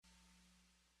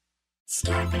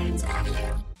Scarpins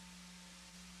Avenue.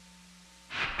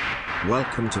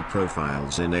 Welcome to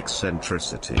Profiles in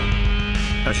Eccentricity,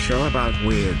 a show about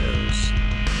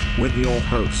weirdos. With your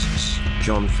hosts,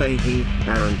 John Fahey,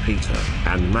 Aaron Peter,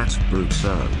 and Matt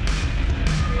Brousseau.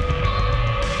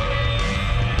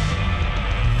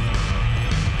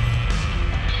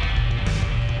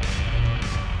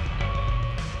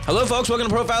 Hello, folks. Welcome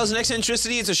to Profiles in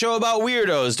Eccentricity. It's a show about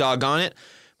weirdos, doggone it.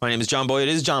 My name is John Boy. It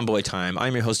is John Boy time.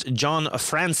 I'm your host, John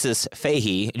Francis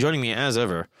Fahey. Joining me, as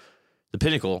ever, the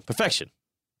pinnacle, perfection,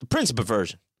 the prince of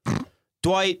perversion,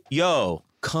 Dwight, yo,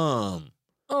 come.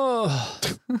 Oh.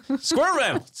 Squirt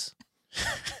Reynolds.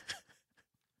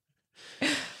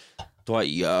 Dwight,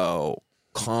 yo,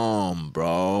 come,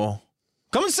 bro.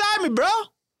 Come inside me, bro.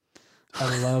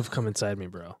 I love come inside me,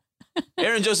 bro.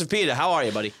 Aaron Joseph Peter, how are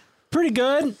you, buddy? Pretty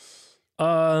good.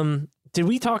 Did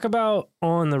we talk about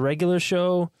on the regular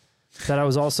show that I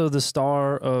was also the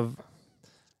star of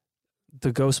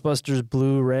the Ghostbusters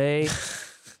Blu-ray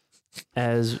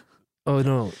as... Oh,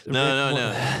 no.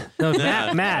 No,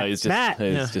 Matt. He's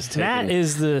just Matt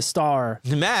is the star.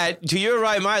 Matt, to your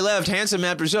right, my left, handsome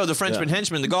Matt Brousseau, the Frenchman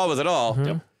henchman, the gall with it all.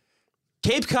 Mm-hmm.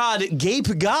 Cape Cod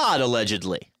Gape God,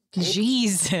 allegedly.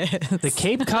 Jesus. The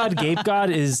Cape Cod Gape God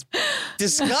is...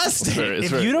 Disgusting.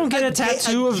 If you don't get a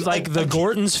tattoo of like the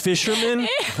Gorton's fisherman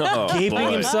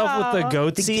gaping himself with the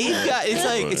goatee, Gape God, it's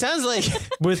like, it sounds like...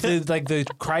 with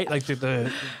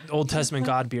the Old Testament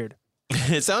God beard.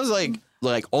 It sounds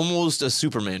like almost a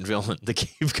Superman villain, the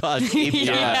Cape Cod Gape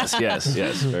God.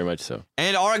 Yes, very much so.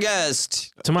 And our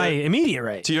guest... To my immediate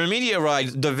right. To your immediate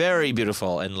right, the very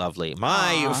beautiful and lovely,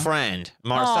 my friend,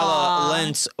 Marcella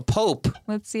Lentz Pope.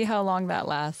 Let's see how long that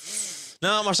lasts.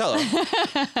 No, Marcella.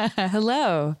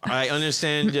 Hello. I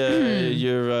understand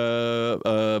you're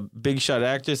a big shot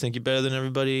actor. Think you're better than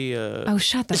everybody. Oh,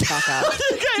 shut the fuck up.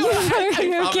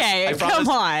 I promise, come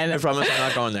on. I promise I'm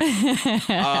not going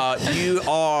there. You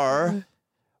are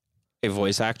a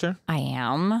voice actor. I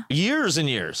am. Years and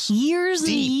years. Years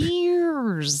Deep. and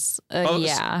years.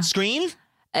 Yeah. Screen?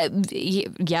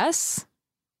 Yes.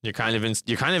 You're kind of in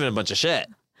a bunch of shit.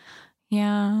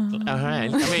 Yeah. All right.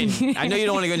 I mean, I know you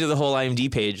don't want to go into the whole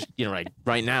IMDb page,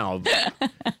 right now.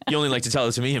 But you only like to tell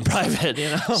it to me in private,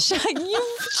 Shut you.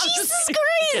 Jesus Christ.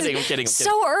 I'm kidding.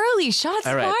 So early. Shots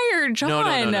fired,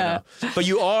 John. No. But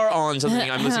you are on something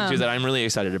I'm listening to that I'm really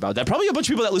excited about. That probably a bunch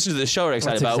of people that listen to this show are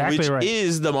excited That's about, exactly which right.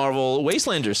 is the Marvel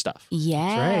Wastelanders stuff.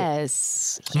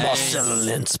 Yes. Marcella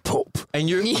Lentz Pope. And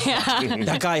you're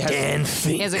that guy has Dan He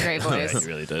Fink. has a great voice. He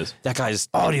really does. that guy's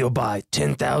Audio by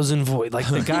 10,000 voice. Like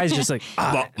the guy's just like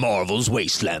Marvel's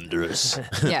Wastelanders.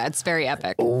 Yeah, it's very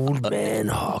epic. old man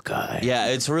Hawkeye. Yeah,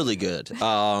 it's really good.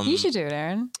 You should do it,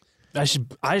 Aaron.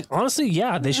 I honestly,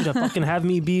 yeah, they should have fucking have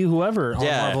me be whoever on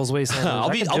Marvel's Wasteland. I'll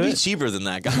be cheaper than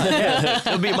that guy.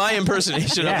 It'll be my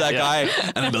impersonation of that guy,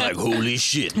 and I'll be like, "Holy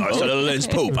shit, Marcella Lentz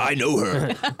Pope, I know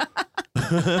her."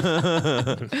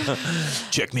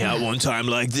 Check me out one time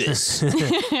like this.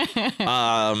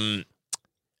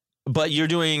 But you're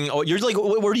like,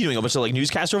 what are you doing? A bunch of like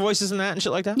newscaster voices and that and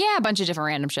shit like that? Yeah, a bunch of different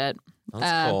random shit.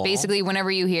 That's cool. Basically, whenever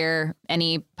you hear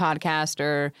any podcast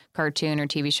or cartoon or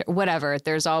TV show, whatever,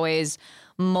 there's always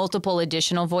multiple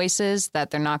additional voices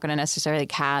that they're not going to necessarily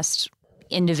cast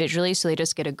individually. So they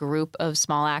just get a group of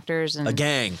small actors. And A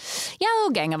gang. Yeah, a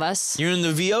little gang of us. You're in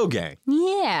the VO gang.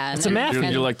 Yeah. It's a math.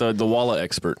 You're like the Walla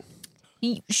expert.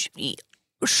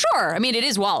 Sure. I mean, it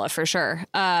is Walla for sure.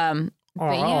 But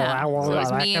yeah, so it was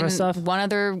that me kind of stuff. and one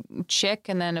other chick,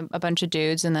 and then a bunch of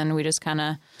dudes, and then we just kind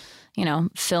of,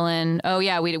 fill in. Oh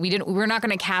yeah, we're not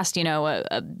going to cast, a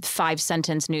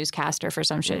 5-sentence newscaster for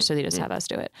some shit, so they just have us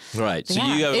do it. Right. But So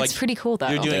yeah, you have, it's pretty cool though.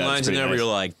 You're doing Yeah, lines it's in pretty there where nice.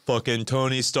 you're like, "Fucking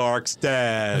Tony Stark's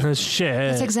dead." Shit.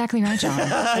 That's exactly right, John.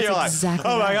 That's You're like,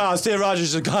 exactly "Oh my right. God, Steve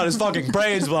Rogers just got his fucking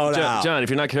brains blown out." John, if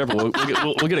you're not careful,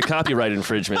 we'll get a copyright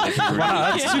infringement. If you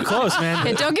Wow, that's too close, man.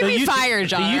 Yeah, don't get me fired,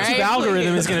 John. The YouTube right?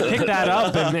 algorithm is going to pick that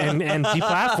up and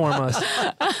deplatform us.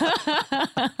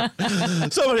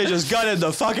 Somebody just gutted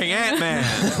the fucking Ant-Man.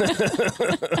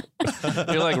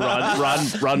 You're like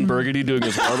Ron Burgundy doing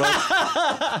his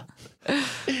warm-up.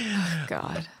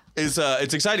 God. It's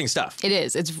exciting stuff. It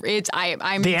is.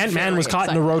 I'm The Ant-Man very was caught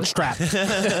in a excited. roach trap.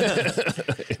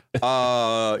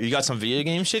 You got some video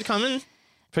game shit coming?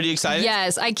 Pretty excited?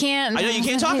 Yes, I can't. I know you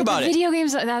can't talk about it. Video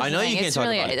games. That's I know the you thing. can't It's talk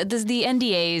really, about it. There's the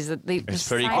NDAs. It's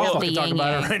pretty sign cool. up I'll the fucking talk yang about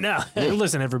it yang. right now.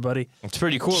 Listen, everybody. It's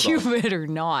pretty cool, You though. better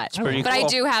not. pretty But I cool.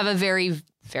 do have a very,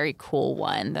 very cool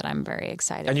one that I'm very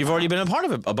excited And you've about. already been a part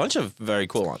of a bunch of very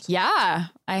cool ones. Yeah,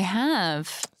 I have.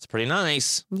 It's pretty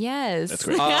nice. Yes. That's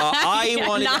great.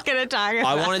 I'm not going to talk about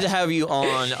I wanted to have you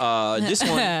on this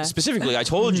one specifically. I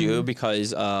told you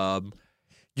because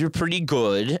you're pretty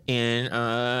good in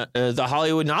the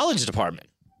Hollywood Knowledge Department.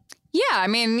 Yeah, I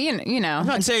mean, you know, I'm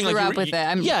not saying grew like up with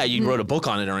it. yeah, you wrote a book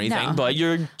on it or anything, No. but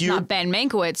you're Not Ben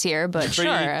Mankiewicz here, but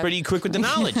pretty quick with the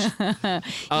knowledge.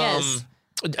 Yes.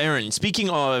 Aaron, speaking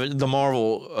of the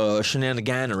Marvel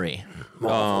shenaniganery,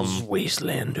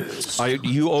 Wastelanders.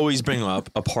 you always bring up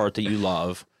a part that you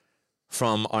love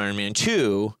from Iron Man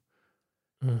 2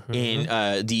 in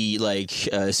the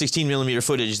 16 millimeter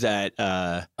footage that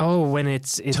When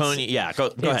it's Tony. Yeah, go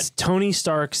ahead. it's Tony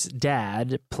Stark's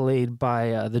dad, played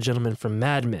by the gentleman from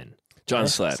Mad Men, John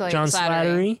Slatt. So, like, John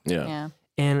Slattery. Yeah.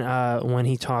 And when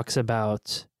he talks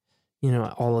about,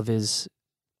 all of his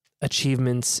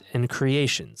achievements and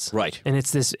creations. Right. And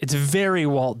it's very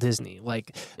Walt Disney.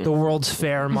 Like the World's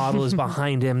Fair model is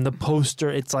behind him. The poster,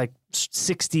 it's like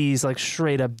 60s, like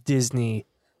straight up Disney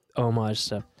homage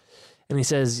stuff. And he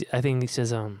says,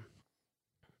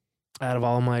 out of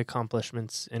all my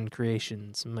accomplishments and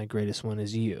creations, my greatest one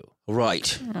is you.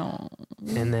 Right. Oh,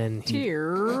 And then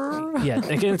dear. yeah,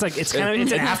 again, it's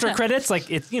an after credits, like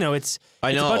it's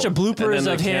I know. a bunch of And bloopers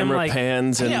then of the him, camera like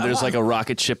pans, and Yeah, there's like a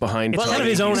rocket ship behind. It's Tony. kind of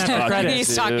his own He's after talking credits.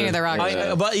 He's talking to the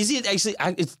rocket. But is it actually?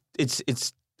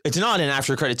 It's not an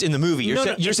after credits in the movie.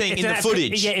 You're saying in the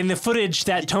footage. Yeah, in the footage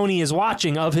that Tony is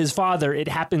watching of his father, it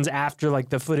happens after like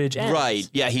the footage ends. Right.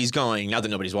 Yeah, he's going. Now that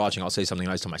nobody's watching, I'll say something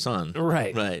nice to my son.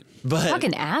 Right. Right. But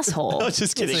Fucking asshole. no,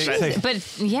 just kidding.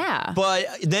 But yeah. But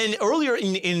then earlier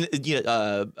in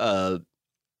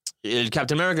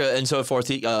Captain America and so forth,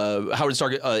 Howard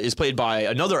Stark is played by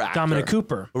another actor, Dominic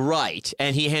Cooper. Right,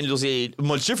 and he handles it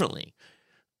much differently.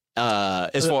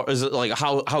 As far as like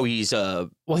how he's Well,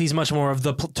 he's much more of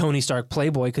the Tony Stark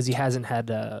playboy because he hasn't had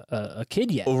a kid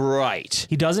yet. right.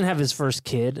 He doesn't have his first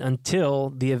kid until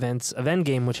the events of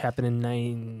Endgame, which happened in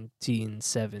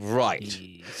 1976. Right.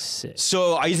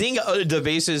 So I think the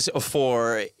basis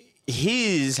for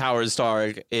his Howard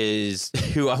Stark is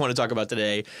who I want to talk about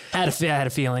today. I had a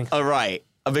feeling. Right,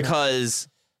 because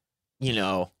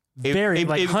Very,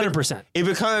 like 100%. It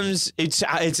becomes if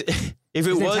it His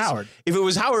name's was Howard. If it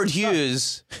was Howard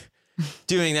Hughes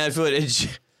doing that footage,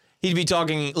 he'd be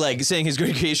talking like saying his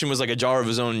great creation was like a jar of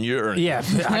his own urine. Yeah,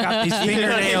 I got these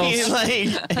fingernails.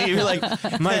 He'd be like,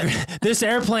 This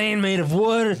airplane made of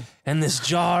wood and this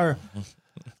jar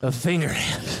of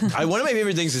fingernails. one of my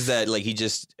favorite things is that like he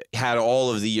just had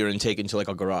all of the urine taken to like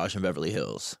a garage in Beverly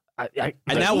Hills, and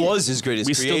that was his greatest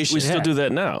we creation. still Yeah. do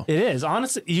that now. It is,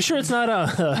 honestly. You sure it's not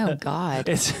Oh God.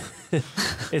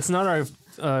 it's not our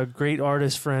great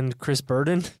artist friend Chris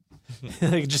Burden?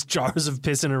 Like just jars of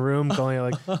piss in a room going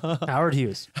like Howard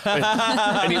Hughes.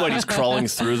 Anybody's crawling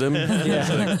through them.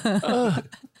 Yeah.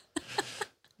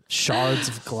 Shards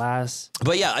of glass.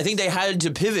 But yeah, I think they had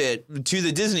to pivot to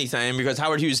the Disney thing because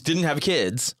Howard Hughes didn't have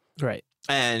kids, Right.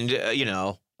 and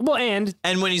Well, and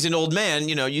And when he's an old man,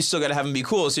 you still got to have him be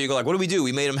cool. So you go like, what do?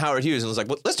 We made him Howard Hughes. And it was like,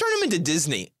 well, let's turn him into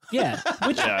Disney. yeah,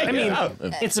 which I mean,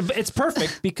 it's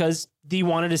perfect because you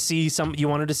wanted to see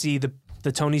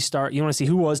the Tony Stark. You want to see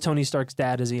who was Tony Stark's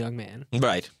dad as a young man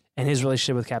Right. and his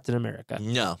relationship with Captain America.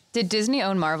 No. Did Disney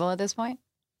own Marvel at this point?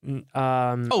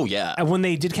 Oh, yeah. And when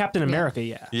they did Captain America,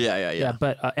 yeah, Yeah.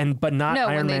 but not No,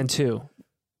 when Iron they- Man 2.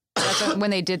 That's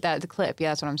when they did the clip. Yeah,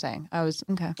 that's what I'm saying. I was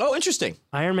okay. Oh, interesting.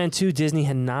 Iron Man 2, Disney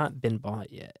had not been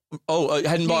bought yet. Oh,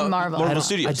 hadn't bought Marvel. Marvel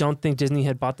Studios. I don't think Disney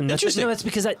had bought them. Interesting. That's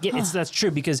because that's true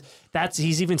because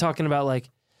he's even talking about like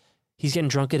he's getting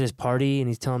drunk at his party and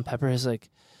he's telling Pepper it's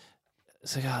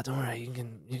like, oh, don't worry, you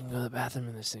can go to the bathroom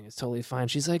in this thing. It's totally fine.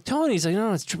 She's like, Tony. He's like,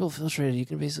 no, it's triple filtrated. You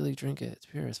can basically drink it. It's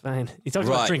pure. It's fine. He talks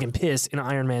Right. about drinking piss in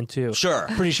Iron Man 2. Sure.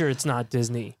 Pretty sure it's not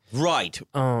Disney Right.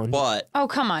 owned. But Oh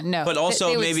come on, no. also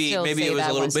They would maybe still it say was that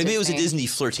a little once maybe it was a Disney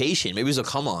flirtation. Maybe it was a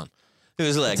come on. It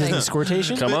was like Disney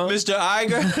squirtation. Come on. Mr.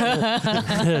 Iger,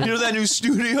 you know that new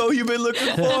studio you've been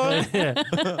looking for?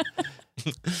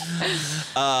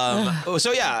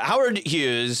 So yeah, Howard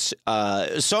Hughes,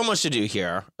 so much to do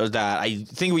here that I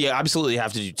think we absolutely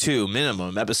have to do 2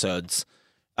 minimum episodes.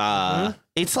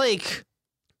 It's like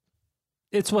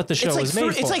It's what the show it's like was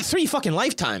made for. it's like 3 fucking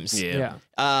lifetimes. Yeah.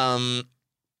 yeah.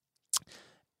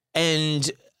 And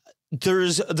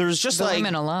there's just The like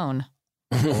women alone.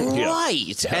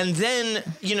 right, and then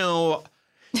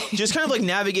just kind of like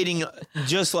navigating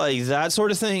just like that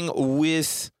sort of thing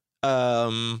with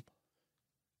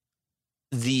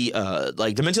the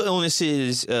like the mental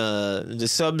illnesses, the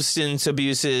substance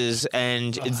abuses,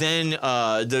 and then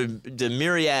the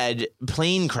myriad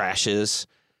plane crashes.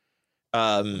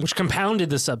 Which compounded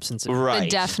the substance abuse. Right. The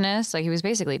deafness, like he was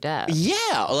basically deaf.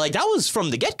 Yeah, like that was from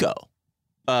the get go.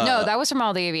 No, that was from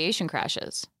all the aviation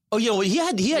crashes. Oh, well, he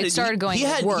had It started going he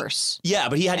had, worse. Yeah,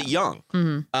 but he had it young.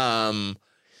 Mm-hmm.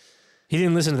 He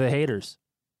didn't listen to the haters.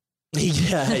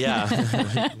 Yeah.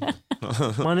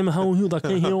 My name is Howard Hughes. I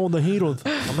can't hear all the haters.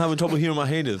 I'm having trouble hearing my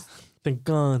haters. Thank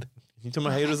God. Can you turn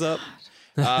my haters up?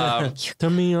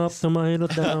 Turn me up, turn my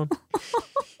haters down.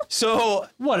 So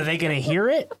What, are they going to hear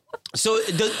it?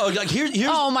 like here's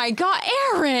Oh my God,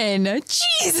 Aaron!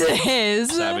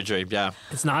 Jesus. savagery. Yeah.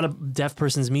 It's not a deaf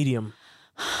person's medium.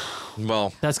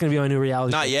 Well, That's going to be my new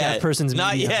reality. not show. yet. Deaf person's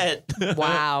Not medium. yet.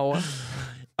 Wow.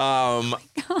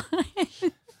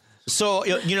 So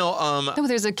No,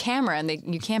 there's a camera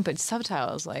and you can't put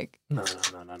subtitles. Like, No.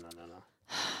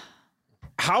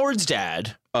 Howard's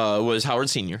dad was Howard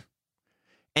Sr.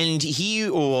 And he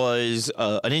was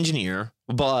an engineer,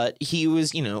 but he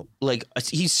was, like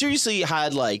he seriously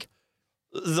had like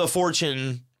the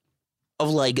fortune of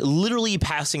like literally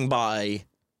passing by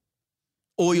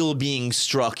oil being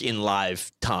struck in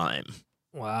live time,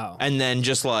 Wow. and then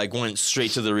just like went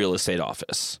straight to the real estate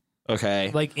office. Okay,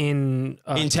 Like in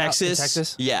Texas,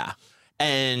 Texas? yeah,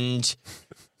 and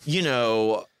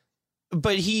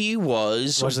but he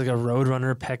was Watch like a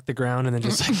roadrunner peck the ground and then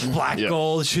just like black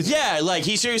gold. Shoots. yeah, like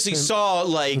he seriously saw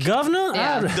like Governor?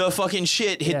 Yeah. the fucking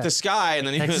shit hit Yeah. the sky, and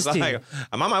then he Texas was team. like,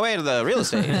 "I'm on my way to the real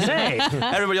estate." Hey.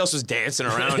 Everybody else was dancing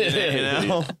around in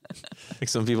it, like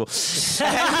some people.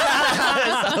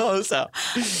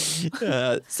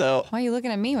 So why are you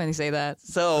looking at me when you say that?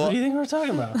 What do you think we're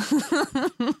talking about?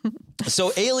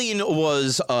 so Aileen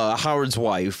was Howard's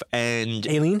wife, and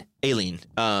Aileen? Aileen,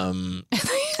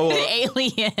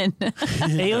 Alien.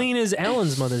 Aileen is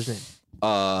Alan's mother's name.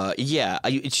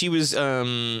 she was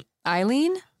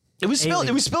Eileen? it was spelled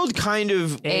Aileen. kind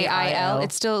of AIL.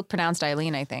 It's still pronounced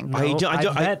Eileen, I think. I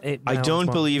bet it don't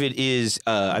pronounced believe it is.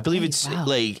 I believe it's wow.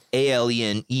 like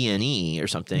ALENENE or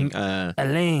something.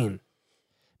 Elaine.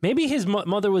 Maybe his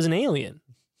mother was an alien.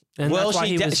 And Well, that's why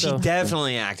she he was she so...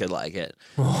 definitely acted like it.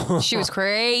 She was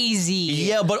crazy.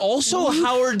 Yeah, but also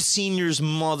Howard Sr.'s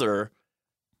mother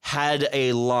had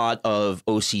a lot of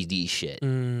OCD shit.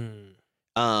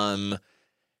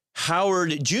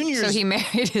 Howard Jr.'s So he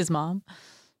married his mom.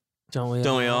 Don't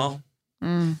we all?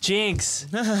 Jinx.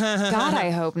 God, I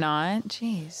hope not.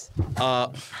 Jeez.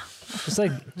 It's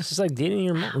like dating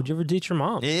your mom. Would you ever date your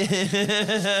mom?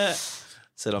 Said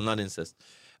I'm not incest.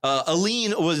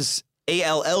 Aline was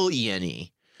ALLENE.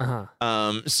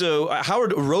 Uh-huh. So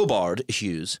Howard Robard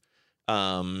Hughes,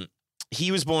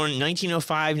 he was born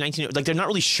 1905, like they're not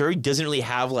really sure. He doesn't really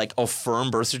have like a firm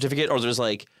birth certificate, or there's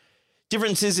like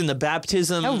differences in the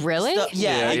baptism. Oh, really? stuff.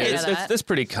 Yeah, I didn't know that. That's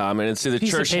pretty common. It's the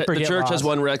Piece of church. paper The get church has lost.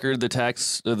 one record.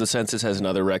 The census has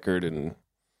another record, and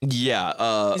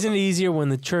yeah. Isn't it easier when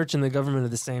the church and the government are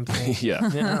the same thing? yeah.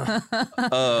 Yeah.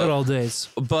 Good old days.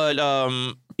 But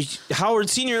Howard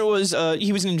Sr. was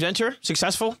he was an inventor,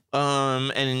 successful,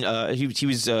 and he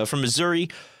was from Missouri,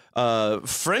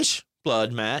 French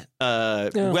blood, Matt,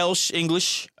 Welsh,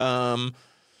 English, Yeah,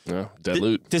 dead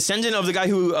loot. descendant of the guy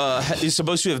who is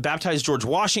supposed to have baptized George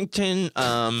Washington.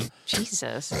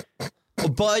 Jesus.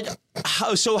 But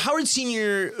so Howard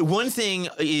Sr., one thing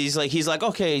is like he's like,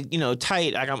 okay,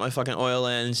 tight, I got my fucking oil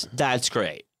lens, that's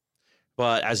great.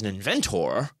 But as an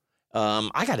inventor,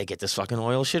 I got to get this fucking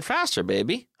oil shit faster,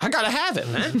 baby. I got to have it,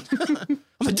 man.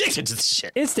 I'm addicted to this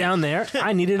shit. It's down there.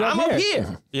 I need it up I'm here.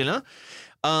 up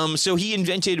here, So he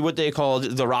invented what they called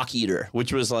the Rock Eater,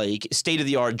 which was like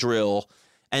state-of-the-art drill.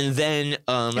 And then Is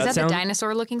that the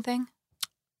dinosaur-looking thing?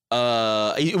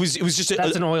 it was just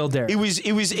That's an oil derrick. it was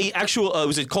a actual it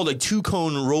was called a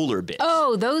 2-cone roller bit.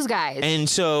 Oh, those guys. And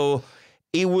so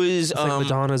it was It's like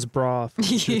Madonna's bra from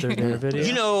the Truth or Dare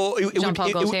video.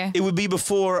 Jean-Paul Gaultier. it would be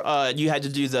before you had to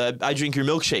do the I drink your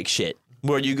milkshake shit,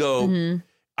 where you go,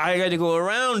 I got to go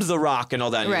around the rock and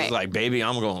all that. And Right. He's like, baby,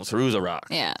 I'm going through the rock.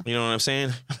 Yeah. You know what I'm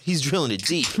saying? He's drilling it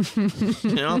deep.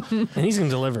 And he's going to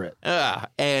deliver it.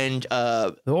 And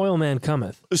The oil man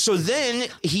cometh. so then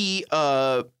he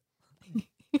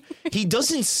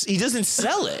doesn't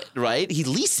sell it, right? He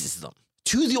leases them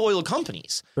to the oil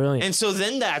companies. Brilliant. And so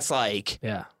then that's like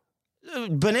Yeah.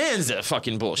 bonanza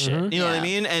fucking bullshit. Mhm. You know what I Yeah.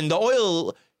 mean? And the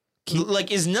oil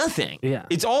like is nothing. Yeah.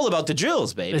 It's all about the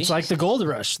drills, baby. It's like the gold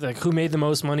rush. Like, who made the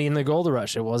most money in the gold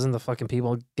rush? It wasn't the fucking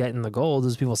people getting the gold. It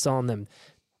was people selling them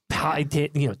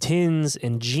tins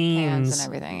and Hands jeans. and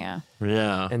everything, yeah.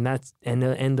 yeah. And that's end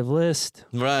of list.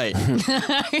 Right.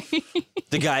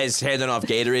 The guys handing off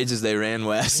Gatorades as they ran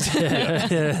west.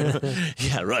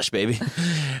 Yeah, rush, baby.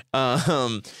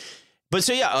 But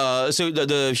so yeah, so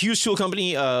the Hughes Tool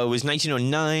Company was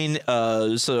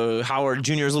 1909. So Howard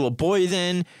Jr.'s little boy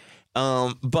then,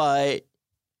 but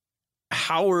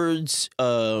Howard's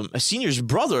senior's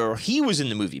brother, he was in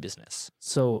the movie business.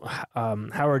 So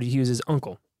Howard Hughes'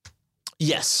 uncle.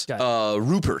 Yes, Got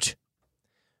Rupert.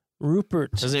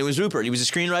 Rupert. His name was Rupert. He was a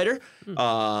screenwriter.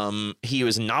 He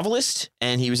was a novelist,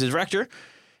 and he was a director.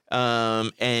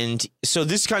 And so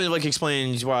this kind of like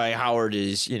explains why Howard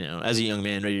is, as a young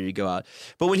man ready to go out.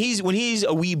 But when he's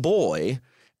a wee boy,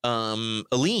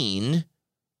 Aline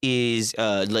is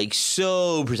like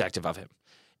so protective of him,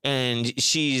 and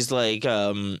she's like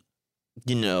like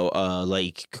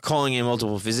calling in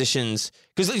multiple physicians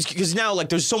because now like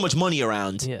there's so much money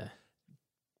around. Yeah.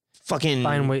 Fucking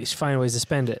Find ways to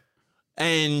spend it.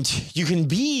 And you can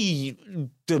be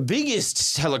the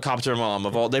biggest helicopter mom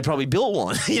of all. They probably built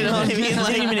one. You know what I mean? It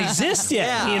doesn't even exist yet.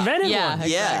 Yeah. He invented Yeah, one.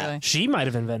 exactly. She might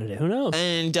have invented it. Who knows?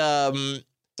 And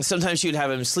sometimes she would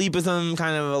have him sleep with him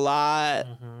kind of a lot.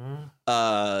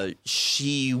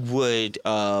 She would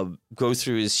go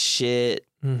through his shit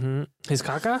His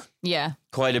caca? Yeah.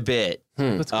 quite a bit.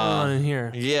 What's going on in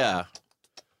here? Yeah.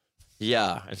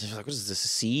 Yeah. And she's like, what is this, a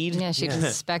seed? Yeah, she didn't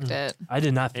suspect it. I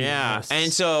did not feed Yeah. him this.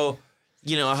 And so,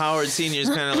 Howard Sr. is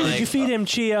kind of like... Did you feed him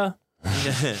chia?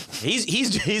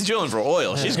 he's drilling for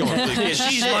oil. She's going for the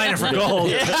She's mining for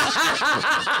gold.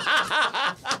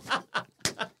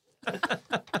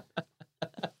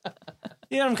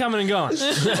 Yeah, I'm coming and going.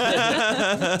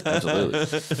 Absolutely.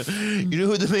 You know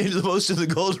who made the most of the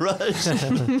gold rush?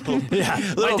 Yeah.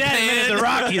 My Little dad invented the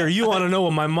rock eater. You want to know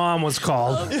what my mom was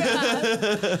called?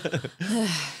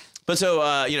 But so,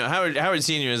 Howard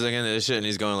Sr. is looking at this shit and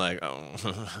he's going like, oh,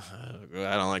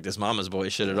 I don't like this mama's boy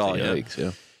shit at all. Yikes,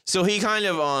 yeah. So he kind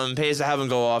of pays to have him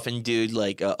go off and do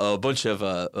like a bunch of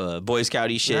Boy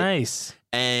Scouty shit. Nice.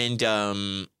 And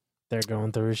They're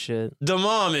going through his shit. the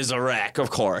mom is a wreck, of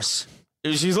course.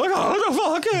 She's like, oh,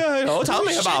 what the fuck? Tell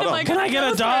me about him. like, Can I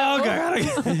get a dog? I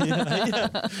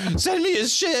gotta Send me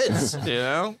his shits.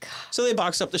 So they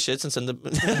box up the shits and send them.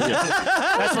 That's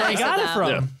where I got it from.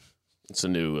 Yeah. It's a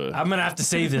new... I'm gonna have to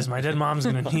save this. My dead mom's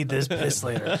gonna need this piss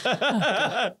later.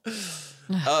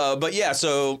 But yeah,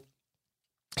 so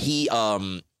he,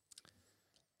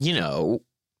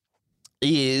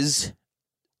 is,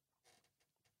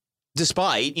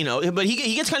 despite, but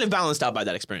he gets kind of balanced out by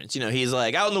that experience. He's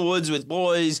like out in the woods with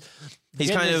boys. He's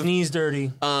Getting kind his of, knees dirty.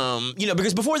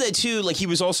 because before that too, like he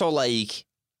was also like,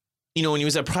 when he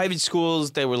was at private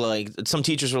schools, they were like, some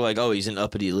teachers were like, oh, he's an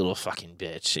uppity little fucking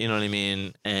bitch. You know what I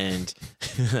mean? And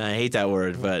I hate that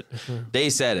word, but they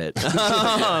said it.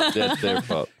 That's their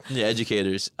fault. The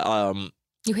educators.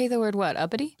 You hate the word what?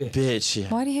 Uppity? Bitch. Yeah.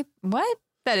 Why do you hate what?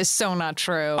 That is so not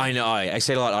true. I know. I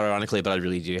say it a lot ironically, but I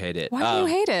really do hate it. Why do you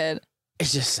hate it? It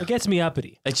just It gets me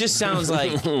uppity. it just sounds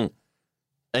like an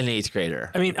 8th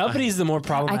grader. I mean, uppity is the more I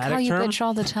problematic call you term. bitch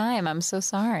all the time. I'm so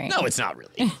sorry. No, it's not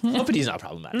really. Uppity is not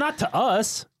problematic. Not to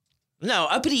us. No,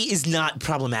 uppity is not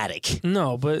problematic.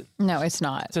 No, but No, it's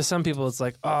not. to some people, it's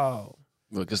like, oh,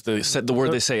 Because they said the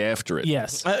word they say after it.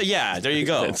 yes. Yeah, there you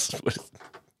go. That's what,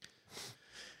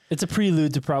 It's a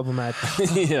prelude to problematic.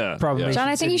 yeah. Problem. John,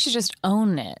 I think you should just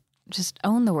own it. Just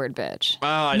own the word bitch.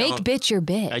 I Make don't- bitch your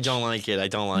bitch. I don't like it. I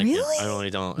don't like Really? it. I really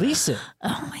don't. Lisa.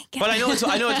 Oh my god. But I know it's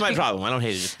my problem. I don't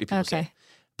hate it. Just people say. Okay.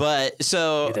 But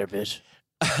so Hey there, bitch.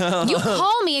 You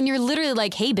call me and you're literally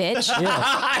like, "Hey, bitch."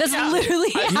 That's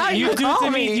literally how you do call to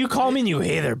me. You call me and you,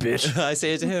 hey there, bitch. I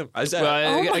say it to him. I say, Well, I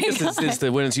Oh my guess it's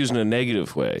the when it's used in a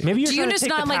negative way. Maybe you're Do you trying to just take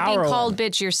not the like power being called away.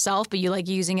 bitch yourself, but you like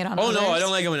using it on oh others? no, I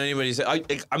don't like it when anybody says.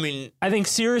 I mean, I think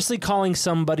seriously calling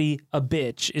somebody a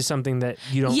bitch is something that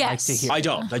you don't Yes. like to hear. I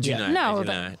don't. I do not. No, I do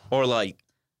but- not. Or like,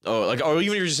 or even if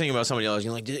you're just thinking about somebody else,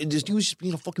 you're like, this dude's just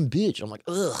being a fucking bitch. I'm like,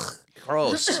 ugh,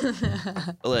 gross.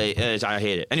 Like, I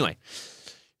hate it. Anyway,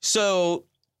 so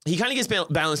he kind of gets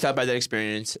balanced out by that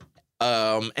experience,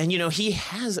 and he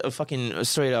has a fucking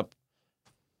straight up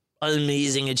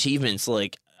amazing achievements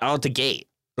like out the gate.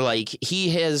 Like he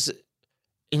has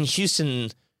in Houston,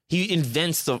 he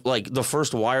invents the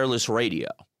first wireless radio.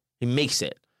 He makes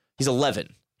it. He's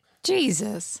 11.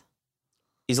 Jesus.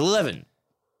 He's 11.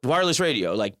 Wireless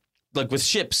radio, like with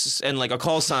ships and like a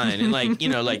call sign and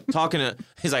like talking to.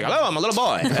 He's like, "Hello, I'm a little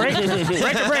boy.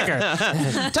 breaker.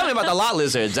 Tell me about the lot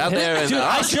lizards out there."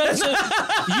 Dude,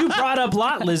 you brought up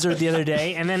lot lizard the other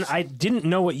day, and then I didn't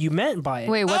know what you meant by it.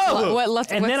 Wait,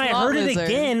 what's and then I heard it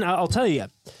again. I'll tell you.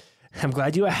 I'm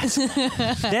glad you asked.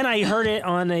 Then I heard it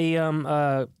on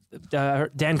a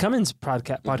Dan Cummins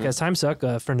podcast, Time Suck,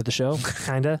 a friend of the show,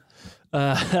 kinda.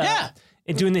 Yeah.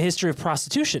 And doing the history of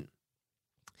prostitution.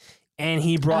 And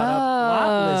he brought up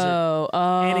lot lizard.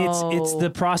 And it's the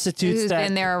prostitutes Who's that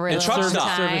been there a really truck long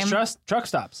stop. time. Truck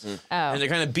stops. And they're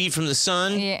kind of beat from the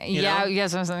sun. Yeah, you know?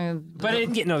 yes, I'm saying.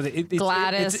 But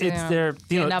Gladys, it's you know, their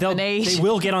getting up in age. they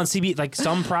will get on CB like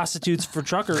some prostitutes for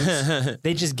truckers.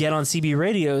 They just get on CB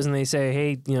radios and they say,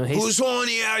 hey, Who's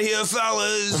horny out here,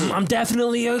 fellas? I'm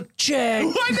definitely a check.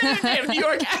 Why did they have a New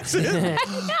York accent?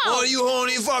 What you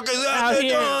horny fuckers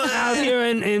Out here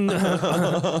in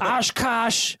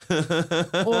Oshkosh.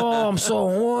 Oh, I'm so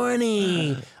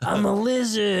horny. I'm a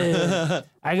lizard.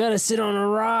 I gotta sit on a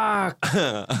rock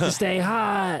to stay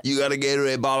hot. You got a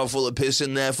Gatorade bottle full of piss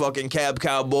in that fucking cab,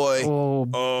 cowboy. Oh,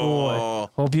 boy.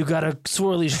 Hope you got a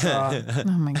swirly straw.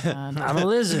 Oh my god. I'm a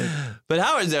lizard. But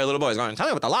Howard's there, little boy's going, tell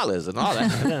me about the lot lizard and all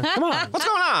that. Come on. What's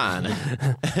going on?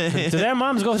 Do their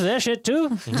moms go through their shit too?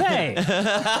 Hey.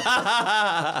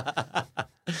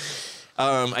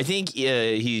 I think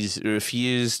he's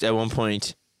refused at one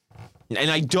point,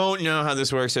 and I don't know how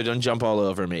this works, so don't jump all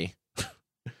over me.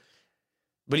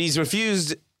 But he's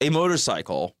refused a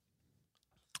motorcycle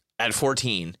at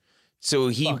 14. So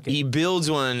he builds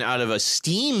one out of a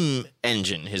steam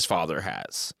engine his father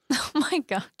has. Oh my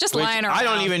god. Just Which lying around. I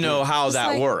don't even know how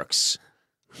that works.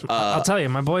 I'll tell you,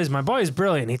 my boy's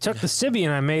brilliant. He took the Sibian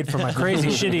I made for my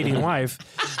crazy shit-eating wife,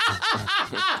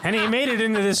 and he made it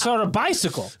into this sort of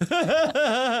bicycle. He took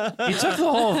the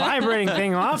whole vibrating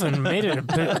thing off and made it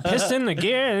a piston, a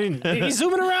gear. And he's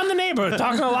zooming around the neighborhood,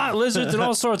 talking to a lot of lizards and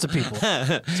all sorts of people.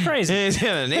 It's crazy.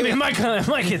 I mean, my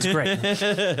kid's great.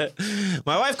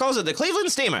 My wife calls it the Cleveland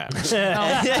Steamer.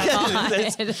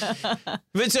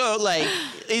 But so, like,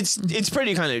 it's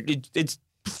pretty kind of, it's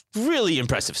really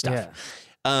impressive stuff. Yeah.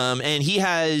 And he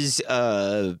has,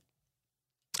 I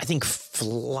think,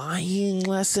 flying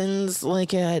lessons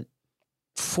like at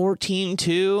 14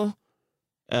 too.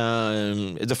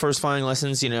 The first flying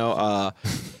lessons, there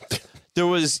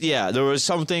was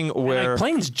something where Like,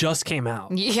 planes just came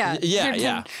out. Yeah.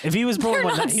 yeah. If he was born, They're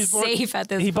what, not he was born, safe at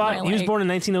this he point. was born in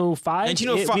 1905.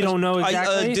 1905. We don't know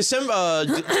exactly.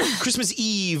 Christmas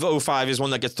Eve 05 is one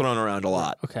that gets thrown around a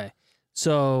lot. Okay,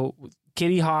 so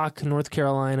Kitty Hawk, North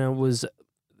Carolina, was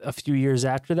a few years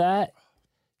after that.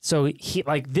 So he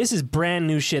this is brand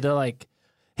new shit. They're like,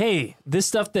 hey, this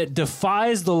stuff that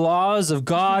defies the laws of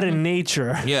God and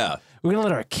nature. Yeah. We're gonna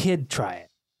let our kid try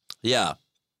it. Yeah.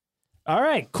 All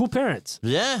right, cool parents.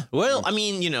 Yeah. Well, I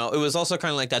mean, it was also kind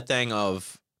of like that thing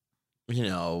of,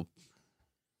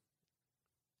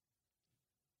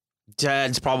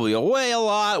 dad's probably away a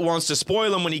lot, wants to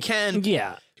spoil him when he can.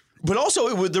 Yeah. But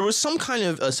also, there was some kind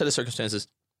of a set of circumstances.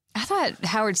 I thought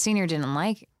Howard Sr. didn't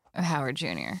like Howard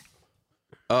Jr.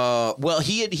 Well,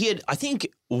 he had, I think,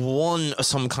 won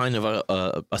some kind of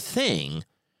a thing.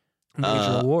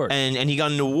 Major award. And he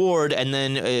got an award, and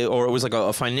then, or it was like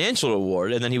a financial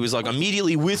award, and then he was like,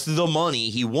 immediately with the money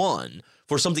he won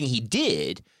for something he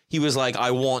did, he was like,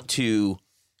 I want to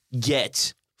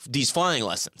get these flying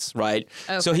lessons, right?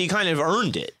 Okay. So he kind of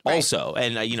earned it Right. also.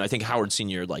 And, I think Howard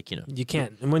Sr., You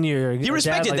can't. And when you're he a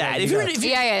respected dad like that. you gotta-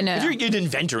 If you're an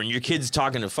inventor and your kid's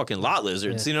talking to fucking lot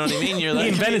lizards, you know what I mean? You're he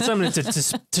like, invented something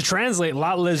to translate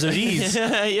lot lizardese.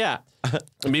 yeah.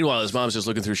 Meanwhile, his mom's just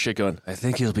looking through shit going, I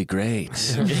think he'll be great.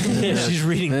 She's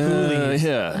reading Coolies.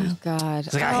 Yeah. Oh God.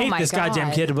 It's like, I hate this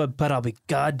goddamn kid, but I'll be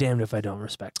goddamned if I don't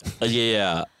respect him.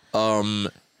 Yeah.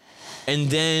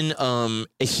 And then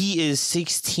he is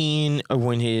 16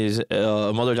 when his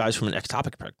mother dies from an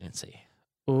ectopic pregnancy.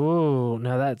 Ooh,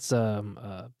 now that's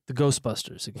the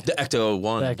Ghostbusters again. The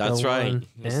Ecto-1. The That's right. Ecto-1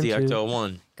 It's and the 2.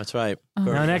 Ecto-1. That's right.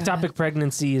 Now, an ectopic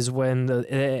pregnancy is when the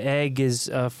egg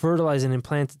is fertilized and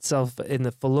implants itself in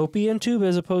the fallopian tube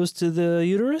as opposed to the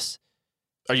uterus.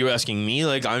 Are you asking me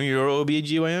like I'm your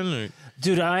OBGYN? Or?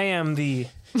 Dude, I am the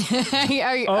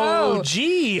Oh, OG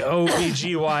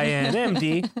OBGYN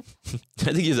MD. I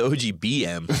think he's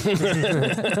OGBM.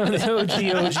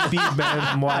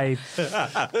 The OG wife.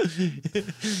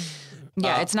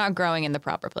 yeah. It's not growing in the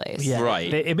proper place. Yeah,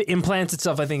 Right. It implants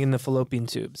itself, I think, in the fallopian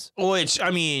tubes. Which,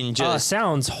 I mean, just...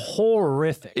 Sounds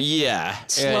horrific. yeah.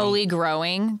 Slowly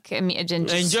growing. And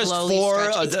just slowly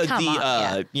for stretching. Come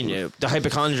on, yeah. the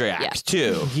hypochondriacs, Yeah.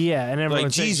 too. Yeah, and everyone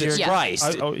Like, thinks Jesus you're-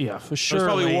 Christ. Oh, yeah, for sure. It was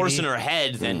probably lady. worse in her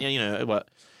head than, what.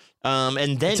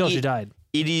 And then Until she died.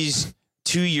 It is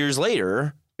 2 years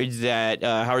later that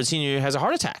Howard Sr. has a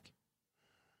heart attack.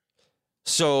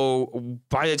 So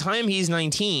by the time he's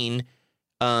 19,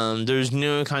 there's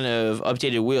no kind of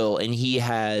updated will, and he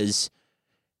has,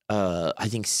 I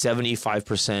think,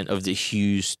 75% of the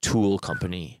Hughes Tool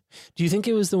Company. Do you think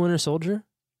it was the Winter Soldier?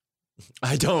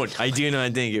 I do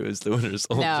not think it was the Winter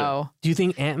Soldier. No. Do you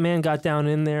think Ant-Man got down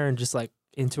in there and just like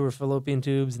into her fallopian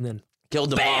tubes and then...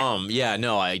 Killed the mom. Yeah,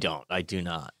 no, I don't. I do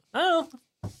not. Oh,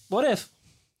 what if?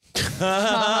 Oh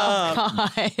God.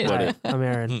 All right, I'm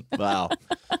Aaron. Wow.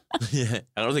 Yeah,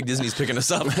 I don't think Disney's picking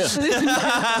us up.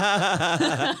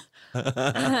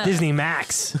 Disney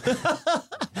Max.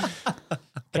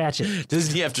 Catch it.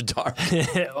 Disney After Dark.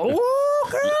 Oh,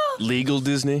 girl. Legal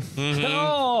Disney.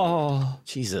 Oh,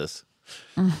 Jesus.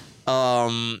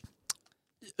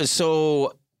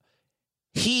 So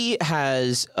he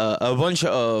has a bunch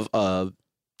of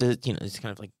it's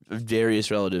kind of like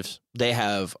various relatives. They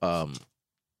have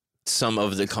some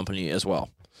of the company as well,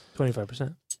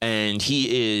 25%. and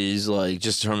he is like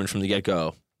just determined from the get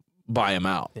go, buy him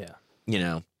out. Yeah. You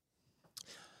know.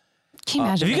 Can you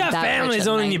imagine If you being got that rich families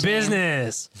at owning your 19?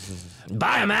 business,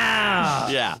 buy them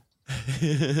out. Yeah.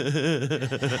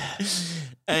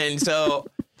 And so,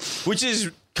 which is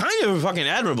kind of fucking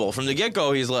admirable from the get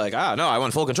go. He's like, no, I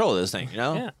want full control of this thing, you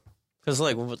know? Yeah. Because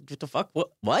like, what the fuck?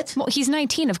 What? Well, he's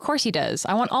 19. Of course he does.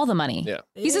 I want all the money. Yeah.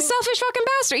 He's a selfish fucking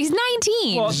bastard. He's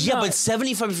 19. Well, Yeah, no, but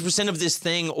 75% of this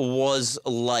thing was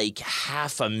like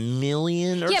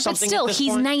 $500,000 or yeah, but something. still, at this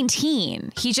he's point.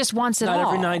 19. He just wants it not all.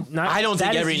 every nine. Not, I don't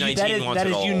think that every is- 19 that is, wants that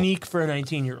it is all. unique for a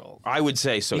 19-year-old. I would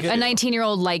say so. A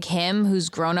 19-year-old like him who's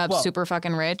grown up Well- super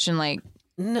fucking rich and like,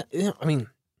 No, I mean,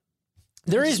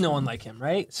 there is no one like him,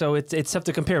 right? So it's tough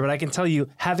to compare. But I can tell you,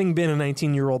 having been a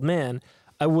 19-year-old man,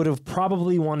 I would have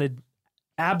probably wanted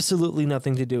absolutely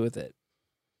nothing to do with it.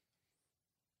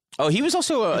 Oh, he was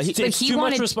also It's but he too much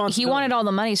wanted responsibility. he wanted all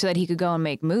the money so that he could go and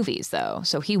make movies though.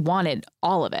 So he wanted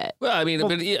all of it. Well, I mean, Well,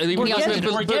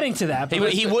 We're getting to that.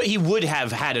 But he would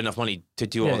have had enough money to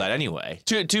do all Yeah. that anyway.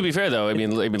 to be fair though, I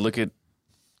mean, look at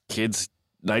kids,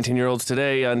 19-year-olds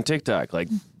today on TikTok. Like,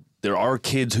 there are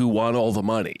kids who want all the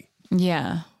money.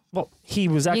 Yeah. well, he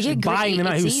was actually get buying them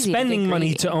out. He it's was easy to get spending money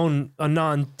greedy. to own a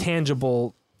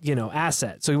non-tangible,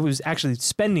 asset. So he was actually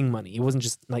spending money. He wasn't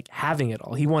just like having it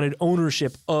all. He wanted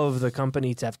ownership of the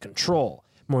company to have control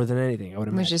more than anything. I would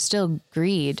imagine. Which is still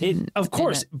greed. Of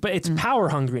course, but it's power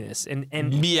hungriness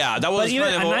and Yeah, that was even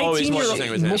kind of a always one 19-year-old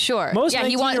thing with him. Sure. most Yeah,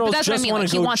 he 19-year-olds but that's what I just mean. want Like,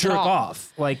 to he go wants it jerk all.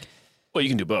 off. Like, Well, you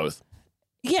can do both.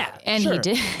 yeah, And sure. he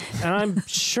did. And I'm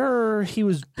sure he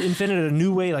was invented a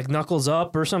new way, like Knuckles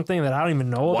Up or something that I don't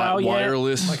even know about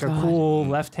Wireless. yet. Like a cool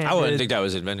left-handed. I wouldn't think that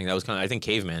was inventing. That was kind of. I think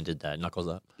Caveman did that. Knuckles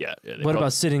up. Yeah. they What prob-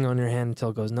 about sitting on your hand until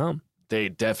it goes numb? They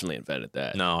definitely invented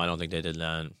that. No, I don't think they did that.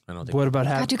 I don't think. What about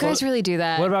having? God, do you guys really do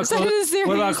that? What about Is that a serious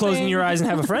what about closing thing? your eyes and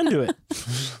have a friend do it?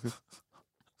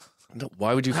 No,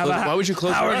 why would you How close? about Why would you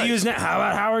close Howard your eyes? Hughes? How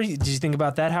about Howard? Did you think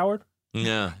about that, Howard?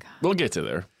 Yeah. We'll get to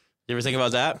there. You ever think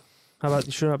about that? How about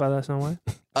you sure about that, Snow White?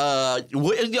 I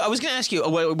was going to ask you,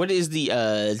 what is the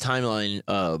timeline,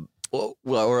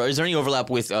 or is there any overlap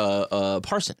with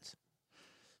Parsons?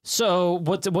 So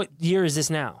what year is this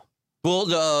now? Well,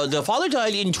 the father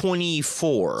died in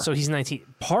 24. So he's 19.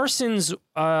 Parsons,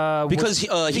 Because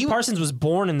he Parsons was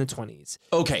born in the 20s,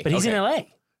 okay, but he's okay. in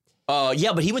LA.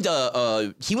 Yeah, but he went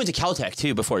to Caltech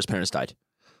too before his parents died.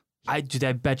 I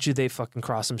bet you they fucking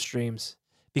cross some streams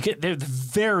because they're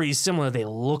very similar. They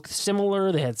looked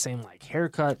similar. They had the same like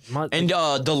haircut. And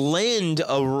the land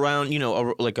around,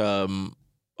 like a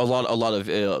lot of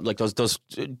like those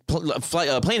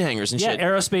plane hangars and yeah, shit,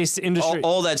 aerospace industry.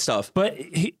 all that stuff.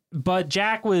 But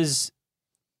Jack was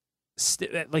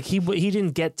like he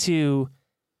didn't get to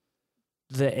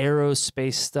the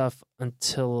aerospace stuff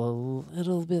until a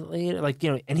little bit later. Like,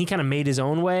 and he kind of made his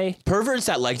own way. Perverts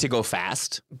that like to go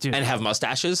fast Dude. and have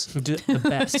mustaches, The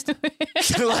best.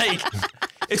 like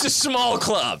it's a small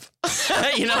club.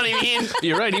 You know what I mean?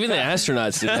 You're right. Even the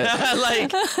astronauts did that.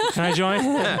 Like, Can I join?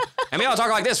 I mean, I'll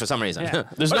talk like this for some reason. Yeah.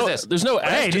 There's What no. is this? There's no.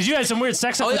 Hey, did you have some weird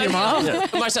sex up with yeah, your mom? yeah.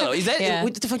 Marcelo, is that Yeah.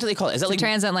 what the fuck do they call it? Is that like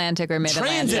Transatlantic or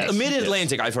mid-Atlantic.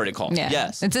 mid-Atlantic? I've heard it called. Yeah.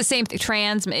 Yes. It's the same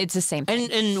trans. It's the same thing.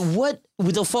 And what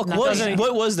the fuck That was doesn't-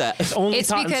 what was that? It's only It's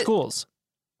taught in because- schools.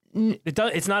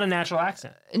 It's not a natural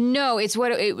accent. No, it's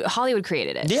what Hollywood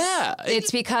created it. Yeah.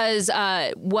 It's because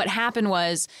what happened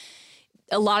was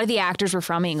a lot of the actors were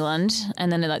from England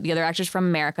and then the other actors from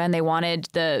America, and they wanted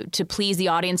to please the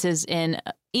audiences in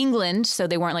England, so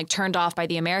they weren't like turned off by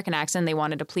the American accent. They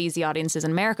wanted to please the audiences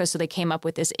in America, so they came up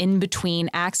with this in-between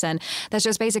accent that's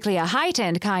just basically a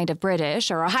heightened kind of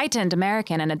British or a heightened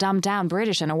American and a dumbed-down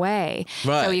British in a way.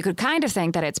 Right. So you could kind of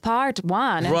think that it's part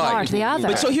one and part the other.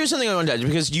 But so here's something I want to add,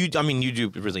 because you do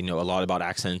really know a lot about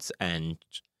accents, and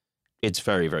it's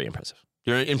very, very impressive.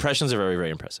 Your impressions are very, very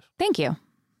impressive. Thank you.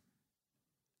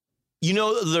 You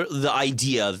know, the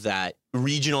idea that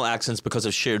regional accents, because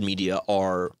of shared media,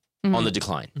 are on the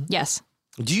decline. Yes,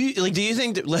 Do you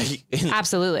think that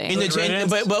absolutely. in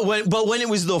the but when it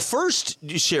was the first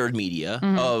shared media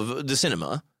of the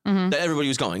cinema that everybody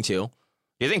was going to,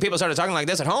 you think people started talking like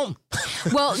this at home?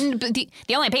 Well, but the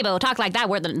only people who talk like that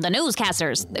were the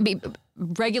newscasters. I mean,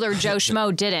 regular Joe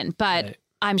Schmo didn't, but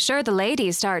I'm sure the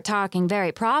ladies start talking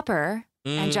very proper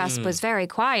And Jess was very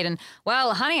quiet and,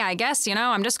 well, honey, I guess,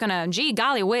 I'm just going to, gee,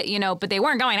 golly, but they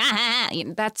weren't going,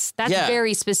 That's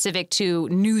very specific to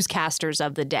newscasters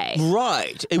of the day.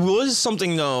 Right. It was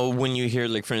something, though, when you hear,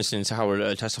 like, for instance,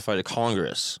 Howard testify to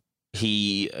Congress.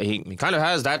 He kind of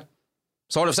has that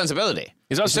sort of sensibility.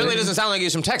 He certainly doesn't sound like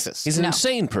he's from Texas. He's an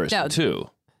insane person,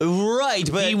 too. Right,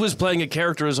 but he was playing a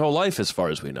character his whole life, as far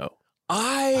as we know.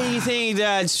 I think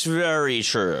that's very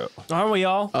true. Aren't we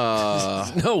all?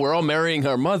 No, we're all marrying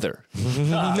our mother.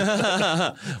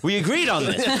 We agreed on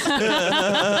this.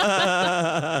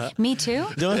 Me too?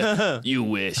 You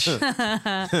wish.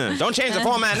 Don't change the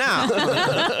format now.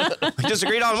 We just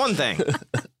agreed on one thing.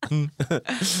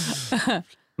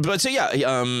 But so,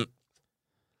 yeah,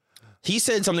 he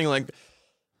said something like,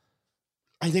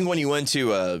 I think when he went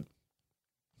to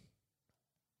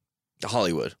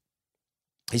Hollywood.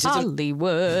 He said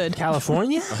Hollywood.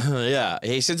 California? yeah,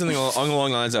 he said something along the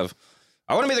lines of,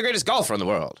 I want to be the greatest golfer in the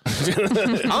world. I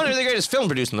want to be the greatest film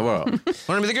producer in the world. I want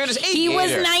to be the greatest aviator. He was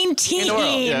 19. In the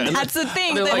world. Yeah. That's the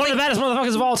thing. Like, one of the baddest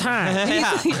motherfuckers of all time.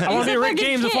 Yeah. I want to be Rick fucking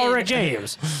James kid. before Rick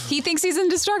James. He thinks he's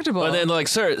indestructible. But then, like,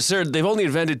 sir, they've only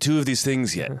invented 2 of these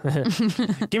things yet.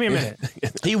 Give me a minute.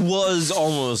 He was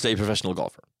almost a professional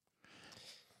golfer.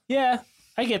 Yeah,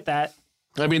 I get that.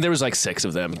 I mean, there was like 6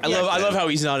 of them. I love how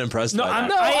he's not impressed by that.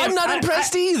 I'm not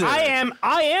impressed either.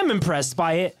 I am impressed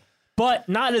by it, but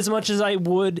not as much as I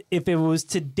would if it was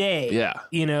today. Yeah.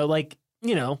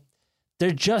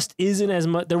 There just isn't as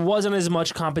much. There wasn't as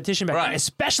much competition back then, Right.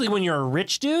 especially when you're a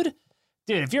rich dude.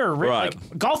 Dude, if you're a rich, Right.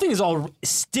 like, golfing is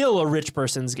still a rich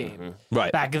person's game.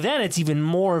 Right. Back then, it's even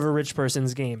more of a rich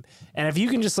person's game. And if you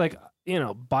can just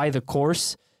buy the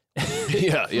course,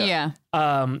 yeah.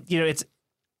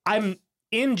 I'm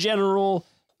in general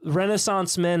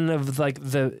Renaissance men of like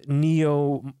the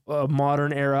neo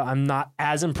modern era. I'm not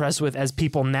as impressed with as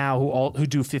people now who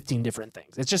do 15 different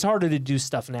things. It's just harder to do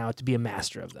stuff now to be a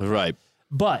master of them. Right.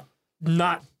 But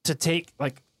not to take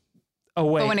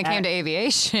away. But when it came to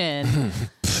aviation,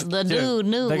 the dude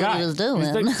knew the what guy he was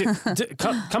doing.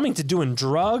 coming to doing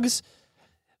drugs,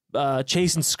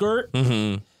 chasing skirt,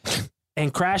 and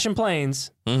crashing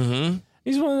planes. Mm-hmm.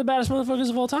 He's one of the baddest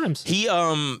motherfuckers of all times. He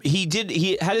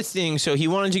had a thing, so he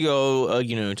wanted to go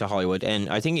to Hollywood, and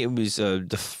I think it was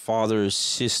the father's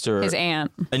sister, His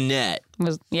aunt Annette.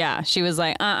 she was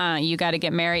like, you got to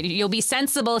get married. You'll be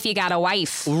sensible if you got a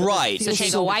wife. Right. So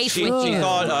take a wife she with you.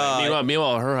 thought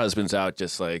Meanwhile, her husband's out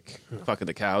just like fucking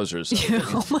the cows or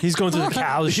something. He's going through the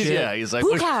cows. Shit. Yeah, he's like,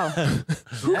 Who cow?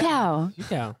 Who cow?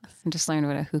 Yeah. I just learned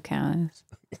what a who cow is.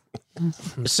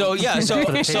 so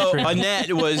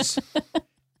Annette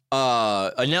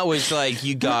was like,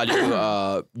 you got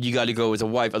to go with a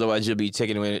wife, otherwise you'll be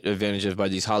taken advantage of by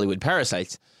these Hollywood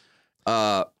parasites.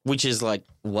 Which is like,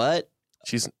 what?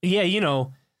 Yeah,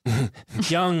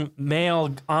 young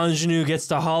male ingenue gets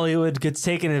to Hollywood, gets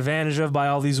taken advantage of by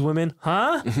all these women.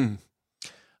 Huh?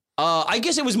 I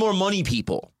guess it was more money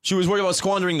people. She was worried about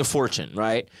squandering the fortune,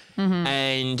 right? Mm-hmm.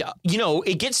 And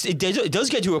it does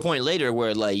get to a point later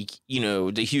where the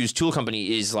Hughes Tool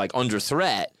Company is like under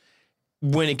threat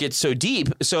when it gets so deep.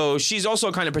 So she's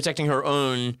also kind of protecting her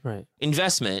own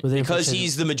investment because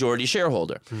he's the majority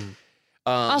shareholder.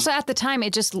 Also, at the time,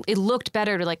 it looked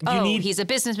better to he's a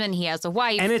businessman, he has a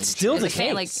wife, and it's still the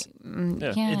case.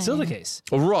 It's still the case,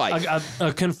 right?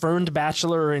 A confirmed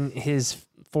bachelor in his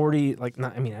 40, I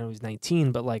know he's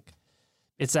 19, but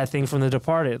it's that thing from The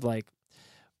Departed.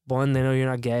 One, they know you're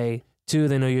not gay. 2,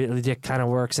 they know your dick kind of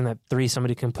works, and that 3,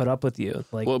 somebody can put up with you.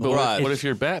 What if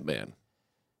you're Batman?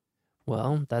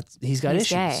 Well, he's got issues.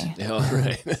 Gay. Yeah,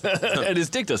 right. And his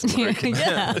dick doesn't work.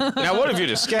 Now, what if you're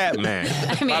the scat man?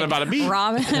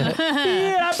 Robin.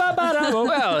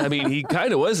 Well, he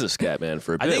kind of was a scat man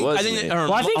for a bit, wasn't he?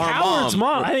 I think Howard's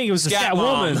mom. I think it was the scat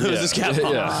woman. It was the scat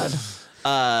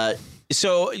mom.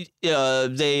 So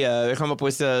they come up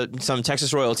with some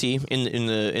Texas royalty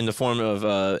in the form of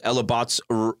Ella Botts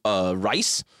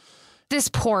Rice. This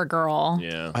poor girl.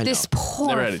 Yeah, this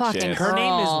poor fucking girl. Her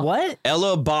name is what?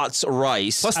 Ella Botts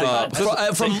Rice. Plus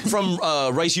from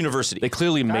Rice University. They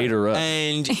clearly made her up.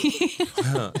 And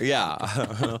yeah.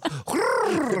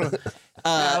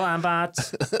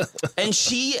 And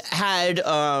she had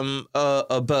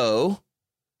a bow.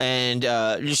 And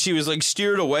she was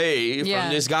steered away from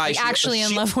this guy. Actually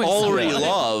in love with already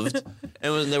loved.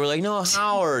 And they were like, no,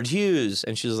 Howard Hughes.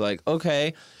 And she was like,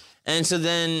 okay. And so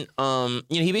then,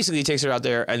 he basically takes her out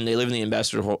there and they live in the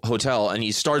Ambassador Hotel and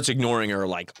he starts ignoring her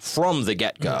from the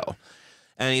get-go.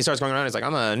 And he starts going around. He's like,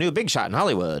 I'm a new big shot in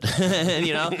Hollywood,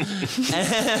 you know.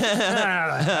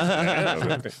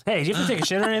 Hey, do you have to take a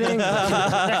shit or anything?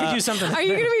 I could do something. Are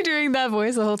you going to be doing that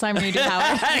voice the whole time when you do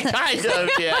Howard? Kind of,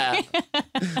 yeah.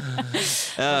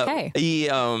 Okay.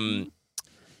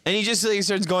 And he just like,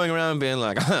 starts going around being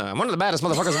like, I'm one of the baddest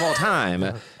motherfuckers of all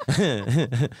time.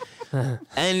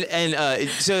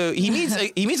 So he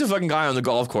meets a fucking guy on the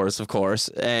golf course, of course,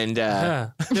 and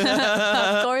Of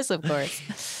course.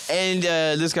 and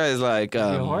this guy is like,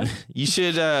 you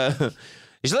should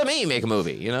let me make a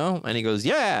movie, you know? And he goes,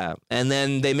 yeah. And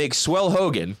then they make Swell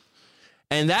Hogan,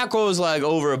 and that goes like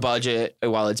over a budget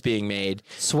while it's being made.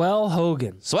 Swell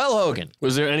Hogan. Swell Hogan,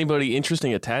 Was there anybody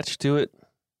interesting attached to it?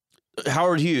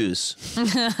 Howard Hughes. So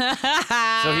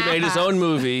he made his own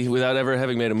movie without ever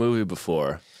having made a movie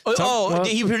before.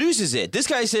 He produces it. This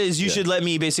guy says you should let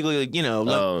me basically, you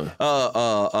know,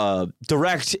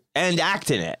 direct and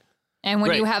act in it. And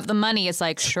when Right. you have the money, it's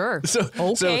like, sure.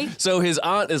 Okay. So his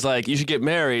aunt is like, you should get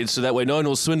married so that way no one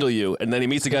will swindle you. And then he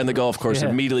meets a guy on the golf course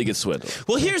and immediately gets swindled.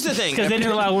 Well, here's the thing. Because they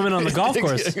didn't allow women on the golf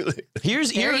course.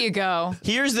 There you go.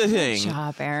 Here's the thing. Good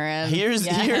job, Aaron. Here's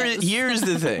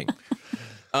the thing.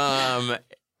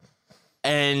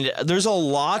 And there's a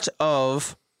lot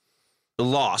of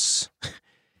loss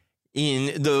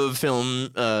in the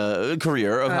film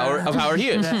career of Howard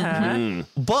Hughes.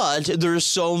 But there's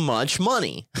so much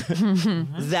money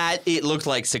that it looked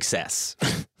like success.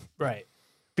 Right.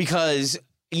 Because,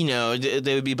 you know,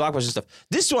 there would be blockbuster stuff.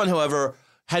 This one, however,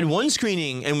 had one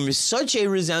screening and was such a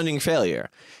resounding failure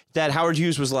that Howard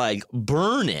Hughes was like,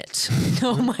 burn it.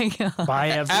 Oh, my God. By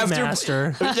every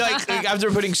master. like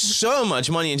after putting so much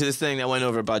money into this thing that went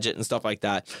over budget and stuff like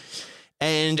that.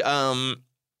 And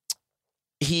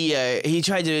he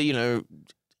tried to, you know,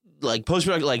 like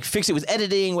post-production, like fix it with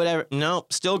editing, whatever. No,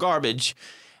 still garbage.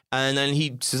 And then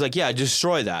he says like, yeah,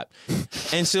 destroy that.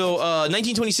 And so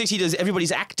 1926, he does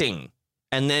Everybody's Acting.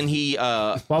 And then he...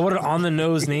 Well, what an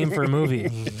on-the-nose name for a movie.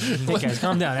 Hey, guys,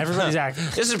 calm down. Everybody's acting.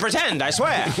 This is pretend, I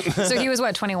swear. So he was,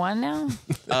 what, 21 now?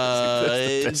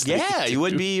 Yeah, he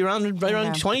would be right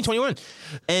around 2021.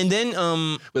 And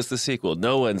then... What's the sequel?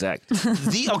 No One's Acting.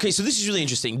 Okay, so this is really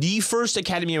interesting. The first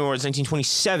Academy Awards,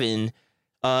 1927,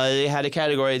 they had a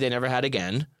category they never had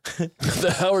again.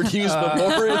 The Howard Hughes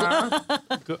Memorial.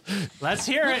 Let's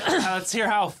hear it. Let's hear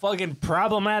how fucking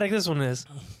problematic this one is.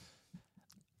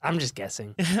 I'm just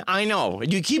guessing. I know.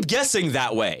 You keep guessing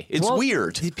that way. It's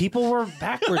weird. People were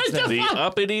backwards then. The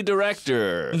uppity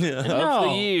director of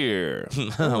the year.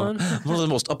 One of the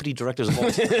most uppity directors of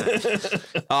all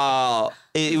time.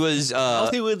 It was...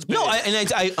 Hollywood's no,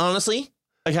 I honestly,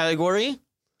 a category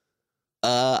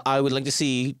I would like to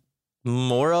see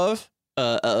more of.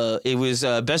 It was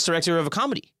Best Director of a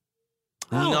Comedy.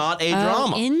 Not a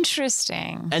drama.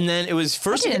 Interesting. And then it was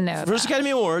first Academy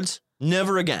Awards,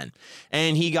 never again.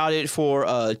 And he got it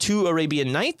for 2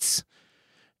 Arabian Nights,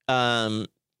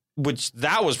 which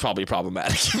that was probably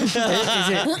problematic. Is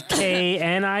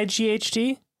it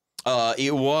Knight?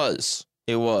 It was.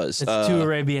 It's 2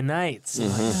 Arabian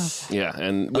Nights. Yeah,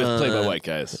 and played by white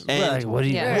guys. And, Like, what do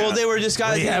you well, they were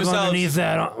disguising underneath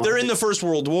themselves. that? They're in the First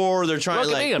World War. They're trying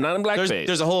Look to at me, I'm not in blackface.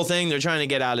 There's a whole thing. They're trying to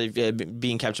get out of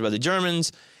being captured by the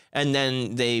Germans. And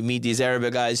then they meet these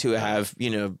Arabic guys who have, you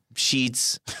know,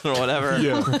 sheets or whatever.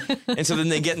 Yeah. And so then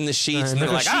they get in the sheets and they're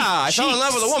like, I fell in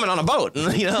love with a woman on a boat.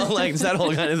 And, you know, like, it's that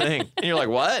whole kind of thing. And you're like,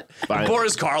 what?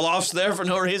 Boris Karloff's there for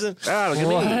no reason. Look at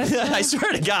me. I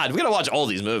swear to God, we got to watch all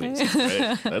these movies.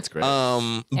 That's great.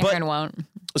 Aaron won't.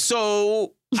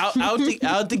 So out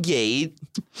the gate,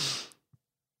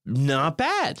 not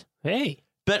bad. Hey.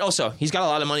 But also, he's got a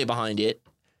lot of money behind it.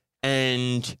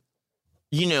 And...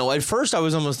 You know, at first I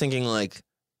was almost thinking, like,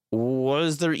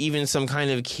 was there even some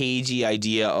kind of cagey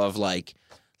idea of, like,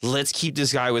 let's keep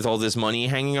this guy with all this money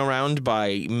hanging around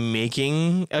by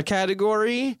making a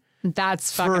category?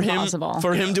 That's fucking possible.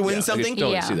 For him to win something? I can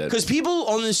totally see that. Because people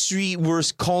on the street were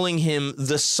calling him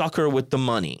the sucker with the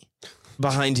money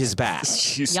behind his back.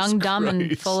 Jesus Young, dumb, and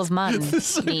Christ. full of money.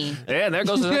 Me. Yeah, there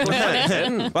goes the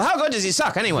money. Well, how good does he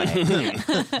suck anyway?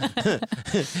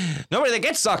 Nobody that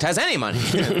gets sucked has any money.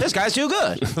 This guy's too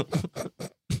good.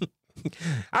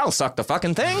 I'll suck the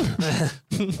fucking thing. I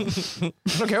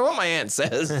don't care what my aunt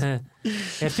says.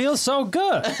 It feels so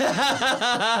good.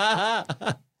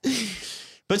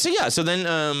 But so yeah, so then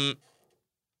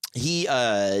he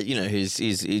you know, he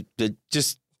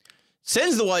just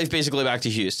sends the wife basically back to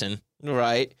Houston,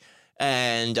 right?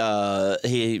 And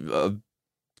he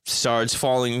starts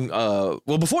falling.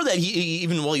 Well, before that, he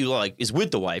even while he like is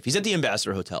with the wife, he's at the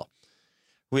Ambassador Hotel,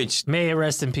 which May it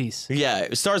rest in peace. yeah,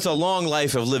 it starts a long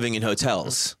life of living in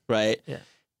hotels, right? Yeah.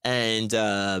 And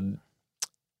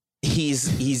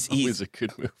Always a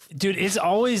good move. Dude, it's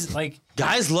always like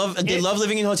guys love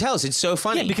living in hotels. It's so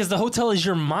funny. yeah, because the hotel is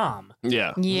your mom.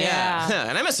 Yeah. Yeah.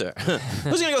 and I miss her.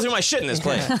 Who's gonna go through my shit in this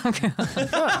place?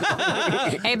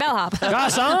 Hey, bellhop.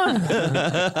 Garçon.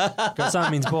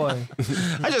 Garçon means boy.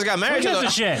 I just got married Who to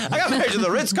gives a shit? I got married to the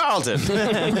Ritz Carlton.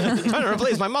 Trying to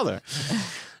replace my mother.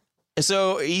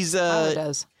 So he's It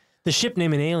does. The ship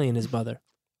name in Alien is Mother.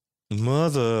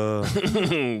 mother.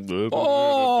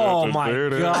 Oh my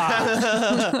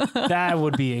god, that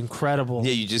would be incredible.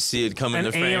 Yeah, you just see it come An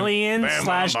into frame. Alien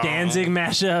 / Danzig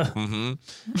mashup.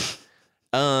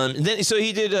 Then so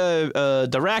he did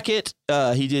The Racket.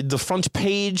 He did The Front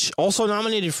Page, also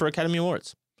nominated for Academy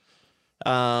Awards.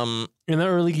 In the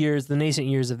early years, the nascent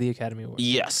years of the Academy Awards.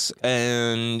 Yes,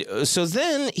 and so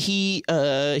then he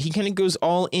kind of goes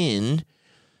all in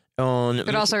on.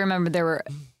 But also remember there were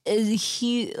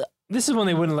This is when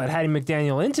they wouldn't let Hattie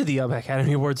McDaniel into the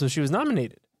Academy Awards, so she was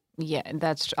nominated. Yeah,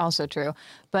 that's also true.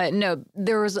 But no,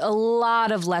 there was a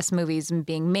lot of less movies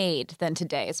being made than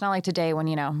today. It's not like today when,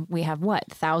 we have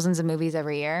thousands of movies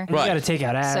every year. And you got to take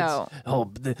out ads.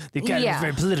 So- the Academy is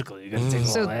very political. You got to take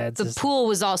So all ads. the pool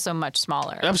was also much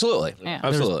smaller. Absolutely, Yeah.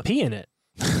 There's absolutely. pee in it.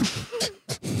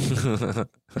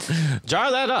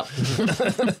 Jar that up.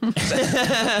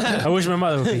 I wish my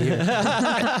mother would be here.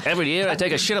 Every year I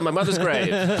take a shit on my mother's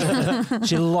grave.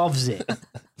 She loves it.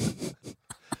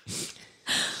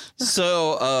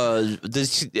 So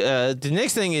the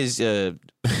next thing is the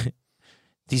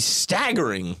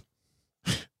staggering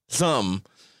sum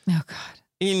Oh, God.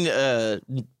 in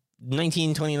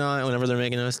 1929, whenever they're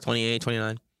making this, 28,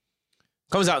 29,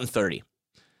 comes out in 30.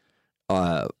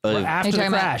 After Are you the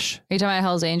talking crash. Are you talking about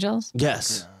Hell's Angels?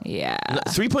 Yes, Yeah.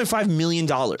 $3.5 million.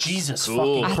 Jesus Cool.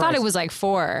 fucking I Christ. thought it was like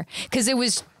 4 because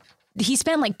he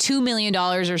spent like $2 million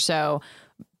or so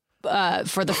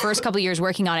for the first couple of years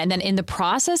working on it. And then in the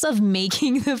process of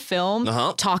making the film,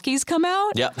 talkies come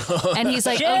out. Yeah. And he's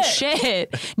like, oh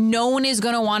shit, no one is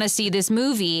going to want to see this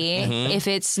movie if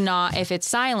it's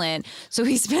silent. So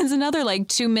he spends another like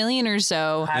 $2 million or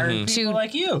so. Hiring people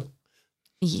like you.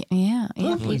 Yeah.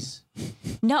 Please.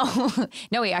 No,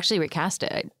 he actually recast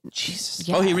it. Jesus.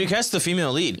 Yeah. Oh, he recast the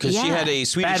female lead because she Yeah. had a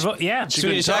Swedish. Yeah.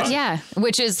 Swedish talk. accent. Yeah,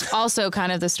 which is also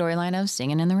kind of the storyline of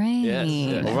Singing in the Rain. Yes,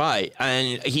 yeah. Right,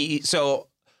 and he's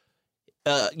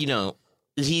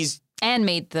And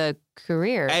made the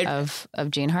career And- of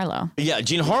Jean Harlow.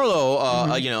 Jean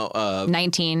Harlow.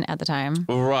 19 at the time.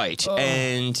 Right,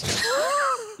 and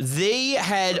they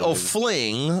had a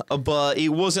fling, but it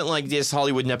wasn't like this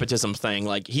Hollywood nepotism thing.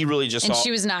 Like he really just And saw.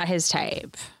 she was not his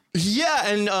type. Yeah,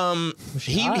 and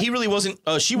he really wasn't.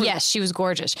 She was. Yes, she was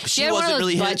gorgeous. She had one of wasn't those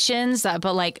really butt his- chins that,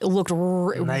 but like looked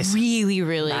Nice. really,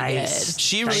 really Nice. good.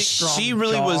 She Strong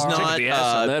really was jaw. not. The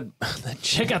ass on that.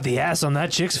 Check out the ass on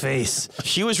that chick's face.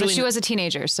 She was But really. she was a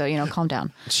teenager, so calm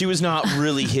down. She was not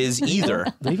really his either.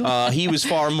 He was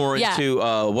far more Yeah. into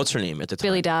what's her name at the time?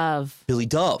 Billy Dove, Billy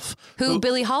Dove. who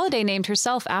Billie Holiday named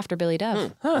herself after Billy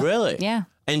Dove. Really? Yeah,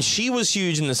 And she was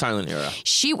huge in the silent era.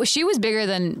 she was bigger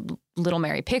than Little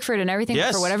Mary Pickford and everything.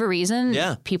 Yes. But for whatever reason,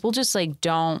 Yeah. people just like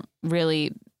don't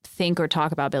really think or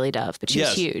talk about Billy Dove. But she Yes.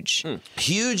 was huge.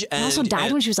 Huge, and She also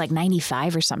died when she was like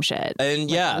 95 or some shit.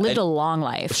 and yeah, Lived and a long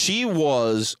life. she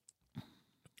was,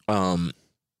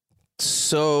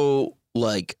 so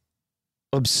like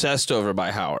obsessed over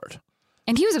by Howard.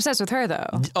 And he was obsessed with her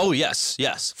though. Oh yes,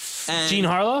 yes. And Jean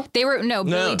Harlow? They were Billy Dove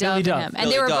Billy and Dove. him. And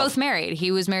Billy they were Dove. both married.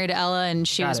 He was married to Ella and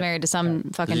she Got was it. married to some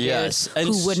fucking Yes. dude And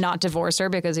who would not divorce her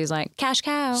because he's like, cash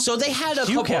cow. So they had a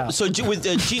Hugh couple. Cow. So with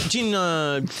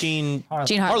Jean Jean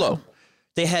Harlow, Harlow.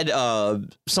 they had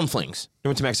some flings. They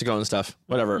went to Mexico and stuff.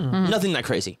 Whatever. Nothing that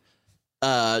crazy.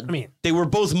 I mean, They were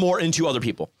both more into other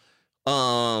people.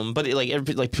 But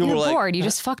people You're were like, bored. You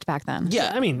just fucked back then.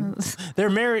 yeah. I mean,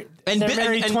 they're married. And they're Bi-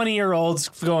 married and- 20-year-olds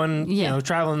going, Yeah.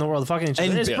 traveling the world, fucking each other.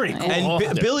 And It's Bi- pretty cool.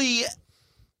 And Billy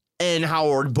and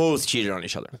Howard both cheated on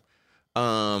each other.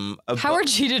 Howard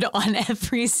cheated on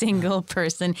every single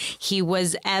person he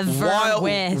was ever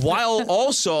with. while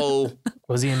also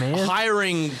Was he a man?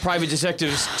 hiring private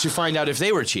detectives to find out if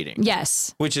they were cheating.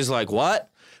 Yes. Which is like, what?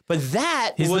 But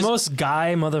that He's was the most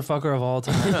guy motherfucker of all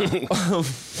time.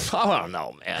 I don't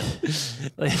know, man.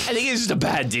 I think he's just a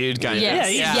bad dude kind Yes. of.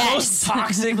 He's Yeah. the Yes. most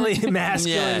toxically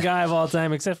masculine Yeah. guy of all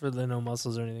time, except for the no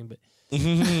muscles or anything. But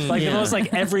like the most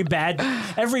like every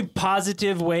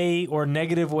positive way or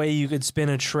negative way you could spin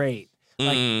a trait.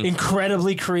 Like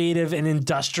incredibly creative and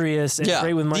industrious and Yeah.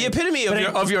 great with money. The epitome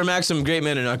But of your maxim, great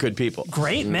men are not good people.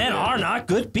 great men are not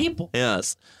good people.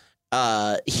 Yes.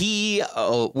 He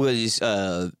was,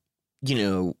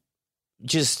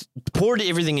 just poured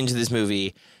everything into this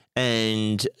movie.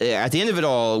 And at the end of it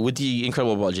all, with the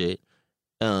incredible budget,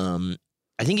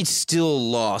 I think it still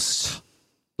lost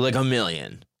like $1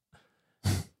 million.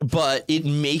 But it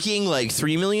making like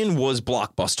 $3 million was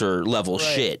blockbuster level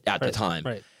shit at the time.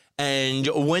 Right. And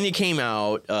when it came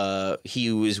out,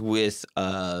 he was with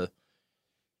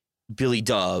Billy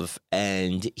Dove,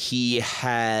 and he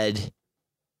had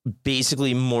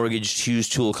basically mortgaged Hughes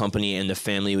Tool Company, and the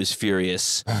family was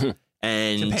furious.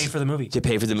 And To pay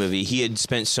for the movie. He had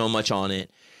spent so much on it.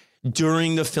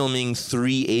 During the filming,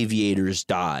 3 aviators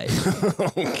died.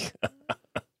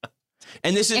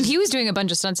 And this is, And he was doing a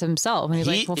bunch of stunts himself. And he's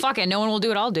like, well, fuck it. No one will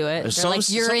do it. I'll do it. They're like,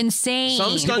 you're insane.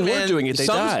 Some People were stuntman doing it, they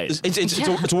died.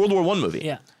 It's a World War I movie.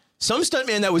 Yeah. Some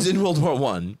stuntman that was in World War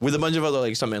I with a bunch of other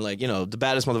like stuntmen, like, you know, the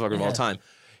baddest motherfucker of all time.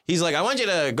 He's like, I want you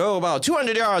to go about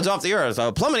 200 yards off the earth,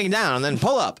 plummeting down, and then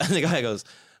pull up. And the guy goes,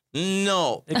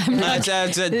 no,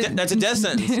 that's a death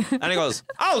sentence. And he goes,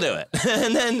 I'll do it.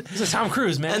 And then This is Tom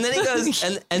Cruise, man. and then he goes,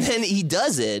 and then he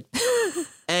does it.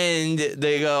 And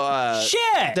they go,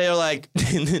 Shit! They're like,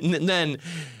 then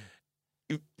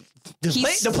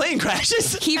the plane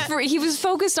crashes. He was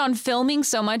focused on filming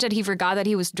so much that he forgot that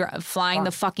he was flying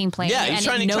the fucking plane. Yeah, he's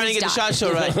and trying to get the shot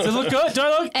so right. Does it look good? Do I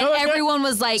look And good? everyone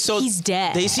was like, So he's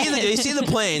dead. They see the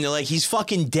plane. They're like, he's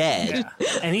fucking dead.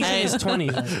 And he's in his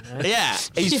 20s. Right? Yeah,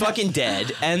 he's fucking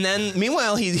dead. And then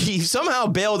meanwhile, he somehow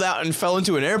bailed out and fell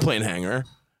into an airplane hangar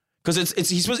because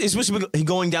he's supposed to be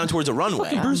going down towards a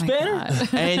runway. Bruce my Banner? God.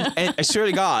 And I swear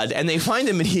to God, and they find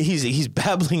him and he's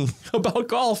babbling about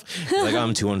golf. He's like,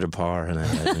 I'm 200 par, and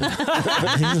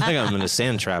he's like, I'm in a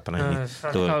sand trap, and I need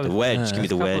the wedge. Give me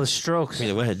the Couple of wedge. strokes. Give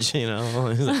me the wedge. You know.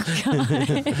 He's like,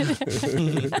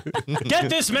 Get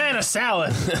this man a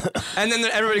salad. and then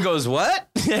everybody goes, what?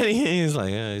 And he's like,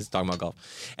 he's talking about golf.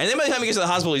 And then by the time he gets to the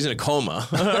hospital, he's in a coma,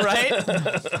 right?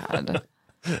 God.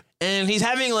 And he's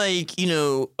having like, you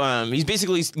know, he's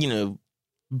basically, you know,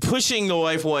 pushing the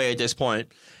wife away at this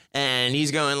point. And he's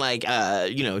going like,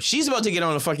 you know, she's about to get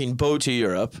on a fucking boat to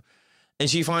Europe. And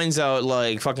she finds out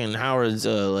like fucking Howard's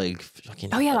like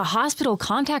fucking. Oh, yeah, the hospital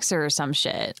contacts her or some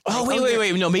shit. Oh,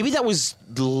 wait. No, maybe that was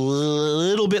a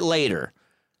little bit later.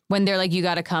 When they're like, you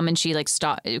got to come, and she like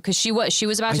stopped because she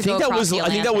was about to go across the I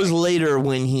think that Atlantic. was later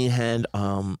when he had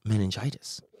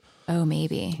meningitis. Oh,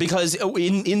 maybe. Because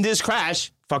in this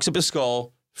crash, fucks up his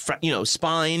skull, you know,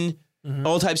 spine,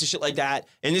 all types of shit like that.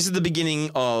 And this is the beginning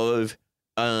of,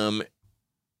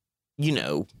 you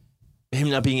know, him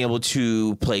not being able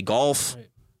to play golf.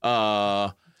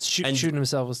 And- Shooting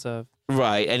himself with stuff.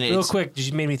 Right. And Real it's quick,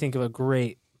 you made me think of a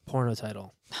great porno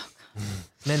title.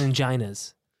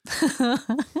 Meningitis.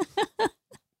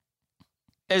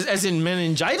 as in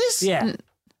meningitis? Yeah.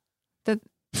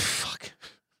 Fuck.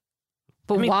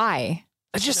 But why?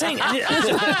 I'm just saying.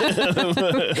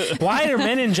 Why are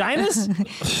meningitis?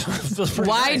 Feels pretty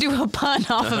Why nice. do a pun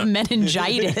off of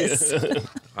meningitis?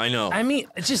 I know. I mean,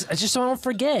 I just don't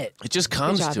forget. It just Good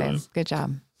comes job, to babe. him. Good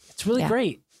job. It's really Yeah.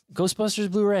 great. Ghostbusters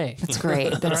Blu-ray. That's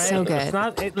great. That's so Right? good. It's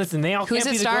not. Listen, they all Who's can't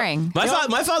it be the starring?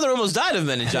 My father almost died of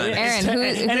meningitis. Aaron,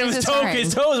 and it who's was it starring?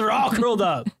 his toes were all curled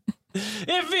up.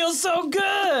 It feels so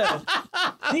good.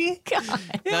 See?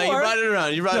 No, you brought it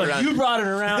around. You brought it around. You brought it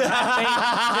around.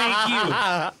 Thank you. You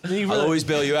I'll really- always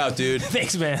bail you out, dude.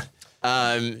 Thanks, man.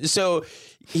 So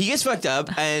he gets fucked up,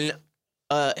 and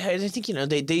I think, you know,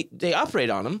 they operate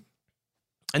on him.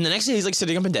 And the next day he's like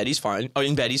sitting up in bed. He's fine. Oh,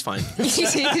 in bed, he's fine. He's dead.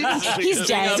 Sitting up He's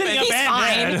and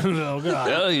fine. dead. Oh, God.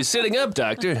 Well, you're sitting up,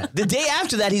 doctor. The day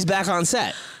after that, he's back on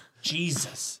set.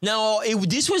 Jesus. Now,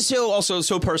 this was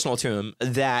so personal to him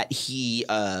that he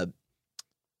would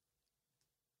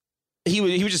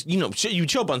just, you know, you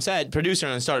show up on set, producer,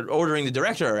 and start ordering the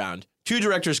director around. 2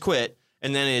 directors quit,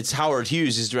 and then it's Howard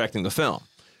Hughes is directing the film,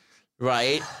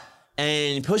 right?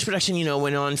 And post-production, you know,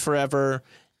 went on forever,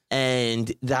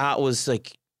 and that was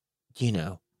like, you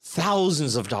know,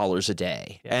 thousands of dollars a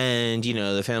day. Yeah. And, you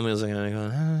know, the family was like,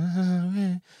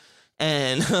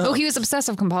 and Oh, he was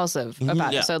obsessive compulsive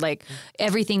about Yeah. it. So like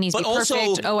everything needs to But be perfect.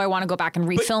 also- I want to go back and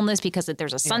refilm this because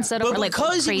there's a sunset. But Or like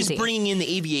because he crazy. was bringing in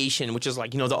the aviation, which is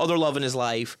like, you know, the other love in his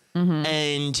life,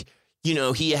 and, you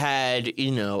know, he had,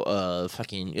 you know,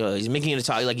 he's making it a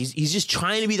talk, like he's just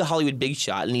trying to be the Hollywood big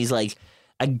shot, and he's like,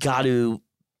 I got to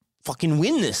fucking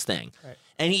win this thing. Right.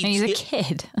 and he's a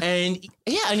kid. And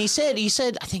yeah, and he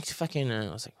said, I think fucking, I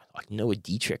was like Noah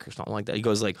Dietrich or something like that. He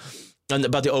goes like,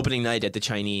 about the opening night at the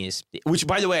Chinese, which,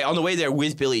 by the way, on the way there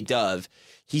with Billy Dove,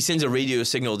 he sends a radio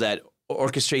signal that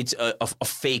orchestrates a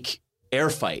fake air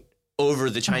fight over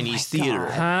the Chinese theater.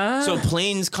 Huh? So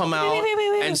planes come out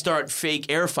and start fake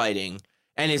air fighting.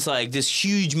 and it's like this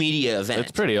huge media event.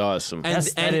 It's pretty awesome. And,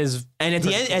 That is and at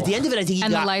the end of it, I think he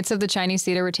And got the lights of the Chinese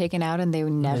theater were taken out, and they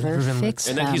would never fix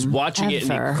And them. then he's watching it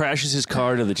and ever. he crashes his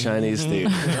car into the Chinese theater.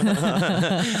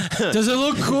 Does it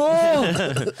look cool?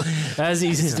 As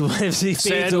he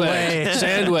fades away.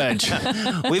 Sandwich.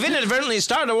 We've inadvertently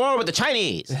started a war with the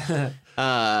Chinese.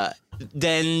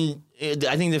 Then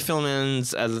I think the film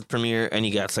ends at the premiere, and he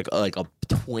gets like a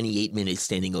 28-minute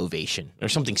standing ovation or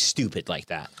something stupid like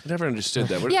that. I never understood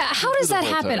that. Yeah, how does that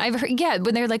happen? I've heard,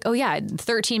 when they're like, oh yeah,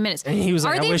 13 minutes. And he was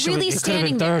like, are I they wish really it could have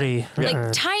standing been 30. there?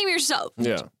 Like, time yourself.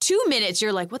 Yeah. 2 minutes.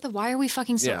 You're like, what the? Why are we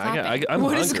fucking still Yeah, clapping? I'm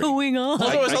What is hungry. going on? Well,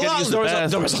 there was, I gotta use the there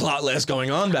bathroom. was a lot less going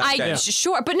on back then.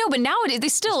 Sure, but nowadays they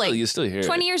still like you still hear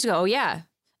 20 it. years ago. Oh yeah,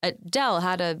 Adele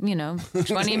had a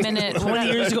 20-minute.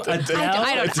 20 years ago,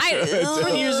 Adele.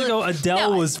 20 years ago,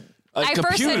 Adele No, was. I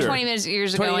first said 20 minutes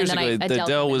years ago, 20 years and ago, then Adele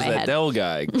Adele was came in my that head. Adele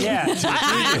guy. Yeah.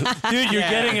 Dude, you're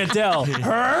getting Adele.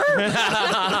 Her?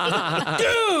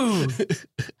 Dude!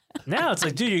 Now it's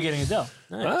like, dude, you're getting Adele.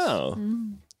 Nice. Oh.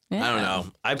 I don't know.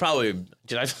 I probably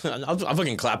I'll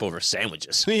fucking clap over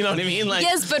sandwiches. You know what I mean? Like,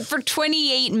 Yes, but for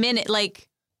 28 minutes, like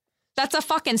that's a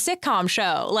fucking sitcom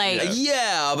show. Like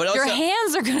yeah, but also your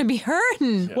hands are gonna be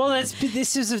hurting. Well,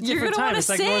 this is a different gonna time. wanna It's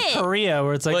like North sit. Korea,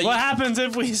 where it's like, Well, what happens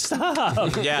if we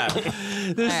stop? yeah. This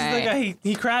is the right. guy.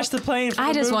 He crashed the plane. For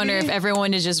I the just wonder movie. if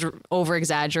everyone is just over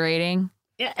exaggerating.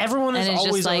 Yeah, everyone is And it's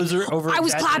always just like, over. I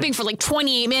was clapping for like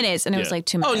 28 minutes, and it was Yeah. like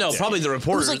 2 Oh minutes. no, probably the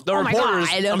reporters. like, the oh my reporters.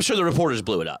 God. I'm sure the reporters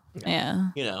blew it up. Yeah.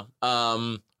 You know.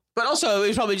 But also it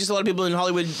was probably just a lot of people in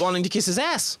Hollywood wanting to kiss his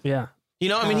ass. Yeah. You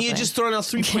know, I mean, he had Probably. just thrown out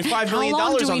 $3.5 How million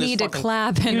long do on we this need to fucking-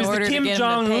 clap He in was order the to Kim get him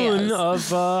Jong to pay Un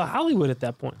us? of Hollywood at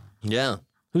that point. Yeah.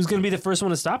 Who's going to be the first one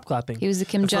to stop clapping? He was the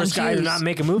Kim the Jong first guy to Hughes. not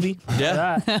make a movie.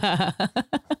 Yeah.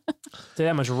 Say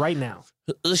that much right now.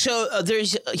 So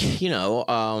there's,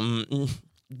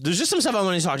 there's just some stuff I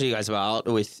want to talk to you guys about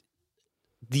with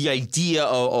the idea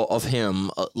of him,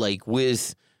 like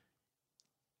with,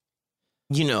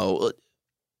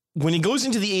 when it goes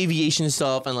into the aviation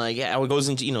stuff and like how it goes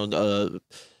into,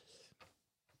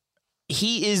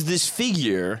 he is this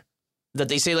figure that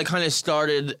they say like kind of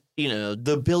started,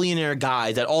 the billionaire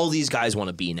guy that all these guys want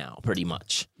to be now, pretty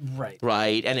much. Right.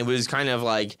 Right. And it was kind of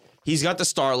like he's got the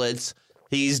starlets.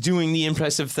 He's doing the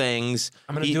impressive things.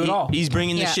 I'm gonna do it all. He's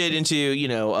bringing the Yeah. shit into,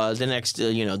 the next,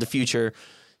 the future.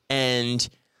 And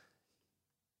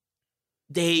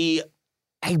they,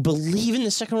 I believe in the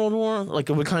Second World War, like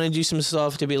it would kind of do some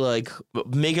stuff to be like,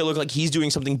 make it look like he's doing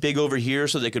something big over here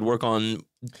so they could work on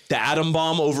the atom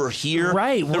bomb over here.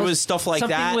 Right. There Well, was stuff like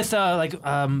something that.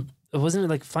 with wasn't it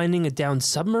like finding a downed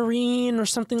submarine or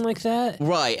something like that?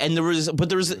 Right, and there was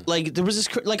this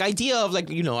like idea of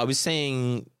like I was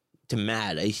saying to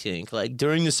Matt, I think like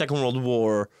during the Second World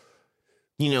War,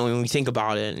 when we think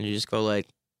about it and you just go like,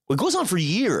 well, it goes on for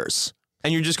years,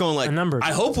 and you're just going like, A number.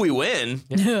 I hope we win,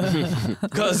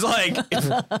 because like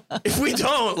if we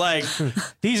don't, like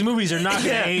These movies are not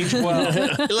going to age well.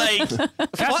 like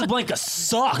Casablanca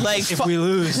sucks Like, if fu- we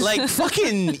lose. like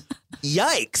fucking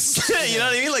yikes, you know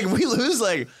what I mean? Like we lose,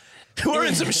 like we're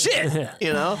in some shit,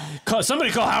 Somebody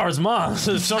call Howard's mom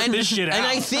to sort this shit out. And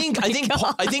I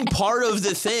think part of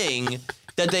the thing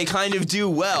that they kind of do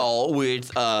well with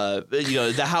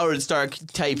the Howard Stark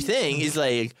type thing is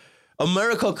like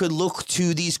America could look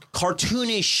to these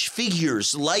cartoonish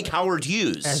figures like Howard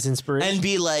Hughes As inspiration. and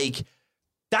be like,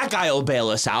 that guy will bail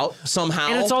us out somehow.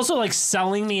 And it's also like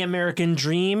selling the American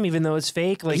dream, even though it's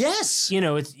fake. Like, Yes.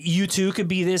 it's you too could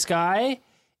be this guy,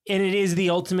 and it is the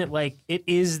ultimate. Like, it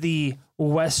is the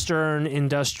Western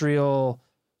industrial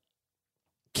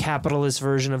capitalist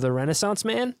version of the Renaissance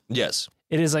man. yes.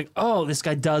 It is like, oh, this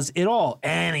guy does it all,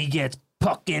 and he gets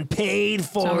fucking paid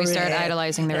for it. So we start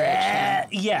idolizing the rich. Yeah.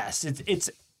 Yes, it's.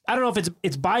 I don't know if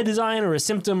it's by design or a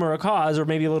symptom or a cause or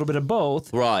maybe a little bit of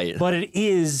both. Right. But it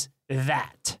is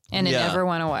that. And it Yeah. never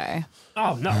went away.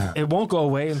 Oh no, it won't go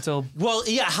away until Well,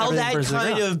 yeah, how Everything that burns to the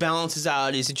kind ground. of balances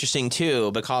out is interesting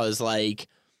too, because like,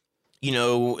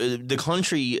 the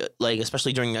country, like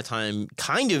especially during that time,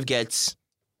 kind of gets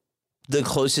the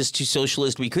closest to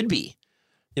socialist we could be.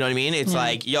 You know what I mean? It's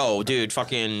like, yo, dude,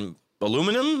 fucking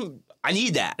aluminum, I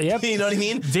need that. Yep. You know what I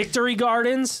mean? Victory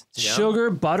Gardens, Yeah. sugar,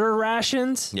 butter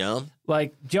rations. Yeah.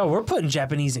 Like, yo, we're putting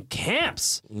Japanese in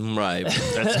camps. Right.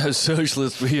 That's how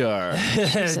socialist we are. Do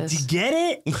Jesus. you get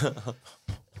it?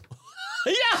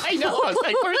 Yeah, I know. I was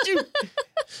like, where'd you?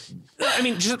 I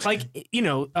mean, just like,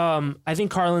 I think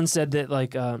Carlin said that,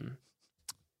 like, in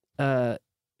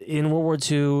World War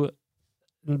II,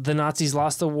 the Nazis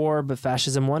lost the war, but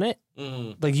fascism won it.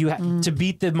 Like, to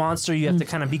beat the monster, you have to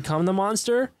kind of become the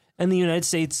monster. And the United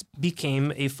States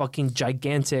became a fucking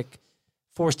gigantic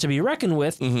force to be reckoned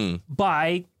with Mm-hmm.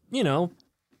 by,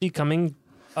 becoming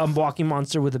a walking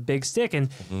monster with a big stick. And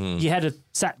Mm-hmm. you had to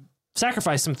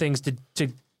sacrifice some things to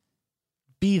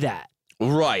be that.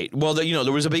 Right. Well,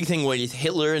 there was a big thing with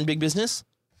Hitler and big business,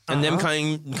 and them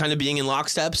kind of being in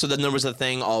lockstep. So then there was a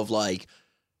thing of like,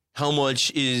 how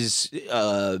much is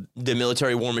the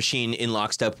military war machine in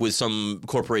lockstep with some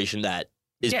corporation that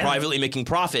is Yeah. privately making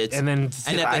profits? And then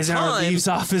And at the Eisenhower time- leaves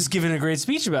office giving a great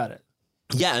speech about it.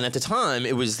 Yeah, and at the time,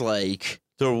 it was like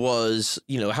there was,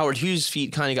 Howard Hughes'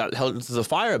 feet kind of got held to the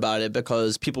fire about it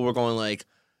because people were going like,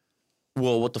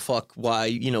 "Well, what the fuck? Why,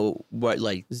 what,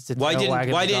 like, Is it why tail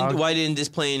wagging the dog? didn't this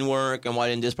plane work and why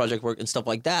didn't this project work and stuff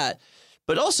like that?"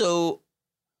 But also,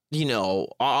 I'm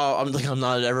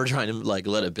not ever trying to like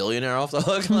let a billionaire off the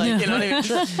hook, like, you know what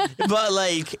I mean? But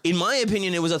like, in my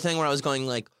opinion, it was a thing where I was going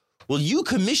like, "Well, you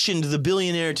commissioned the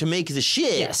billionaire to make the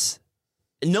shit." Yes.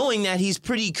 Knowing that he's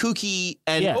pretty kooky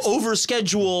and Yes. over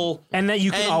schedule. And that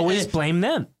you can And- always and- blame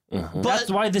them. But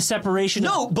That's why the separation.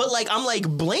 no, but like I'm like,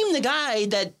 blame the guy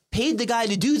that paid the guy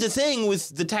to do the thing with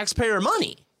the taxpayer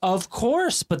money. Of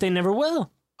course, but they never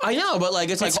will. I know, but like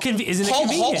it's That's like isn't it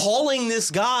convenient? hauling this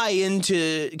guy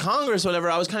into Congress or whatever.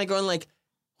 I was kind of going like,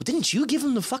 well, didn't you give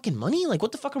him the fucking money? Like,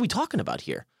 what the fuck are we talking about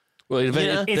here? Well,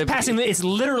 Yeah. It's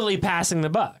literally passing the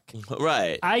buck.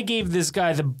 Right. I gave this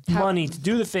guy the money to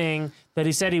do the thing that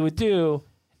he said he would do,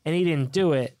 and he didn't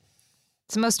do it.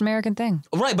 It's the most American thing.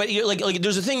 Right, but you're like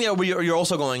there's a thing there where you're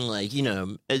also going like,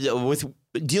 with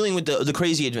dealing with the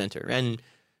crazy inventor, and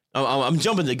I'm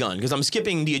jumping the gun because I'm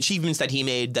skipping the achievements that he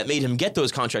made that made him get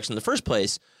those contracts in the first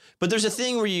place. But there's a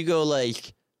thing where you go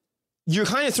like, you're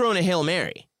kind of throwing a Hail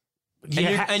Mary,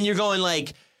 and you're going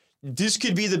like, this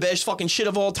could be the best fucking shit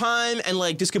of all time, and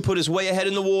like this could put us way ahead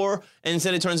in the war, and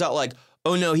instead it turns out like,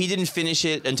 oh no, he didn't finish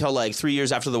it until like 3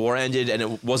 years after the war ended, and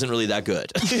it wasn't really that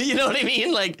good. You know what I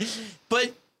mean? Like,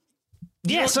 but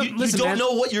Yeah, you listen, don't man.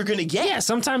 know what you're gonna get. Yeah,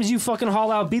 sometimes you fucking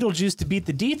haul out Beetlejuice to beat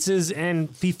the Dietzes, and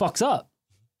he fucks up.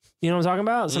 You know what I'm talking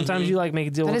about? Sometimes you like make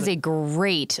a deal That with is it. a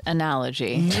great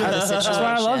analogy. of the That's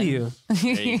why I love situation.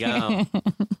 you. There you go.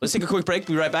 Let's take a quick break.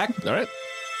 Be right back. All right.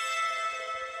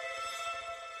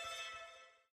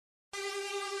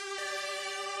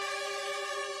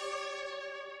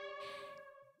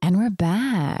 And we're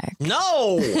back.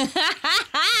 No, you're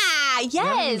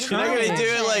Yes. not gonna do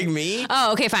it like me.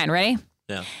 Oh, okay, fine. Ready?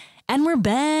 Yeah, And we're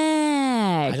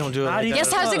back. I don't do it. How Like do you that.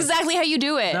 Guess that's exactly how you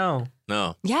do it. No.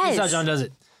 No, Yes. That's how John does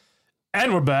it.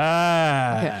 And we're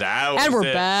back. that was And we're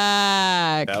it.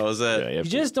 back. That was Yeah, it. you have,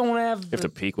 You to, just don't have. you have to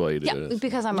peek while you do Yeah, it.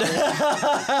 because I'm a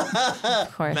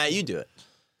of course. Matt, you do it.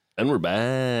 And we're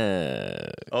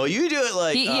back. Oh, you do it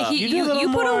like. You do a little you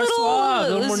put a more little, suave, a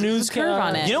little more news curve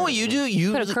on it. you know what you do?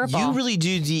 You Put a curveball. really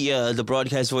do the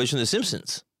broadcast voice from The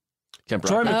Simpsons. Kemp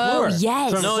Troy Brockman. Oh McClure.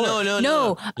 yes. Troy No, McClure. no,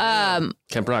 no, No.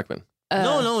 Kemp Brockman.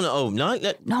 no, not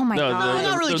that. Oh my No, god.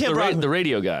 not really Kemp the Brockman.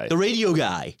 radio guy. The radio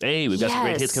guy. Hey, we've got some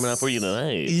great Yes. hits coming up for you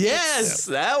tonight. Yes,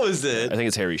 that was it. I think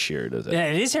it's Harry Shearer does it. Yeah,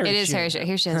 it is Harry. It is Shearer. Harry Shearer.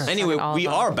 Here she is. Anyway, All we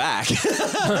of them. are back.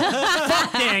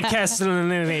 Dan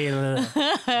Castellaneta.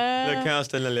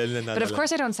 But of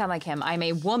course, I don't sound like him. I'm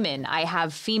a woman. I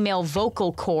have female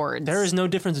vocal cords. There is no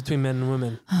difference between men and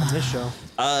women on this show.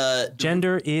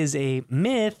 Gender is a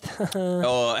myth.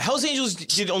 Hell's Angels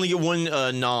did only get one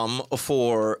nom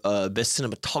for best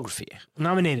cinematography.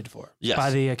 Nominated for Yes.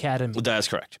 by the Academy. That's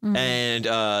correct. And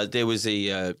there was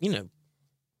a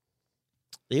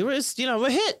it was a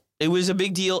hit. It was a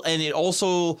big deal, and it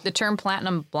also The term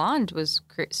platinum blonde was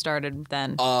started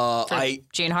then. for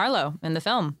Jean Harlow in the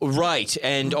film. right,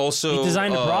 and also He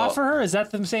designed a bra for her. Is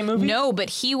that the same movie? No, but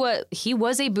he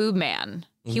was a boob man.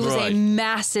 He was Right. a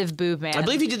massive boob man. I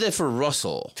believe he did that for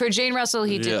Russell. For Jane Russell,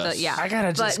 he did Yes. the I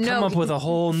gotta just But come no, up with a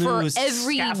whole new for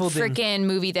every scaffolding. freaking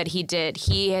movie that he did,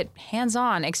 he had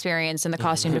hands-on experience in the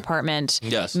costume department.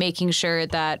 Yes. Making sure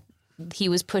that he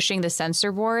was pushing the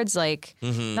censor boards, like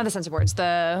not the censor boards. What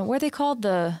are they called?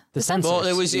 The censors. Well,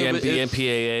 it was The it-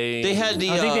 MPAA. they had the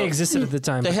I think they existed at the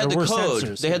time. they but had there the were code.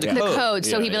 censors. They had the the code. code.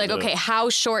 So Yeah, he'd be like, yeah. okay, how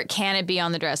short can it be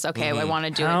on the dress? Okay, I want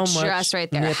to do How it much just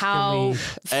right there. nip How can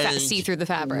we- And see through the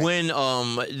fabric? When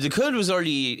the code was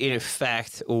already in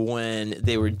effect when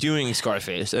they were doing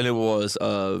Scarface, and it was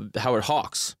Howard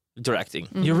Hawks directing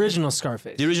The original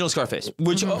Scarface. the original Scarface,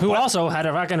 which Who also had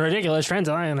a fucking ridiculous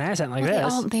transatlantic accent like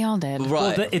this. They all did.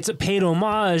 right. Well, it's a paid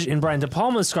homage in Brian De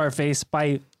Palma's Scarface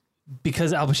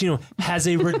because Al Pacino has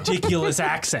a ridiculous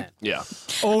accent. Yeah.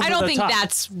 Over I don't the think top.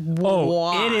 that's Oh,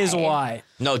 why. it is why.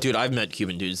 No, dude, I've met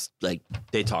Cuban dudes like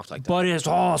they talk like that. But it's a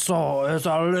little just-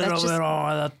 bit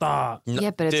over the top. No,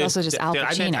 Yeah, but it's also just Al I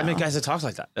Pacino. met guys that talk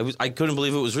like that. I couldn't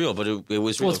believe it was real, but it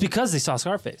was real. Well, it's because they saw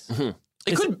Scarface.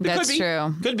 It could That's be.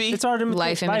 true. Could be. It's art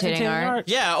Life imitating art.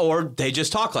 Yeah, or they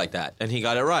just talk like that, and he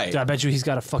got it right. Dude, I bet you he's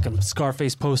got a fucking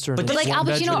Scarface poster. But in But his like one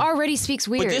Al Pacino bedroom. already speaks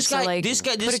weird. But this so guy, like, this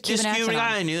put a Cuban accent guy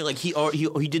on. I knew, like he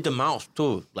did the mouth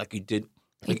too, like he did.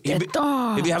 Like, did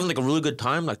that. he'd be having like a really good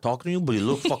time, like talking to you, but he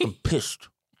looked fucking pissed.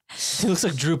 He looks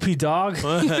like Droopy Dog.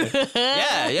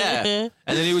 yeah.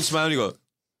 And then he would smile and he'd go,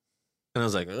 and I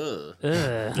was like, ugh.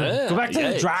 Go back to the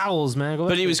yikes. drowls, man. Go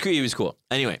back But he to- was cool. He was cool.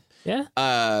 Anyway, yeah.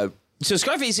 so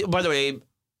Scarface, by the way,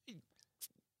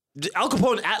 Al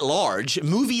Capone at large,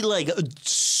 movie like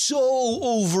so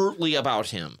overtly about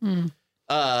him.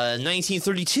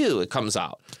 1932, it comes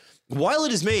out. While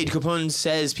it is made, Capone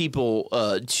says people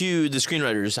to the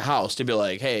screenwriter's house to be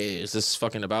like, hey, is this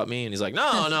fucking about me? And he's like,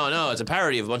 no, it's a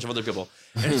parody of a bunch of other people.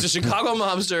 And it's a Chicago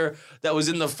mobster that was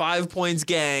in the 5 Points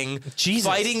gang Jesus.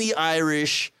 fighting the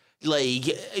Irish. Like,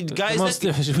 guys,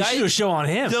 we should do a show on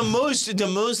him. the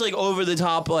most like over the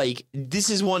top, like this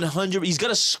is 100. He's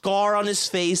got a scar on his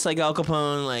face like Al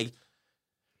Capone, like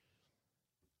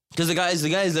because the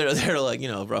guys that are there to like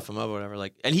rough him up or whatever.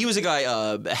 Like, and he was a guy.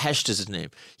 Hecht is his name.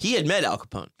 He had met Al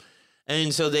Capone,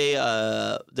 and so they're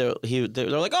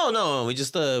like, oh no, we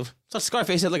just thought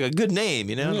Scarface had like a good name,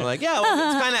 And they're like, yeah,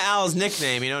 well, it's kind of Al's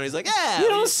nickname, And he's like, yeah, You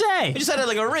don't say. It just had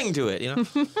like a ring to it,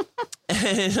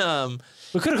 And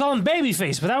We could have called him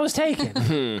Babyface, but that was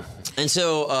taken. And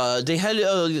so they had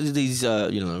these,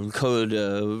 code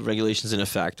regulations in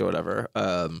effect or whatever.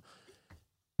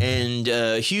 And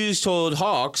Hughes told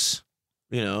Hawks,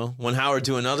 one Howard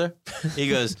to another, he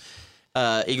goes,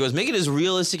 make it as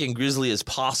realistic and grisly as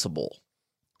possible.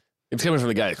 It's coming from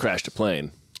the guy that crashed a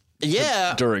plane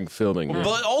Yeah. during filming.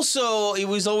 But also, it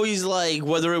was always like,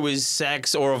 whether it was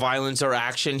sex or violence or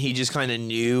action, he just kind of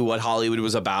knew what Hollywood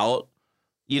was about.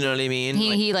 You know what I mean?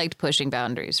 He liked pushing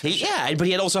boundaries. For sure. Yeah, but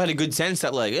he had also had a good sense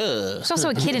that like, He's also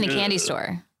a kid in a candy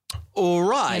store. all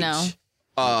right.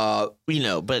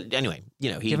 You But anyway, he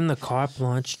Give him the carte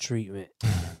blanche treatment.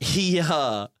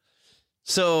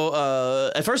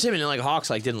 So at first him and like Hawks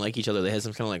like didn't like each other. They had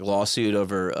some kind of like lawsuit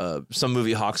over some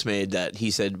movie Hawks made that he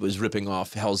said was ripping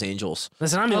off Hell's Angels.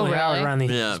 Listen, I'm the only really? Howard around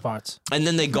these Yeah. spots. And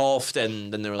then they golfed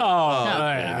and then they were like,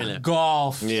 Oh,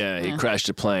 golf. Yeah, he crashed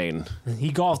a plane.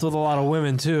 He golfed with a lot of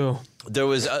women too. There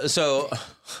was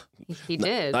He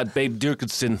did. Not Babe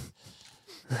Dirksen.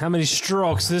 How many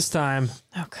strokes this time?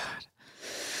 Oh God.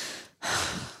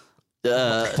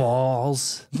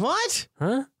 Balls. what?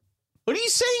 Huh? What are you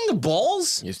saying? The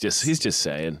balls? He's just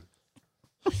saying.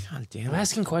 God damn I'm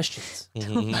asking questions.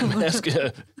 Ask,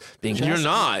 being You're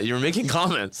not. You're making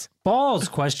comments. Balls?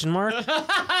 Question mark.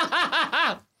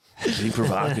 being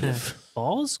provocative.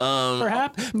 Balls?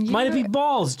 Perhaps. Might it be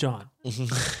balls, John?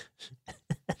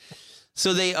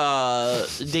 So they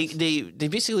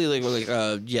basically like were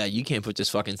like yeah, you can't put this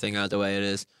fucking thing out the way it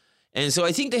is. And so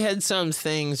I think they had some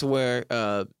things where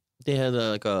they had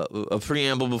like a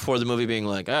preamble before the movie being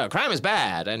like, oh, crime is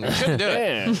bad and we shouldn't do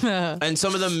it. Yeah. And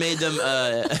some of them made them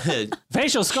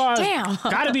Facial scars. Damn.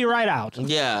 Gotta be right out.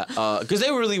 yeah, because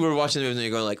they really were watching the movie and they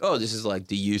were going like, oh, this is like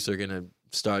the youth are gonna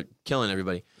start killing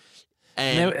everybody.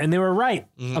 And they were right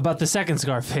about the second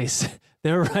Scarface.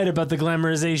 They were right about the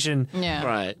glamorization Yeah.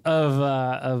 right.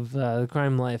 of the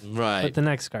crime life. Right. But the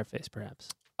next Scarface, perhaps.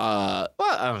 Well,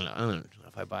 I don't know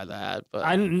if I buy that,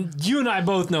 but You and I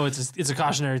both know it's a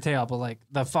cautionary tale, but like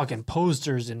the fucking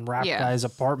posters in Rap Yeah. Guys'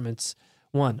 apartments.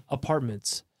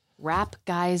 Apartments. Rap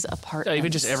guys apartment.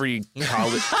 Even just every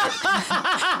college,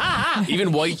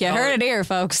 even white. You heard it here,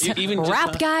 folks. Even just-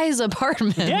 Rap guys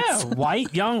apartments. Yeah,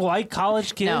 young white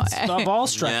college No, kids of all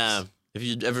stripes. yeah. If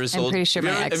you ever sold, I'm pretty sure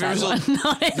if my you ex ever had sold, one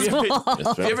on his wall.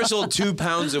 if you ever sold 2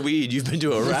 pounds of weed, you've been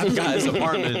to a rap guy's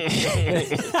apartment.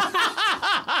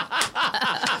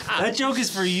 That joke is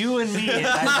for you and me. And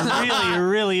I really,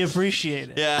 really appreciate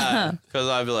it. Yeah, because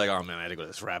I'd be like, oh man, I had to go to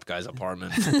this rap guy's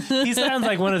apartment. He sounds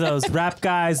like one of those Rap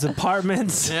Guys'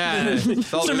 apartments. Yeah,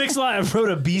 Mr. Mix-a-Lot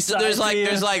wrote a B-side. there's like for you.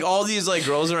 there's like all these like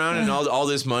girls around and all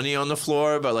this money on the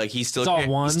floor, but like he still It's all can't,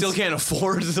 he ones. still can't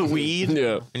afford the weed.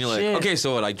 Yeah. And you're like, Shit. okay,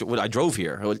 so what I drove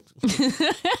here.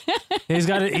 He's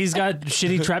got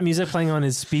shitty trap music playing on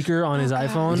his speaker on his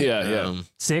iPhone. Yeah, yeah.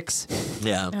 6.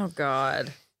 Yeah. Oh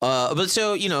God. But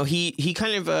so he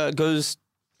kind of goes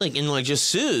like and like just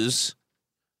sues,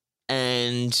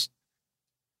 and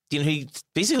he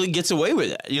basically gets away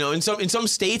with it. In some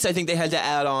states, I think they had to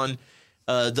add on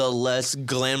the less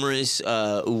glamorous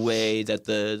way that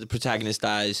the protagonist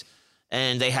dies,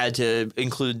 and they had to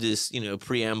include this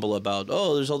preamble about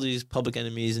there's all these public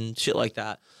enemies and shit like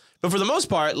that. But for the most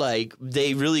part, like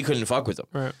they really couldn't fuck with him.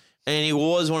 Right. And it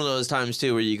was one of those times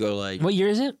too where you go like What year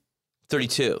is it?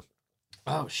 32.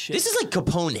 Oh shit! This is like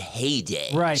Capone heyday.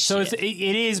 Right. So shit.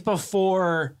 it is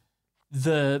before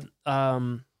the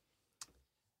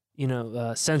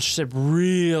censorship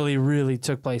really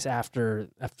took place after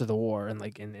the war and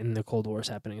like in the Cold War's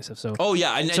happening and stuff. So Oh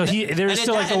yeah, there's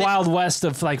still like the Wild West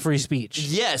of like free speech.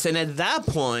 Yes, and at that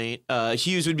point,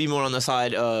 Hughes would be more on the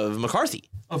side of McCarthy.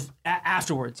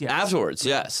 Afterwards, yeah. Afterwards,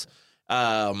 yes.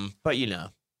 But he'd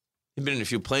been in a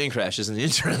few plane crashes in the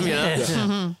interim, you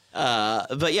know.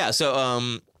 But yeah,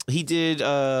 so he did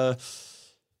The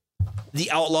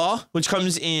Outlaw, which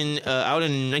comes out in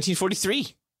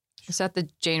 1943. Is that the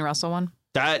Jane Russell one?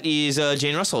 That is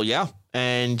Jane Russell, yeah,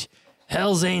 and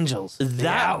Hell's Angels, The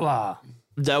Outlaw.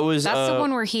 that was That's the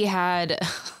one where he had,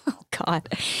 oh God,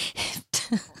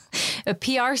 a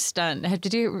PR stunt. Have to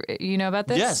do. You know about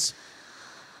this? Yes.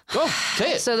 Go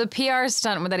say it. So the PR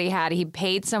stunt that he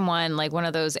paid someone like one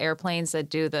of those airplanes that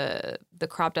do the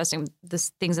crop dusting, the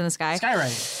things in the sky.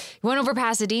 Skywriting. He went over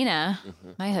Pasadena,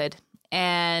 my hood,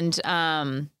 and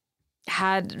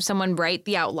had someone write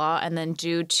The Outlaw and then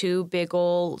do 2 big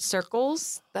old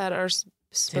circles that are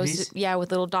supposed to,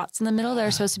 with little dots in the middle. That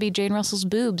are supposed to be Jane Russell's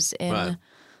boobs in Right.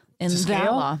 The scale?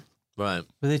 Outlaw. Right.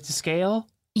 Were they to scale?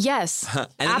 Yes, And-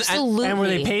 absolutely. And were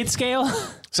they paid scale?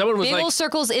 Someone was Big like, old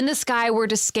circles in the sky were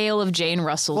to scale of Jane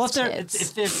Russell's Well, if they're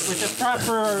tits. with the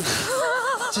proper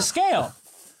to scale,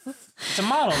 it's a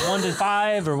model 1 to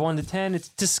 5 or 1 to 10. It's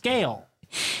to scale.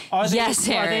 Are they, Yes,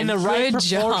 are they in the Aaron. right Good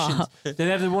proportions? job. Do they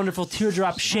have the wonderful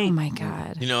teardrop shape? Oh my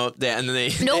God. And then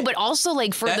they No, but also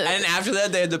like for the and after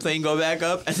that they had the plane go back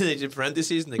up and then they did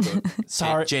parentheses and they go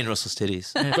Sorry. Jane Russell's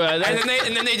titties. but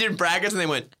and then they did brackets and they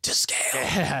went to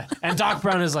scale. And Doc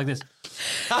Brown is like this.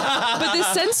 But the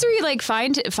sensory, like,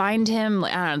 find him. I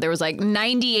don't know. There was like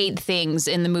 98 things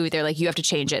in the movie. They're like, you have to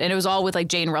change it, and it was all with like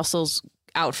Jane Russell's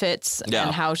outfits Yeah.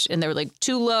 and how, and they were like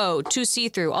too low, too see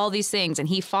through, all these things, and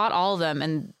he fought all of them,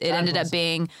 and it ended up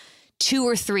being 2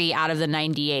 or 3 out of the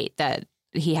 98 that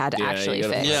he had to actually you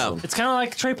gotta fix. Yeah. It's kind of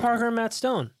like Trey Parker and Matt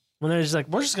Stone when they're just like,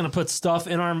 we're just gonna put stuff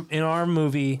in our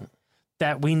movie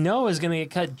that we know is gonna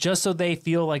get cut just so they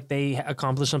feel like they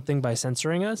accomplished something by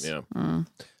censoring us. yeah.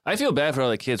 I feel bad for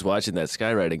all the kids watching that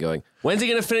skywriting going, when's he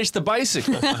going to finish the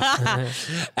bicycle? After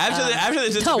the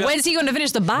tits, Oh, when's he going to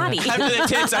finish the body? after the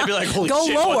tits, I'd be like, holy Go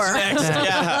shit, lower. what's next?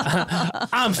 Yeah,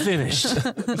 I'm finished.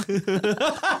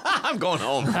 I'm going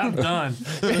home. I'm done.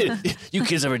 You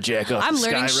kids ever jack off I'm to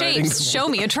learning skywriting? shapes. Show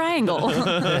me a triangle.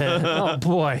 Oh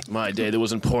boy. My day, there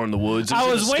wasn't porn in the woods. It I in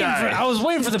was the waiting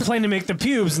sky. for the plane to make the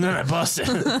pubes and then I busted.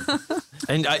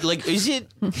 And is it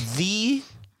the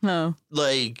No.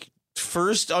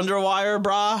 first underwire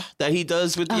bra that he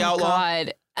does with the Outlaw?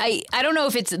 God. I don't know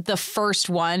if it's the first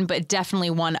one, but definitely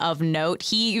one of note.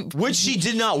 Which she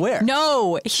did not wear.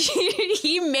 No,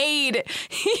 he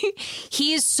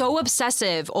is so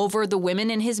obsessive over the women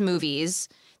in his movies.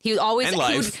 He always And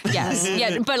life. yes,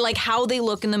 yeah, but like how they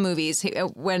look in the movies.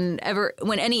 When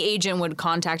any agent would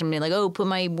contact him and be like, "Oh, put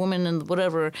my woman in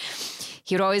whatever,"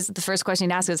 he would always, the first question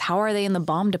he'd ask is, "How are they in the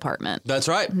bomb department?" That's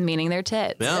right. Meaning their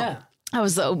tits. Yeah. That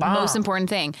was the most important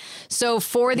thing. So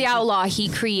for The Outlaw, he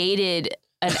created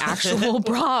an actual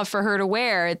bra for her to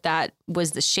wear that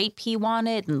was the shape he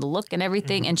wanted and the look and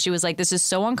everything. And she was like, this is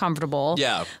so uncomfortable.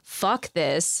 Yeah. Fuck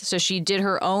this. So she did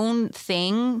her own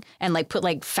thing and like put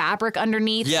like fabric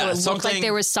underneath. Yeah, So it looked like something-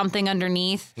 there was something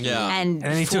underneath. Yeah. And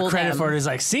And he took fooled credit them. for it. He's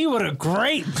like, see what a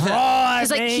great bra I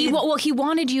It's like made. he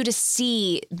wanted you to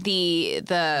see the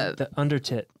The under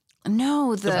tit. the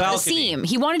balcony. seam.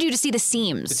 He wanted you to see the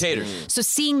seams. Taters. So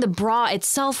seeing the bra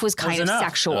itself was kind of enough.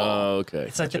 sexual. Oh, okay.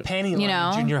 It's like the panty line You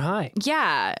know? in junior high.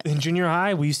 Yeah. In junior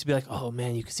high, we used to be like, oh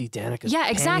man, you can see Danica's Yeah,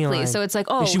 panty exactly. line. So it's like,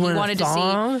 oh, Is she he wearing a wanted to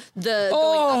thong? see the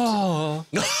going up Oh,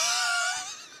 to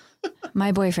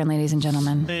my boyfriend, ladies and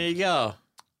gentlemen. There you go.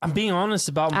 I'm being honest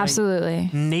about my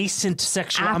Absolutely. nascent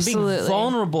sexual. I'm Absolutely. being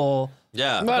vulnerable.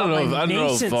 Yeah. I don't know. my I don't know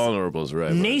if nascent- vulnerable's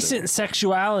right. Nascent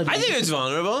sexuality. I think it's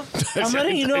vulnerable. I'm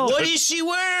letting you know. What is she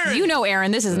wearing? You know,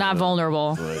 Aaron, this is not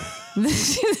vulnerable.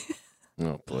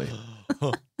 Oh, boy.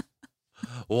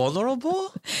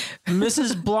 Vulnerable?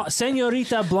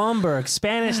 Senorita Blomberg,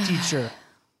 Spanish teacher,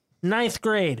 9th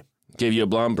grade. Gave you a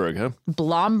Blomberg, huh?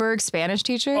 Blomberg Spanish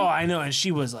teacher? Oh, I know, and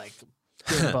she was like,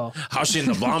 bimbo. How's she in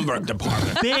the Blomberg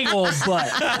department? Big old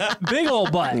butt, big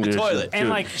old butt. Toilet. And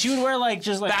like she would wear like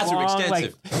just like Bathroom long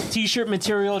extensive. like t-shirt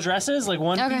material dresses, like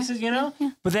one Okay. pieces, you know,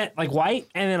 but then like white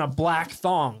and then a black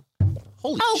thong.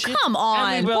 Holy Oh, shit. come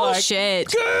on. And we'd be like, Bullshit.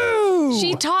 Dude!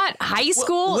 She taught high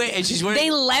school. Wait, and she's wearing.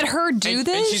 They let her do and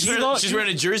this? she's wearing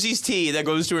a jersey's tee that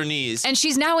goes to her knees. And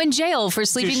she's now in jail for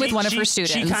sleeping Dude, with one of her She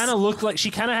students. kind of looked like she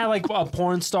kind of had like a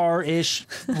porn star ish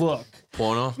look.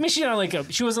 Porno. I mean,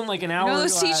 she wasn't like an You know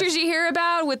those hourglass. teachers you hear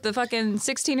about with the fucking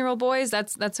 16-year-old boys?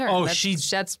 That's her. Oh,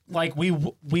 that's like we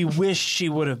wish she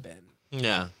would have been.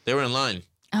 Yeah, they were in line.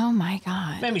 oh my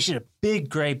god. I mean, she had a big,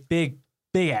 great, big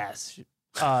ass.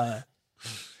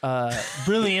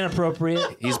 Really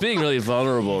inappropriate. He's being really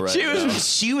vulnerable right now.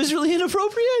 She was really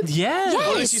inappropriate. Yeah.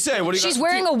 What did she say? What do you She's got?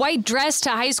 wearing a white dress to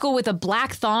high school with a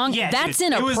black thong. Yeah, That's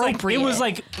dude, inappropriate. It was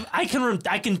like I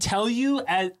can tell you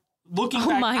at looking Oh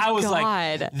back, my I was God.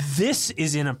 like, this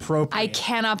is inappropriate. I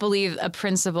cannot believe a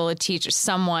principal, a teacher,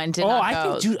 someone did Oh, not I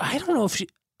go. think, dude, I don't know if she.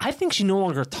 I think she no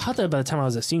longer taught there by the time I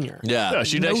was a senior. Yeah. No,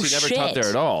 she No actually never taught shit. there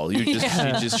at all. You just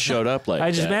Yeah. she just showed up like I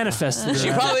just that. manifested. She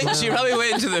it. probably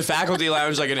went into the faculty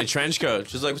lounge like in a trench coat.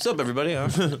 She's like, "What's up, everybody?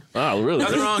 Nothing Oh, really?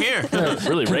 wrong here." It's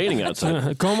really raining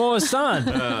outside. Como están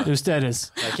ustedes?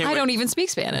 I don't even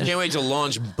speak Spanish. Can't wait to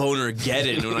launch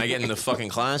Bonergeddon when I get in the fucking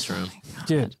classroom.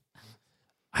 Dude,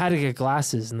 I had to get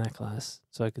glasses in that class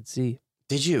so I could see.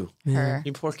 Did you? Her.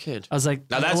 You poor kid. I was like,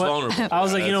 Now you know that's what? vulnerable. I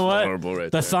was like, you know That's what? vulnerable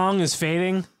right The there. thong is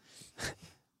fading.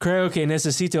 Creo que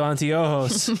necesito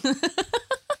anteojos.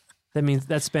 That means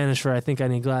that's Spanish for I think I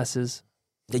need glasses.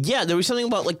 Yeah, there was something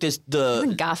about like this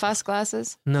Gafas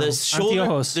glasses. No, the shoulder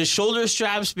anteojos. the shoulder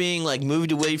straps being like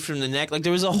moved away from the neck. Like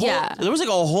there was a whole Yeah. there was like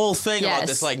a whole thing about Yes.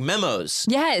 this like memos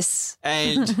Yes.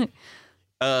 and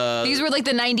These were like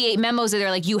the 98 memos that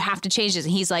they're like, you have to change this.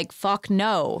 And he's like, fuck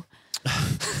no.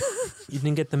 You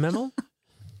didn't get the memo?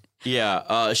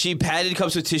 yeah, she patted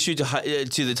cups with tissue to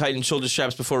the tightened shoulder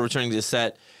straps before returning to the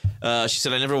set. She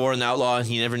said, "I never wore an outlaw, and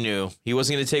he never knew. He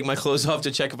wasn't going to take my clothes off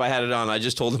to check if I had it on. I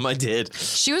just told him I did."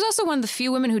 She was also one of the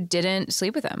few women who didn't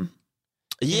sleep with him.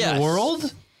 Yeah, The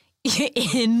world?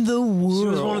 In the world. She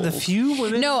was one of the few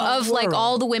women. No, in the of like world.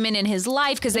 all the women in his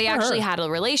life because they Good for actually her. had a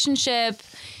relationship.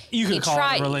 You could He call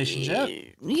tried- it a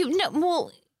relationship. You know,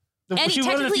 well, She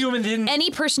one of the few women that didn't.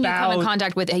 any person you come in bow-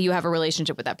 contact with, you have a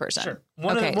relationship with that person. Sure.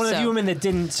 One okay, of the so- few women that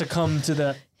didn't succumb to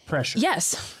the pressure.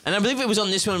 Yes. and I believe it was on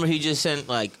this one where he just sent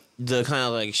like the kind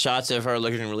of like shots of her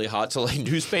looking really hot to like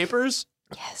newspapers,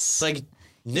 Yes. like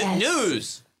Yes.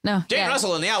 news. no. Jane yeah.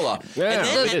 Russell and the Outlaw. Yeah, and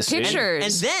then, The Yes,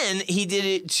 pictures. and then he did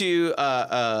it to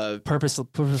Purposeful.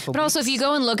 But also, if you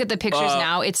go and look at the pictures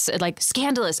now, it's like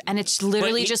scandalous, and it's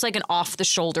literally he- just like an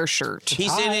off-the-shoulder shirt. he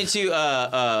sent it to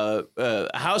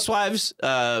housewives,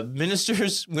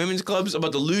 ministers, women's clubs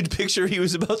about the lewd picture he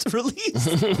was about to release.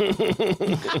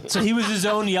 So he was his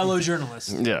own yellow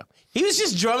journalist. Yeah. He was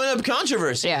just drumming up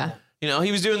controversy. Yeah. You know,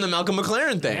 he was doing the Malcolm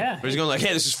McLaren thing. Yeah. Where he's going like,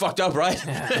 "Hey, this is fucked up, right?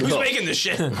 Who's making this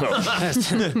shit?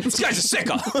 This guy's a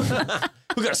sicko.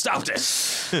 We gotta stop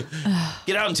this.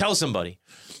 Get out and tell somebody."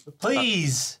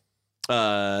 Please.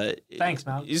 Thanks,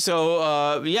 Mal.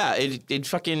 So yeah, it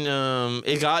fucking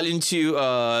it got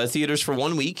into theaters for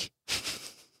 1 week.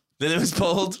 Then it was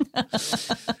pulled.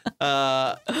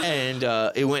 And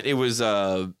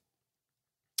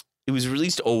it was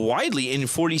released widely in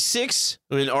 1946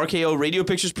 when RKO Radio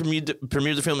Pictures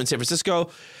premiered the film in San Francisco,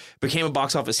 became a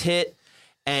box office hit,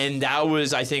 and that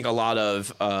was, I think, a lot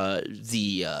of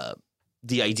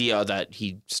the idea that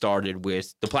he started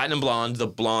with the Platinum Blonde, the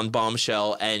Blonde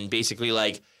Bombshell, and basically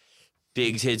like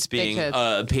big tits being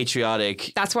tits.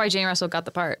 patriotic. That's why Jane Russell got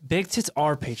the part. Big tits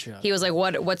are patriotic. He was like,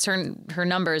 what's her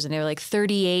numbers? And they were like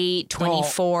 38,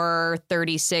 24,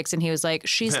 36. And he was like,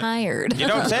 she's hired. You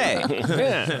don't say.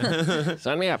 Yeah.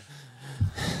 Sign me up.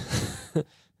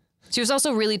 She was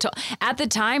also really tall. At the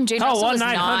time, Jane Call Russell was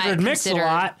not 1-900 mix a considered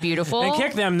lot beautiful. and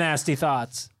kick them nasty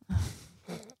thoughts.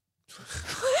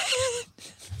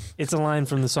 It's a line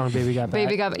from the song "Baby Got Back."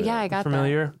 Baby got, yeah, I got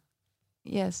familiar. that.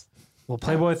 Yes. Well,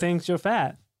 Playboy thinks you're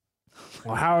fat.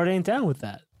 Well, Howard ain't down with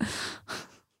that.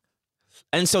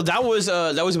 And so that was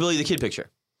a Billy the Kid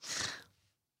picture.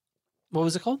 What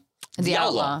was it called? The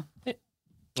Outlaw.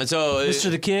 And so Mr.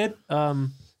 the Kid.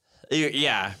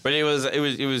 yeah, but it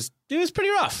was pretty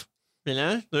rough. You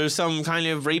know, there's some kind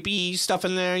of rapey stuff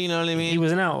in there. You know what I mean? He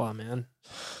was an outlaw, man.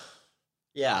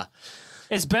 Yeah.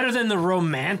 It's better than the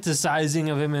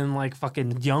romanticizing of him in like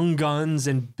fucking Young Guns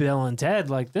and Bill and Ted.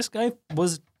 Like this guy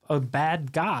was a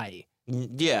bad guy.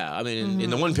 Yeah, I mean, in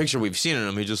the one picture we've seen of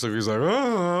him, he's like,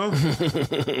 oh.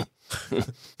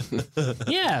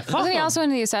 Yeah, fuck Wasn't he him. also in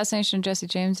the assassination of Jesse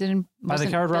James? Didn't By the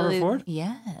wasn't coward Robert Billy- Ford?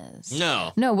 Yes.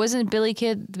 No. No, wasn't Billy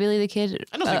the Kid?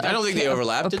 I don't think they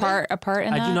overlapped, did they? A part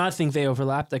in that? I do not think they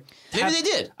overlapped. Maybe they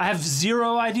did. I have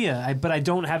zero idea, but I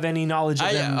don't have any knowledge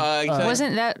of them.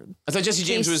 Wasn't that I thought Jesse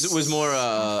James Jace- was more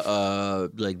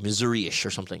like Missouri-ish or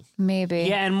something. maybe?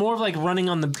 yeah, and more of like running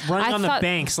on the I thought-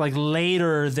 banks like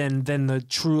later than in the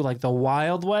true, like the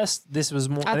Wild West. This was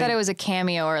more. I thought it was a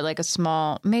cameo or like a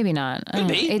small, maybe not. I don't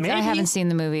know. Maybe. I haven't seen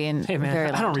the movie in Hey a man, very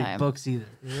long I don't time. read books either.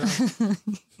 You know?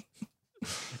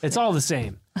 It's all the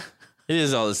same. It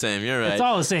is all the same. You're right. It's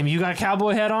all the same. You got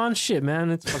cowboy hat on, shit,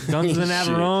 man. It's fucking Guns of the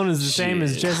Navarone is the same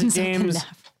as Jesse Guns of the James.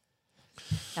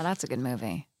 Yeah, that's a good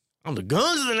movie. On the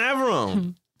Guns of the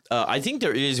Navarone. I think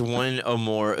there is one or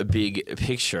more a big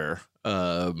picture.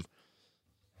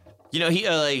 You know, he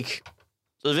like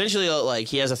eventually like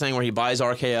he has a thing where he buys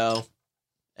RKO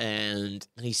and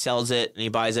he sells it and he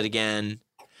buys it again.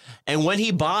 And when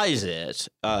he buys it,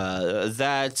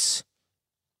 that's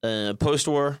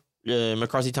post-war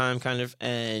McCarthy time kind of,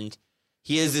 and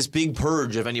he has this big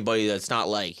purge of anybody that's not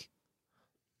like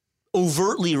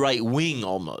overtly right wing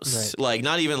almost, like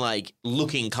not even like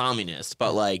looking communist,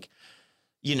 but like,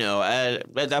 you know,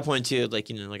 at that point too,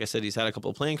 like, you know, like I said, he's had a couple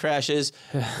of plane crashes,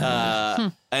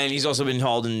 and he's also been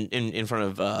hauled in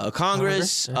front of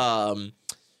Congress.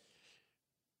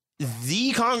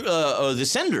 The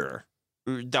senator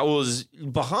that was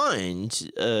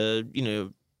behind, you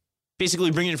know,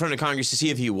 basically bringing it in front of Congress to see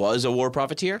if he was a war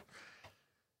profiteer.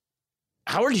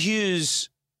 Howard Hughes,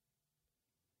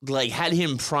 like, had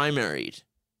him primaried,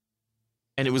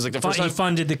 and it was like the first time He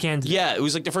funded the candidate. Yeah, it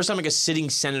was like the first time like a sitting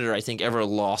senator, I think, ever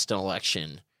lost an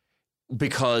election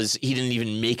because he didn't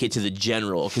even make it to the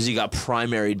general because he got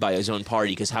primaried by his own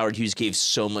party because Howard Hughes gave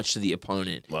so much to the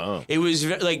opponent. Wow. It was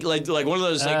like one of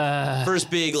those like first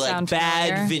big like Sound bad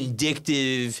familiar?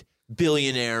 vindictive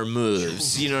billionaire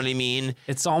moves. You know what I mean?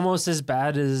 It's almost as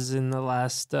bad as in the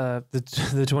last the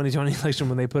 2020 election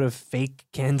when they put a fake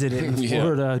candidate in Yeah.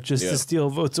 Florida just Yeah. to steal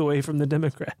votes away from the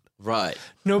Democrat. Right.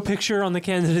 No picture on the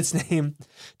candidate's name,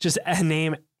 just a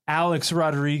name Alex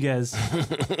Rodriguez.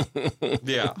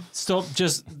 Yeah. Still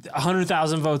just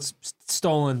 100,000 votes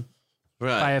stolen by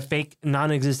Right. a fake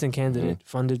non-existent candidate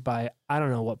funded by I don't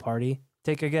know what party.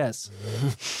 Take a guess.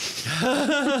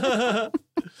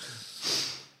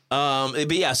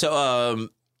 But yeah, so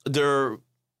there,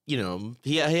 you know,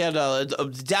 he had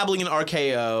dabbling in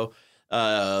RKO,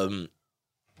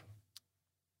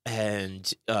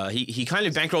 and he kind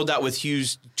of bankrolled that with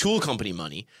Hughes Tool Company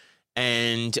money,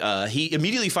 and he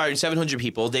immediately fired 700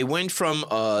 people. They went from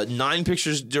 9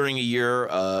 pictures during a year,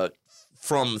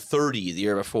 from 30 the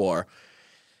year before,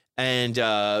 and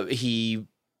he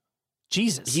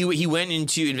went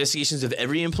into investigations of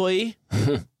every employee.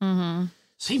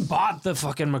 So he bought the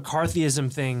fucking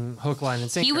McCarthyism thing, hook, line, and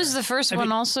sinker. He was the first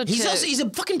one also to. He's a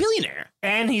fucking billionaire.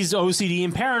 and he's OCD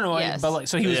and paranoid. Yes. But like,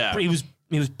 so he was Yeah. he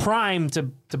was primed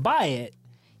to buy it.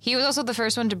 He was also the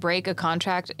first one to break a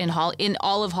contract in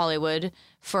all of Hollywood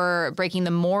for breaking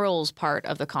the morals part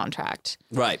of the contract.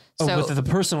 Right. Oh, So with the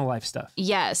personal life stuff.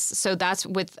 yes, so that's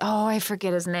with I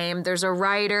forget his name. There's a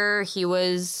writer. He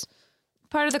was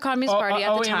part of the Communist Party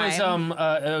at the time.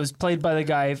 It was played by the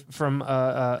guy from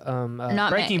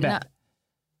Breaking Bad.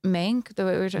 Mank. The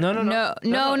way we were talking. No.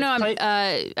 No. Play-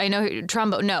 I know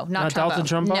Trumbo. No, not Trumbo. Dalton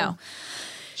Trumbo? No.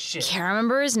 Shit. Can't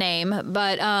remember his name,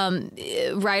 but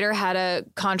Ryder had a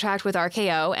contract with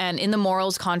RKO, and in the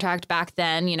morals contract back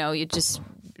then, you know, you just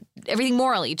everything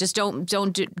morally, just don't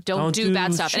do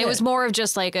bad stuff. And shit. it was more of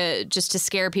just like just to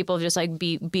scare people, just like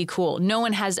be cool. No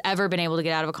one has ever been able to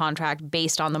get out of a contract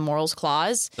based on the morals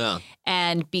clause, Yeah.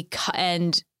 and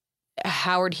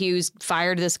Howard Hughes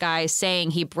fired this guy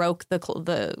saying he broke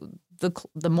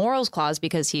the morals clause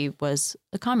because he was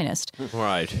a communist,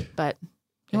 Right. but.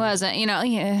 He wasn't, you know,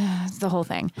 it's the whole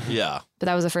thing. Yeah. But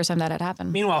that was the first time that had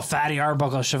happened. Meanwhile, Fatty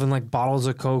Arbuckle shoving like bottles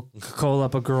of Coca-Cola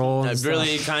up a girl. And I've stuff.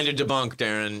 really kind of debunked,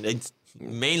 Darren. It's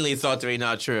mainly thought to be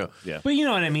not true. But you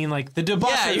know what I mean, like the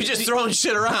debauchery. Yeah, you're just throwing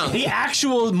shit around. the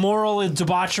actual moral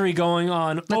debauchery going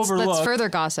on. Overlooked. Let's further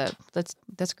gossip.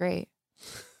 That's great.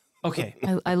 Okay,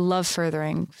 I love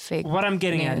furthering fake. what I'm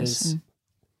getting at news. is,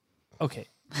 okay,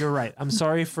 you're right. I'm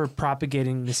sorry for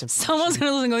propagating misinformation. Someone's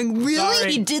gonna listen, going, "Really?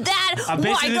 Sorry. He did that? I'm Well,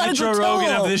 I basically gotta the go Joe tell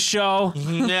Rogan of him." this show.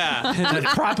 Yeah.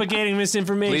 propagating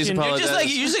misinformation. Please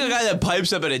apologize. You're just like a guy that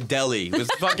pipes up at a deli with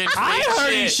fucking fake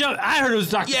I shit. heard it was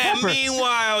Dr. Yeah, Pepper.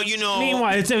 meanwhile, you know.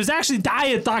 Meanwhile, it was actually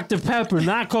Diet Dr. Pepper,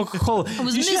 not Coca-Cola.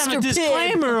 was You should have a Mr. Pibb.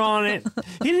 disclaimer on it.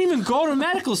 He didn't even go to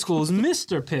medical school. It was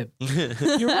Mr. Pibb.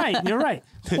 You're right.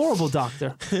 Horrible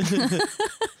doctor.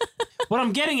 What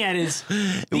I'm getting at is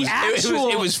the actual...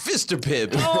 it was Fister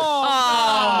Pib. Oh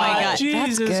my god,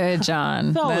 Jesus. that's good,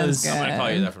 John. Fellas. That's I'm gonna call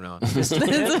good. you that from now on. That's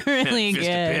really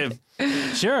good.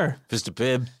 Fister Sure. Pib. Fister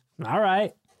Pib. All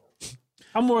right.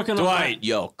 I'm working on Dwight,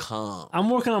 yo, calm. I'm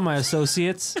working on my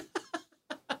associates.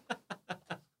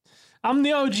 I'm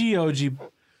the OG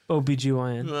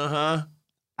OBGYN. Uh-huh.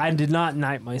 I did not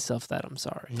knight myself that. I'm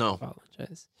sorry. No. I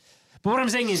apologize. But what I'm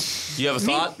saying is, You have a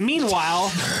thought?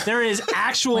 meanwhile, there is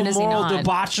actual When does he moral not?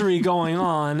 debauchery going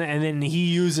on, and then he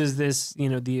uses this, you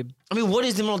know, the I mean, what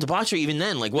is the moral debauchery even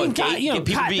then? Like what? Gay, you know,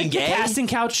 people being the gay? casting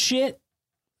couch shit.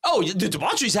 Oh, the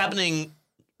debauchery's happening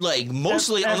like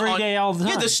mostly Every day, all the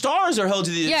Yeah, time. the stars are held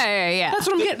to the. Yeah. That's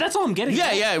what I'm getting. That's all I'm getting. Yeah,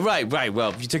 at. yeah, right.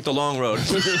 Well, you took the long road.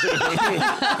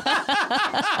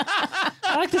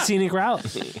 I like the scenic route.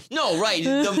 No, right.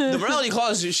 The morality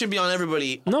clause should be on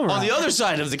everybody No on the morality. other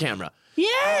side of the camera.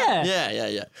 Yeah.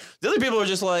 Yeah. The other people are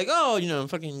just like, oh, you know,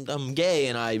 fucking, I'm gay,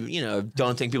 and I, you know,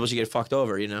 don't think people should get fucked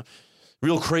over. You know,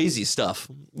 real crazy stuff.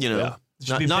 You know, Yeah.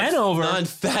 Should be bent over. Not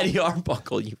Fatty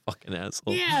Arbuckle, you fucking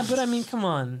asshole. Yeah, but I mean, come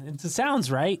on. It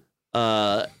sounds right.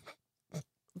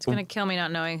 It's gonna kill me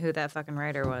not knowing who that fucking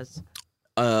writer was.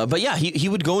 But yeah, he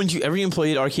would go into every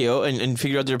employee at RKO and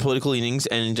figure out their political leanings,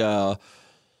 and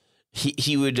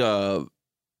he would. But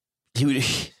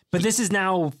this is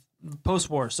now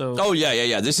post-war, so Oh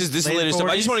yeah. This is the Late latest stuff.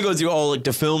 I just 40s? want to go through all like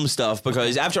the film stuff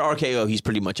because after RKO, he's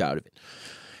pretty much out of it.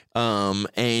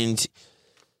 And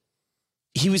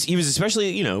he was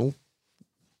especially, you know,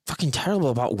 fucking terrible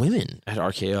about women at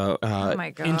RKO. Oh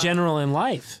my god. in general in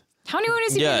life. How many women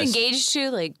has he Yes. been engaged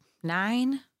to? Like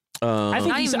 9? I think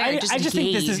Not he's, even married, I just just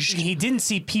think this is engaged. he didn't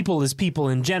see people as people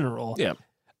in general, Yeah.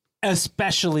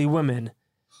 especially women.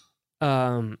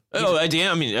 I mean,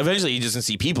 eventually he doesn't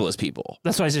see people as people.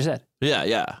 That's what I just said.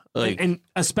 Yeah. Like, And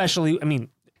especially, I mean,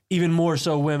 even more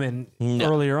so women Yeah.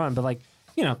 earlier on, but like,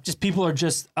 you know, just people are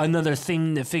just another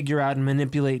thing to figure out and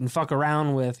manipulate and fuck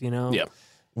around with, you know? Yeah.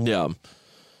 yeah.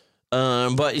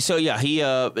 But so yeah, he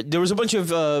there was a bunch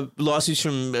of lawsuits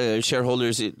from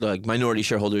shareholders, like minority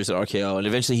shareholders at RKO, and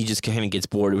eventually he just kind of gets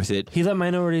bored with it. He let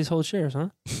minorities hold shares, huh?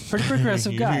 Pretty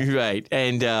progressive guy. Right.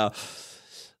 And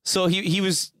so he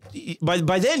was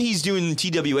by then he's doing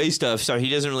TWA stuff, so he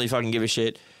doesn't really fucking give a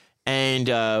shit. And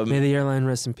May the airline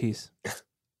rest in peace.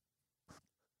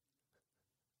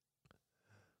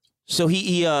 so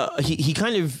he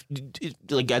kind of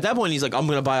like at that point he's like, I'm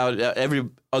gonna buy out every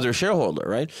other shareholder,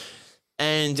 right?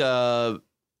 And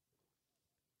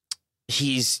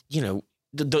he's, you know,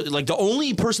 the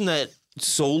only person that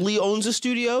solely owns a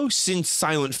studio since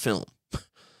silent film.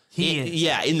 He is.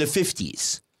 Yeah, in the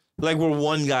 50s. Like where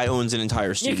one guy owns an entire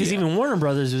Yeah, studio. because even Warner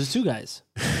Brothers was 2 guys.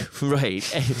 Right.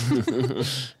 And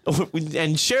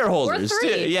Or shareholders.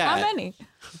 3? Too. Yeah. How many?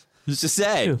 Who's to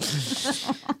say? 2.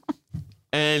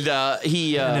 And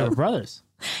he And they were brothers.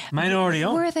 Minority Who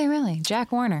owned. are they really?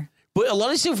 Jack Warner. but a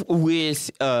lot of stuff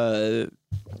with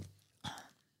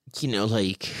you know,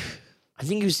 like I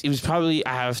think it was probably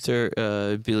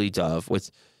after Billy Dove with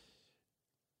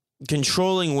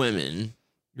controlling women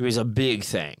was a big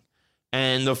thing.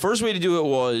 And the first way to do it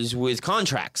was with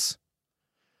contracts.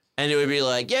 And it would be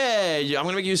like, yeah, I'm going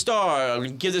to make you a star. I'm going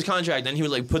to give this contract. Then he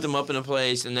would like put them up in a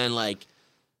place and then like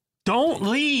Don't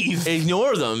leave.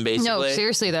 ignore them basically. No,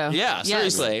 seriously though. Yeah, Yes.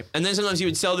 seriously. And then sometimes he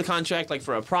would sell the contract like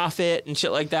for a profit and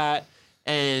shit like that.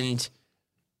 And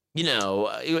you know,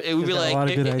 it would be He's got a lot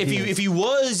like of good if ideas. he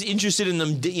was interested in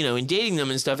them, you know, in dating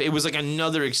them and stuff, it was like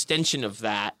another extension of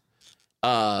that.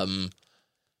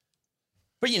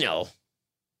 But you know,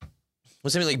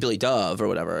 with something like Billy Dove or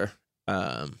whatever,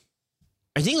 I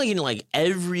think like in like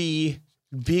every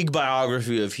big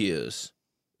biography of Hughes,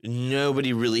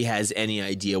 nobody really has any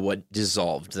idea what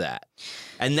dissolved that,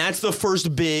 and that's the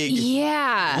first big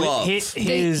Yeah. love.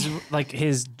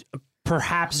 His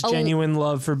perhaps Oh. genuine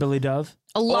love for Billy Dove.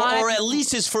 A lot. or at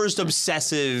least his first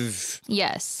obsessive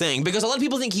Yes. thing, because a lot of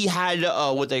people think he had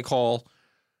what they call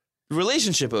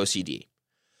relationship OCD.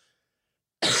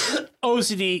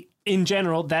 OCD in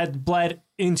general that bled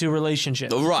into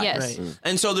relationships. Right. Yes. Right.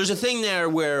 And so there's a thing there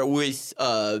where with,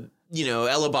 you know,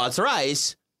 Ella Bots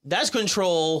Rice, that's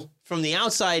control from the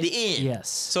outside in. Yes.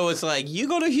 So it's like, you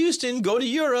go to Houston, go to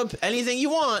Europe, anything you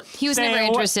want. He was Stay never away-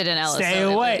 interested in Ellis. Stay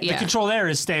so away. yeah. The control there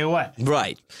is stay away.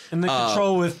 Right. And the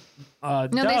control with No,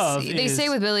 Dove they is, say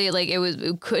with Billy, like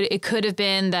it could have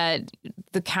been that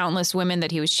the countless women that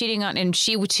he was cheating on, and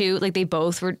she too, like they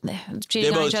both were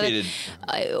cheating They on both each other,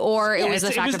 cheated. Or it Yeah, was the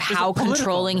it fact was- of it was a how political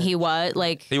controlling thing. he was,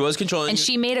 like. He was controlling. And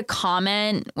she made a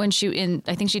comment when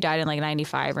I think she died in like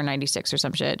 95 or 96 or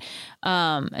some shit.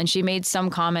 And she made some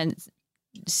comment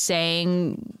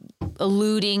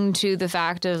alluding to the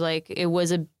fact of like it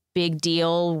was a big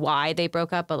deal why they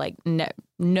broke up, but like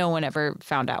no one ever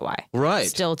found out why. Right.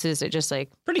 Still to this, just like,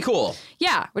 Pretty cool.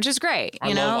 yeah, which is great.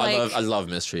 You know, I love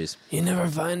mysteries. you never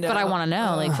find out. but I want to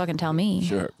know, like, fucking tell me.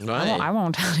 Sure. I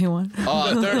won't tell anyone.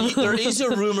 There is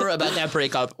a rumor about that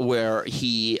breakup where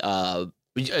she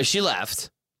left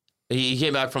He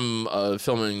came back from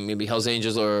filming maybe Hell's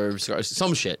Angels or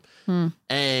some shit.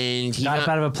 And he Got up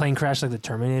out of a plane crash like the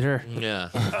Terminator. Yeah.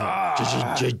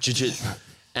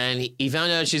 And he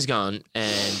found out she's gone.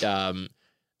 And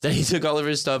then he took all of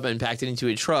his stuff and packed it into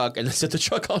a truck and then set the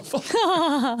truck on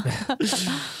fire.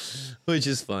 Which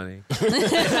is funny.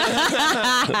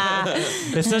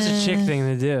 It's such a chick thing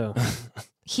to do.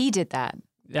 He did that.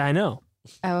 Yeah, I know.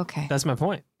 Oh, okay. That's my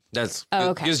point. That's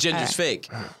okay. because gender's All right. fake.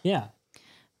 Yeah.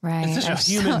 Right. It's such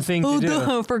a human thing to do.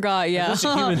 Oh, forgot. Yeah. It's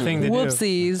such a human thing to do.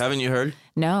 Whoopsies. Haven't you heard?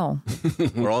 No.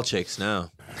 We're all chicks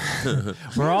now.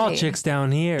 We're all Right. chicks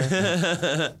down here.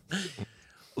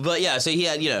 But yeah, so he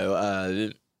had,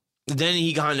 then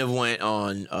he kind of went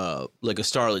on like a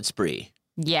starlet spree.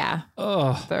 Yeah.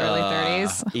 Oh, The early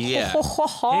 30s.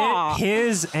 Yeah.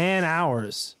 his and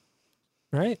ours,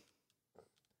 right?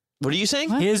 What are you saying?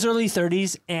 His early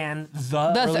 30s and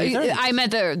the early 30s.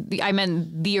 I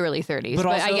meant the early 30s, but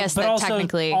also, I guess but that also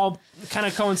technically. all kind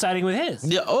of coinciding with his.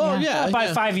 Yeah. Oh, yeah. By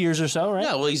yeah. 5 years or so, right?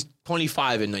 Yeah, well, he's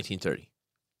 25 in 1930.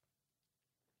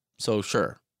 So,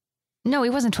 sure. No,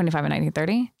 he wasn't 25 in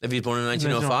 1930. If he's born in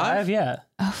 1905? Yeah.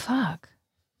 Oh fuck.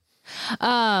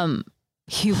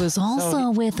 He was also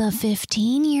with a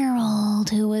 15-year-old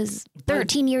who was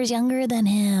 13 years younger than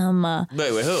him.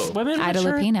 Wait, who? Women Ida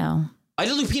mature? Lupino.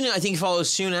 Ida Lupino, I think, follows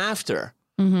soon after.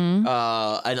 Mm-hmm.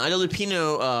 And Ida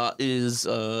Lupino is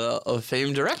a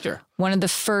famed director. One of the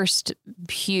first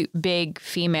big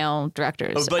female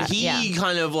directors. But he yeah.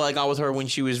 kind of like got with her when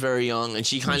she was very young, and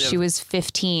she She was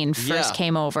 15, first Yeah.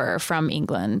 came over from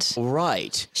England.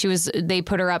 Right. They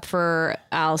put her up for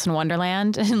Alice in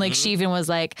Wonderland. And like, she even was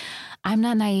like, I'm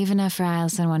not naive enough for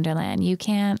Alice in Wonderland. You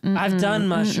can't. I've done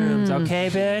mushrooms, okay,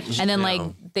 bitch? And then Yeah. like,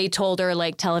 they told her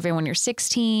like, tell everyone you're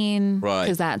 16. Right.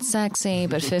 Because that's sexy.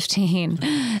 But 15,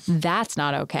 that's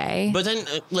not okay. But then,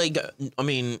 I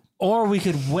mean, Or we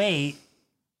could wait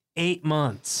 8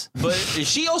 months. but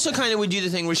she also kind of would do the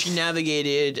thing where she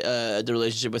navigated the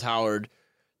relationship with Howard,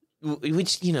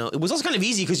 which, it was also kind of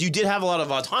easy because you did have a lot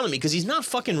of autonomy because he's not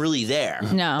fucking really there.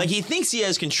 No. Like, he thinks he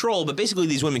has control, but basically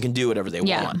these women can do whatever they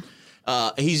Yeah. want.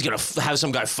 He's going to have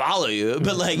some guy follow you,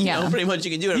 but like, Yeah. pretty much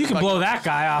you can do whatever You can the fuck blow that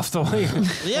guy off the way.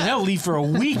 Yeah. And he'll leave for a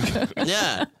week.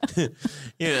 Yeah.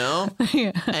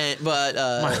 But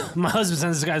My husband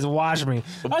sends this guy to watch me.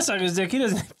 I suck his dick. He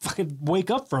doesn't fucking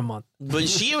wake up for a month. but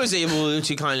she was able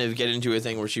to kind of get into a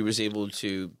thing where she was able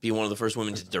to be one of the first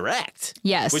women to direct.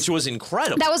 Yes. Which was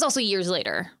incredible. That was also years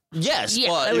later. Yes.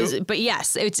 Yeah, but but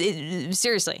yes, it's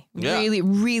seriously Yeah. really,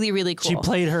 really, really cool. She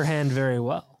played her hand very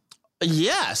well.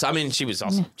 yes. I mean, she was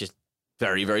also just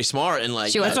very, very smart and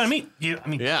like. She was. That's what I mean.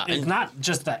 Yeah, It's and- not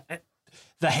just that.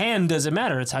 The hand doesn't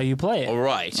matter. It's how you play it.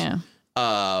 Right. Yeah.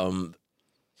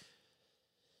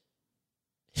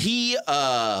 He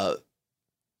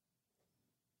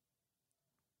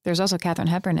There's also Katharine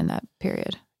Hepburn in that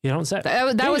period. You don't say. That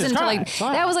was Jesus until Christ,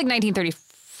 fine. that was like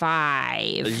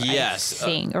 1935. Yes, I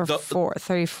think, or the-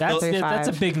 35. That's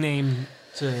a big name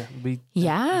to be.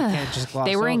 Yeah. You can't just gloss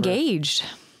They were over. engaged.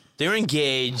 they were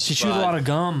engaged. She chewed a but- lot of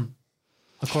gum,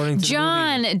 according to the movie.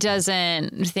 John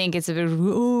doesn't think it's a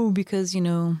bit because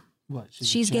What? a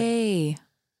she's chick? gay.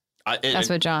 That's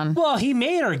what John. Well, he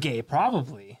made her gay,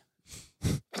 probably.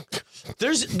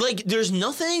 There's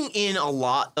nothing in a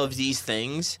lot of these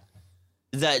things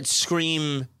that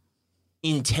scream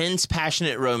intense,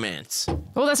 passionate romance.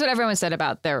 Well, that's what everyone said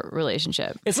about their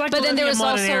relationship. It's like but then there Olivia was Munn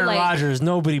and also Aaron like. Rodgers.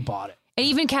 Nobody bought it. And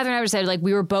even Catherine Hepburn said, like,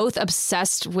 we were both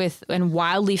obsessed with and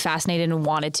wildly fascinated and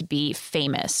wanted to be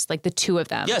famous, like the two of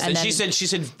them. Yes, and then, she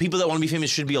said people that want to be famous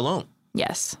should be alone.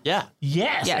 yes. Yeah.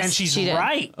 Yes, Yes, and she's she did.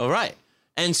 right. All right.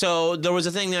 And so there was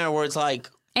a thing there where it's like,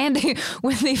 And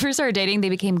when they first started dating, they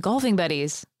became golfing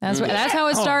buddies. That's how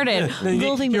it started.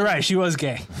 Golfing You're buddies. right. She was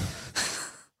gay.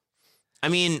 I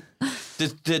mean,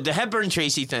 the Hepburn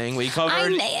Tracy thing we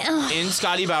covered in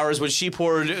Scotty Bowers, which she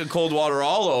poured cold water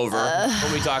all over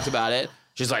when we talked about it.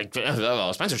 She's like,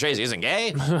 oh, Spencer Tracy isn't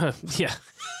gay. Yeah.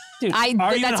 Dude, Are you in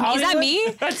is that Hollywood?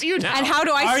 me? That's you now. And how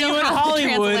do I Are still you in have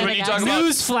Hollywood? the When you translating talk accent? about-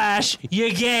 Newsflash, you're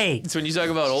gay. It's when you talk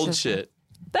about old shit.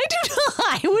 I do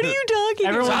not. What are you talking It's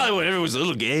Everyone- Hollywood, everyone's a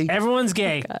little gay. Everyone's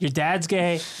gay. Your dad's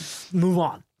gay. Move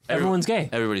on. Everyone's gay.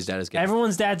 Everybody's dad is gay.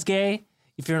 Everyone's dad's gay.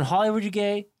 If you're in Hollywood, you're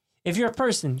gay. If you're a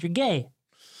person, you're gay.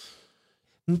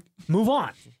 Move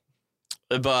on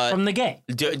But from the gay.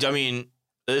 I mean,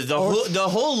 the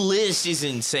whole list is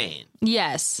insane.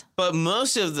 Yes. But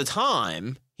most of the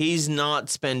time, he's not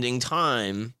spending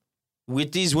time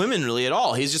with these women really at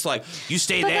all. He's just like, you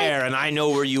stay there, and I know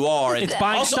where you are. And It's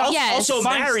buying also, stock. Yes. also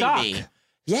Buying marry stock. me.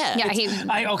 Yeah. Yeah, he.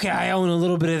 I own a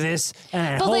little bit of this, and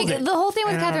I But hold like it. the whole thing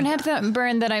with And Katharine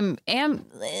Hepburn that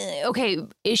okay,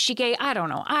 is she gay? I don't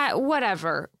know.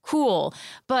 Whatever, cool.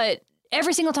 But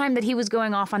every single time that he was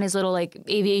going off on his little like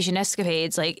aviation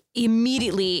escapades, like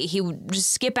immediately he would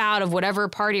just skip out of whatever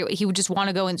party. He would just want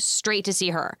to go in straight to see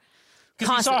her.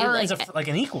 Because he saw her Constantly, as like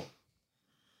an equal.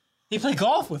 He played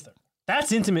golf with her.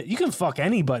 That's intimate. You can fuck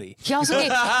anybody. He also You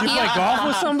play golf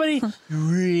with somebody, you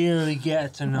really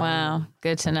get to know. Wow,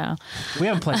 good to know. We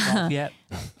haven't played golf yet.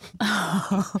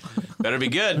 Better be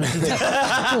good.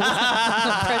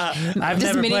 I've Does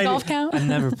never mini played, golf count? I've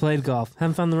never played golf.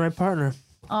 Haven't found the right partner.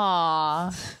 Aw.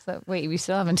 So wait, we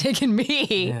still haven't taken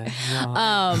me. Yeah,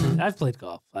 no, I've played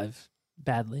golf. I've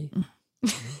badly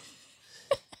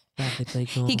played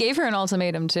golf. He gave her an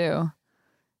ultimatum too.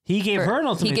 He gave her an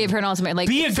ultimatum. He gave her an ultimatum, like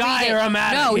Be a 3 guy days. or I'm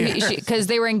outta here. No, because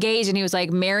they were engaged, and he was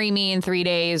like, "Marry me in 3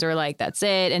 days," or like, "That's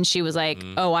it." And she was like,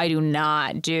 "Oh, I do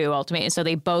not do ultimatum." So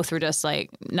they both were just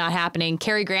like, not happening.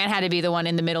 Cary Grant had to be the one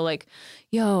in the middle, like,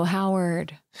 "Yo,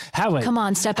 Howard, Howard, come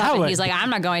on, step up." Howard, And he's like,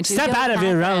 "I'm not going to." Step Yo, out of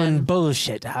your Catherine. own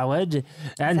bullshit, Howard,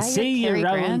 and Is that see your your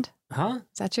Cary own. Grant? Huh?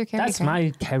 Is that your Cary That's Grant?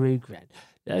 my Cary Grant.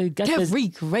 Got this- Cary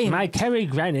Grant. My Cary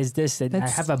Grant is this, and I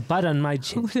have a butt on my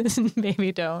chin.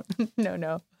 Maybe don't.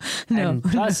 No. And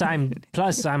plus I'm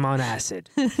on acid.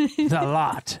 A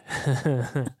lot.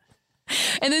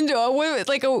 And then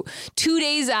 2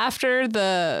 days after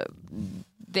they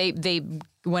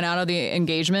went out of the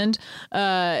engagement,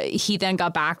 he then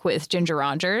got back with Ginger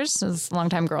Rogers, his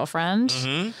longtime girlfriend.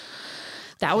 Mm-hmm.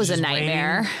 That was a Just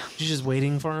nightmare. waiting. She's just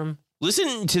waiting for him.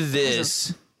 Listen to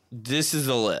this. This is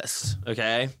the list,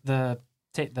 okay? The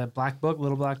black book,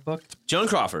 little black book. Joan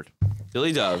Crawford,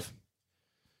 Billy Dove,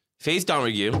 Faith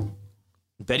Donahue,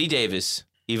 Betty Davis,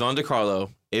 Yvonne DiCarlo,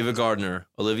 Ava Gardner,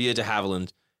 Olivia de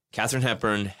Havilland, Katharine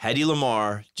Hepburn, Hedy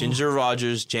Lamarr, Ginger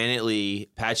Rogers, Janet Leigh,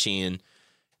 Pat Sheehan,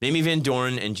 Mamie Van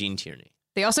Doren, and Gene Tierney.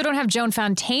 They also don't have Joan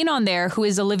Fontaine on there, who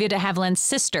is Olivia de Havilland's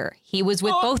sister. He was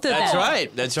with both of That's them.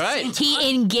 right. That's right.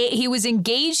 He was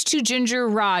engaged to Ginger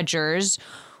Rogers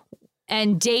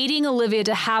and dating Olivia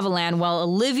de Havilland while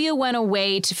Olivia went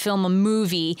away to film a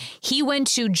movie. He went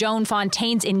to Joan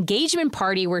Fontaine's engagement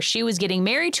party where she was getting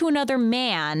married to another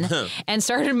man and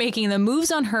started making the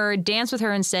moves on her, danced with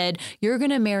her, and said, "You're going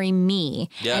to marry me."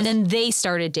 Yes. And then they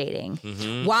started dating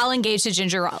while engaged to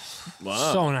Ginger Rogers.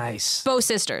 Wow. So nice. Both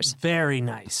sisters. Very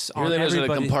nice. He really knows how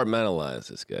to Everybody- compartmentalize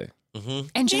this guy.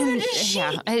 And Joan,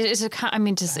 yeah, it's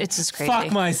just crazy.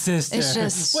 Fuck my sister. It's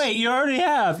just- Wait, you already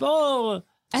have. Oh.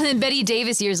 And then Betty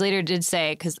Davis years later did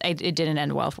say, because it didn't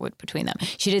end well between them,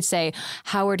 she did say,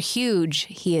 "Howard Huge,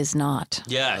 he is not."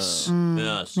 Yes.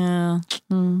 Yes. Yeah.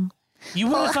 You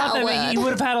would have thought that Howard. you would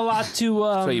have had a lot to.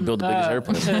 why you build the biggest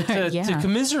airplane. To Yeah.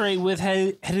 commiserate with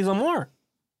Hedy Lamarr.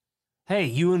 Hey,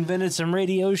 you invented some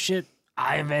radio shit.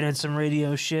 I invented some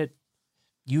radio shit.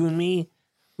 You and me,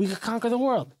 we could conquer the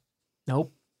world.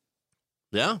 Nope.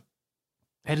 Yeah.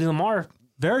 Hedy Lamarr,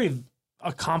 very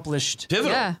accomplished.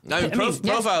 Pivotal. Yeah. I mean,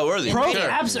 profile worthy. Pro, Sure.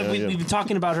 absolutely. We've been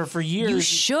talking about her for years. You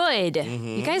should.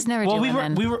 You guys never Well, do we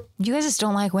women. were. You guys just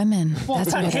don't like women. Well,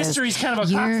 That's what it is. history's kind of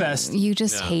a cockfest. You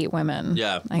just Yeah. hate women.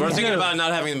 Yeah. I We're get thinking it. about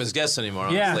not having them as guests anymore,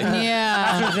 honestly. Yeah. Yeah.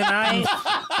 After tonight,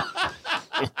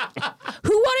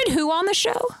 Who wanted who on the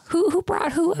show? Who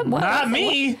brought who? What? not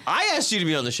me. I asked you to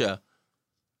be on the show.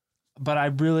 But I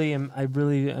really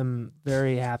am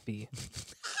very happy.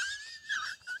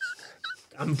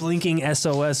 I'm blinking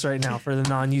SOS right now for the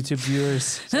non-YouTube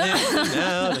viewers.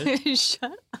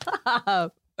 Shut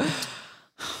up.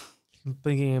 I'm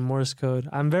blinking in Morse code.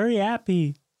 I'm very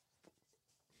happy.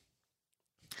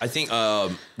 I think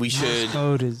we should.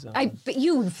 Code is But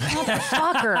you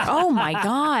motherfucker. Oh my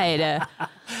God.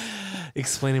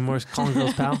 explaining Morse. Calling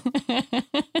girls pal.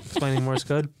 Explaining Morse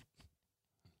code.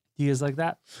 You guys like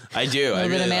that? I do. I A little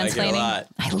really bit of like it a mansplaining. lot.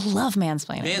 I love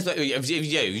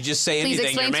mansplaining. Yeah, you just say Please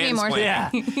anything. explain You're to me more.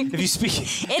 mansplaining. Yeah. If you speak,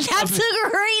 And that's the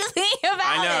great thing about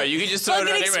I know. it. You can just throw it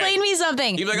Fucking out explain anyway. me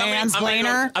something. You'd be like,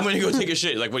 Mansplainer. I'm gonna go take a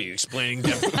shit. Like, what are you explaining?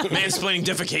 Mansplaining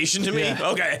defecation to me? Yeah.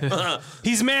 Okay.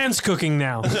 he's man's cooking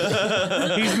now.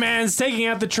 He's man's taking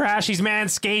out the trash. He's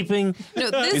manscaping. No,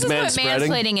 this He's is what manspreading.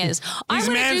 mansplaining is. I'm He's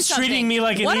gonna do mans something. treating me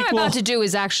like an what equal. I'm about to do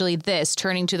is actually this,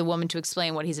 turning to the woman to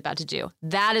explain what he's about to do.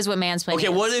 That is what mansplaining Okay,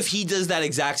 is. what if he does that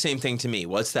exact same thing to me?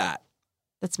 What's that?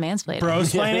 That's mansplaining.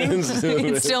 Brosplaining.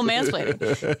 It's still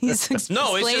mansplaining. He's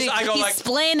No, it's just I go he's like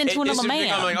explaining to another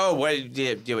man. I'm like, oh, what?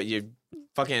 You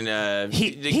fucking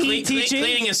Heat teaching?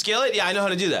 cleaning a skillet? Yeah, I know how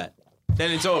to do that.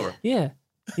 Then it's over. Yeah.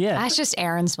 Yeah. That's just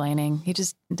Aaron splaining.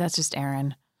 That's just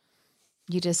Aaron.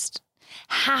 You just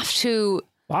have to.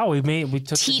 Wow, we took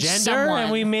the Teach gender someone.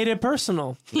 and we made it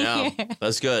personal. Yeah,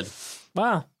 that's good.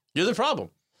 Wow. You're the problem.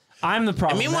 I'm the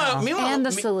problem. And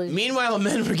the solution. Meanwhile,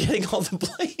 men were getting all the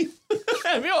blame.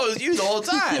 It was you the whole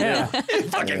time. Yeah. You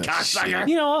fucking cocksucker.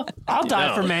 You know, I'll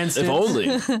die for man sins. If only.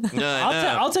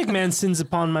 I'll take man sins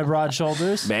upon my broad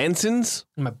shoulders. Mansons?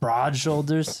 My broad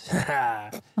shoulders.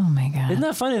 Oh my God. Isn't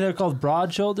that funny? They're called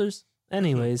broad shoulders.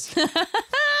 Anyways.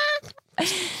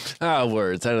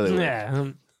 Words. How do they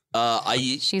work?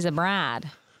 Yeah. She's a bride.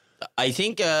 I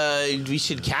think we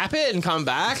should cap it and come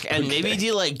back and maybe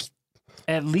do like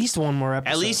At least one more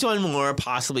episode. at least one more,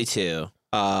 possibly two.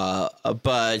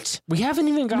 But we haven't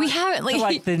even got. We haven't,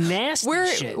 like the nasty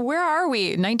shit. Where are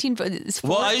we? 19.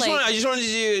 well, I just wanted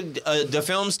to do the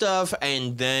film stuff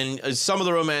and then some of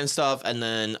the romance stuff, and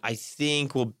then I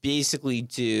think we'll basically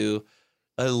do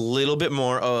a little bit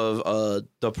more of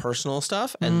the personal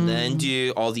stuff, and then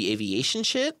do all the aviation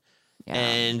shit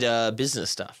and business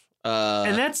stuff.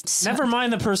 And that's never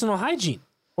mind the personal hygiene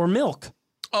or milk.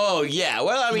 Oh yeah,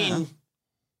 well I mean,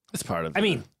 It's part of it. I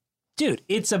mean, dude,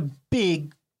 it's a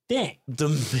big thing. the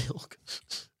milk.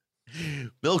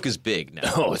 Milk is big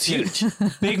now. Oh, it's huge.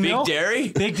 Big milk, Dairy.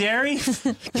 big dairy.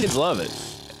 Kids love it.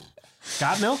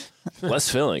 Got milk? Less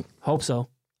filling. Hope so.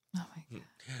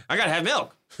 I gotta have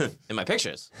milk in my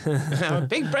pictures.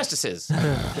 Big breastises.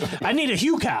 I need a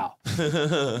Hugh cow.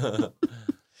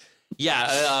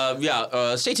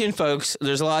 Stay tuned, folks.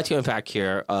 There's a lot to unpack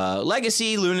here.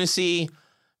 Legacy, lunacy,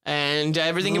 and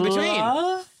everything in between.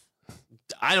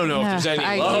 I don't know if there's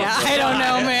any love. I don't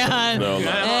know, man. No,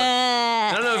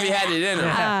 I don't know if he had it in him.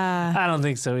 I don't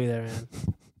think so either, man.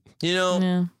 You know,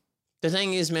 Yeah. the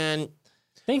thing is, man,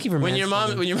 Thank you for when your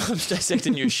mom's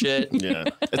dissecting your shit, Yeah.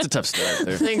 It's a tough start I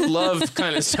there. think love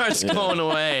kind of starts going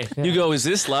away. You go, is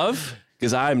this love?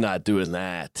 Because I'm not doing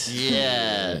that.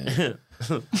 Yeah.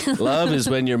 Love is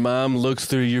when your mom looks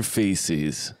through your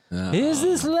feces. Is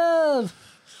this love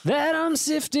that I'm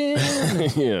sifting?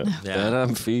 Yeah. That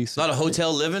I'm feces. A lot of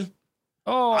hotel living.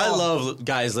 Oh, I love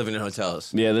guys living in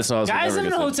hotels. Yeah, this was guys living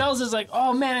in never hotels is like,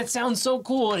 oh man, it sounds so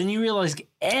cool, and you realize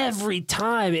every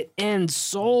time it ends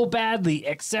so badly,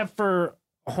 except for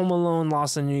Home Alone: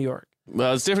 Lost in New York.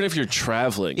 Well, it's different if you're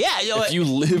traveling. Yeah, you know if you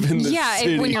live in the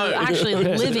city. when you're actually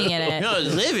living in it. No,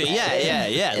 living.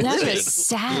 Yeah. That's living. just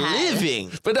sad. Living.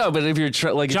 But if you're if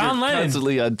John you're Lennon.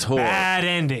 constantly on tour. Bad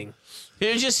ending.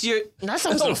 That's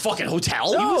not a fucking hotel.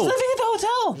 He was living at the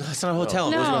hotel. That's not a hotel.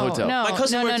 No, It wasn't a hotel. no, My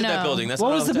cousin no, worked no, at that no. building. That's What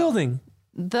not was a the hotel. building?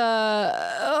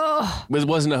 It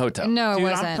wasn't a hotel. No, it Dude,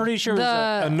 wasn't. I'm pretty sure it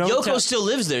was a no Yoko hotel. still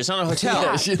lives there. It's not a hotel.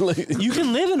 Yeah, she like- You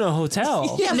can live in a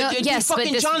hotel. Yeah, No, but yes, but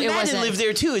fucking this- John it Madden wasn't. lived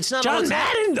there too. It's not a John hotel.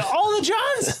 Madden, all the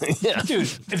Johns. Yeah. Dude,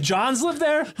 if Johns lived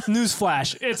there,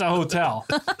 newsflash, it's a hotel.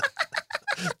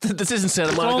 This isn't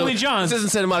Santa Monica. only John's. This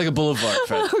isn't Santa Monica Boulevard,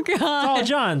 Fred. It's all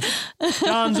Johns.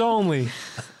 Johns only.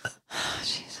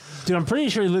 Dude, I'm pretty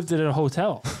sure he lived in a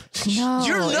hotel. No,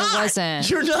 You're not. it wasn't.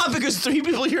 You're not, because 3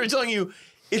 people here are telling you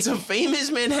it's a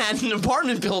famous Manhattan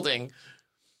apartment building.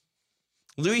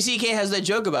 Louis C.K. has that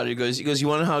joke about it. He goes, you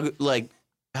want to know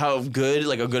how good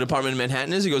a good apartment in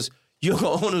Manhattan is? He goes,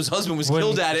 Yoko Ono's husband was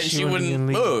killed at it and she wouldn't even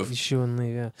leave. move. She wouldn't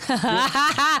leave, yeah.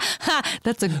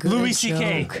 That's a good Louis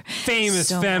C.K., joke. famous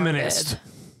So feminist.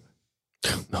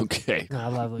 Okay. No, I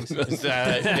love Louis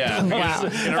C.K. Yeah. Wow.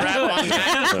 Gonna wrap on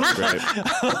that. That's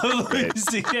great. Louis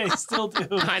C.K. still do.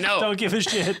 I know. Don't give a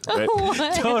shit. Right.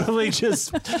 Totally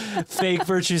just fake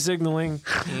virtue signaling.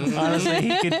 Mm-hmm. Honestly,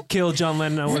 he could kill John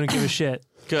Lennon. I wouldn't give a shit.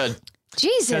 Good.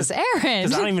 Jesus, Aaron.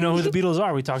 Because I don't even know who the Beatles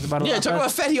are. We talked about it. Yeah, talk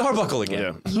about Fatty Arbuckle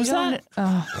again. Yeah. Who's that?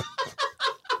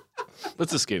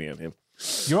 What's the skinny on him?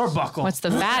 Your buckle. What's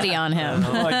the fatty on him?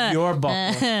 like your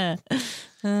buckle.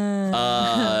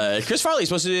 Chris Farley's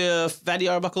supposed to do a Fatty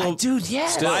Arbuckle Dude, yeah.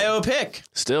 biopic.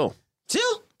 Still.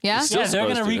 Still? Yeah? Yeah, they're going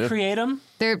to supposed to, yeah. recreate him.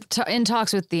 They're in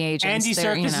talks with the agents. Andy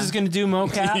They're, Serkis is going to do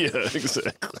mocap. Yeah,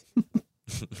 exactly.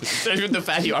 With the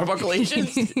Fatty Arbuckle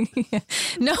agents?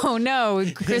 No.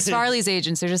 Chris Farley's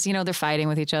agents. They're just, they're fighting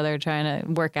with each other, trying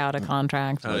to work out a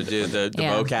contract. Oh, dude, the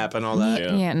Yeah. mocap and all that.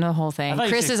 Yeah. Yeah, no, the whole I thing. thought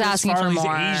you Chris said is asking Farley's for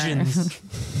more. Asians.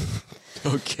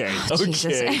 Okay. Jesus,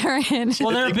 Okay. Aaron. Well,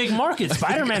 they're a big market.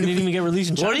 Spider-Man didn't even get released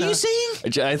in China. What are you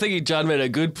saying? I think John made a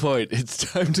good point. It's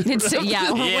time to. It's, yeah,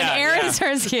 when Yeah, Aaron yeah.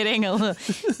 starts getting a little,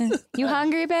 you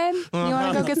hungry, babe? You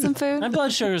want to go get some food? My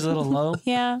blood sugar's a little low.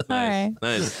 Yeah, all right.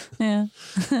 Nice. Yeah.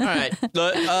 All right.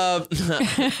 We're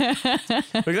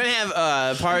going to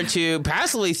have part 2,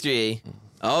 possibly 3,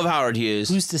 of Howard Hughes.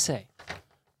 Who's to say?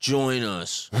 Join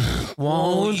us.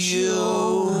 Won't you?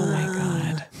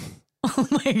 Oh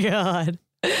my God.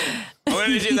 I'm going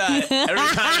going to do that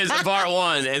every time it's a part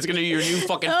one. And it's going to be your new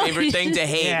fucking favorite thing to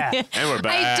hate. Yeah. And we're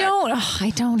back.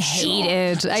 I don't hate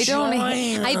it. I don't.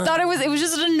 I thought it was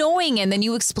just annoying, and then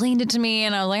you explained it to me,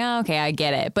 and I was like, oh, okay, I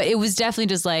get it. But it was definitely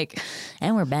just like,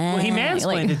 and we're back. Well, he mansplained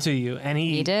Like, it to you, and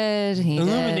He did. He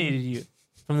illuminated you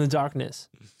from the darkness.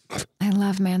 did. I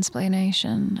love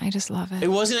mansplaination. I just love it. It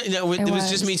wasn't. No, it was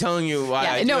just me telling you why.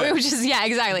 I do it was just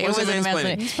exactly. It Wasn't wasn't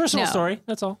mansplaining. mansplaining. Personal No. story.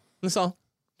 That's all. That's all.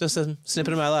 Just a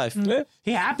snippet of my life.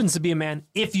 He happens to be a man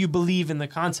if you believe in the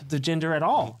concept of gender at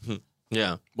all.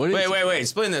 Yeah. What did Wait.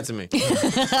 Explain that to me.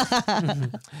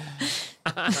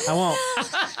 I won't.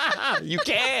 You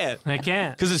can't. I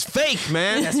can't. Because it's fake,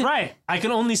 man. That's right. I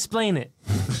can only explain it.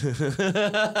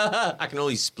 I can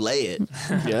only splay it.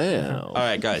 Yeah. All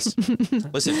right, guys.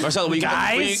 Listen, Marcella, will you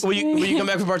come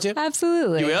back for part two?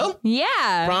 Absolutely. You will?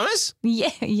 Yeah. Promise? Yeah.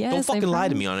 Yes. Don't fucking I lie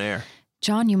to promise. me on air.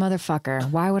 John, you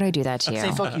motherfucker. Why would I do that to you?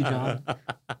 Say fuck you, John.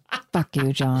 Fuck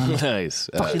you, John.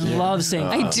 Nice. I love saying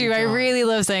I do. I really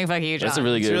love saying fuck you, John. That's a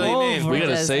really good. really name. We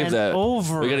gotta Yes, save and that.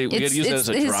 over. We gotta It's use that as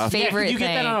a his drop. favorite Could you get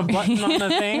thing. that on a button on the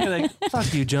thing? Like,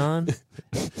 fuck you, John.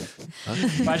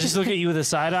 If I just look at you with a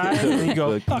side eye and you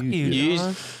go, fuck you, You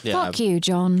John. Yeah. Fuck you,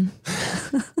 John.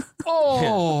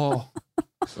 Oh.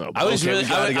 I was Okay, really, we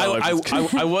gotta go.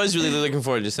 I was really looking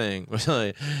forward to saying,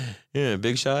 like, yeah,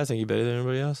 Big Shot, I think you better than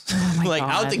everybody else. Like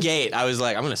out the God. gate, I was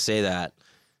like, I'm gonna say that.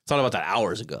 Thought about that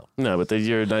hours ago. No, but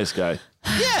you're a nice guy.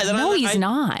 Yeah, then No, he's I,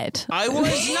 not. I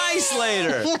was nice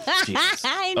later.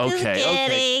 I'm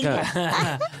Okay.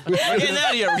 God. We're getting out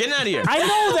of here. We're getting out of here. I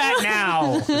know that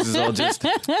now. This is all just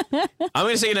I'm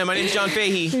gonna say goodnight. My name's John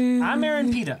Fahey. I'm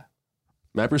Aaron Pita.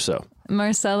 Matt Rousseau.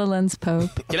 Marcella Lenz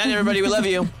Pope. Good night, everybody. We love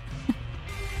you.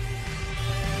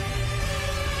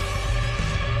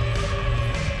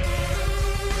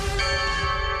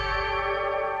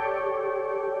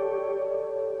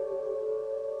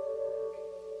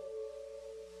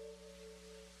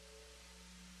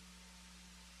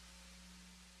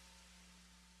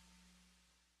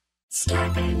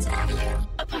 Starburns Audio,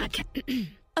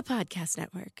 a podcast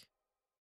network.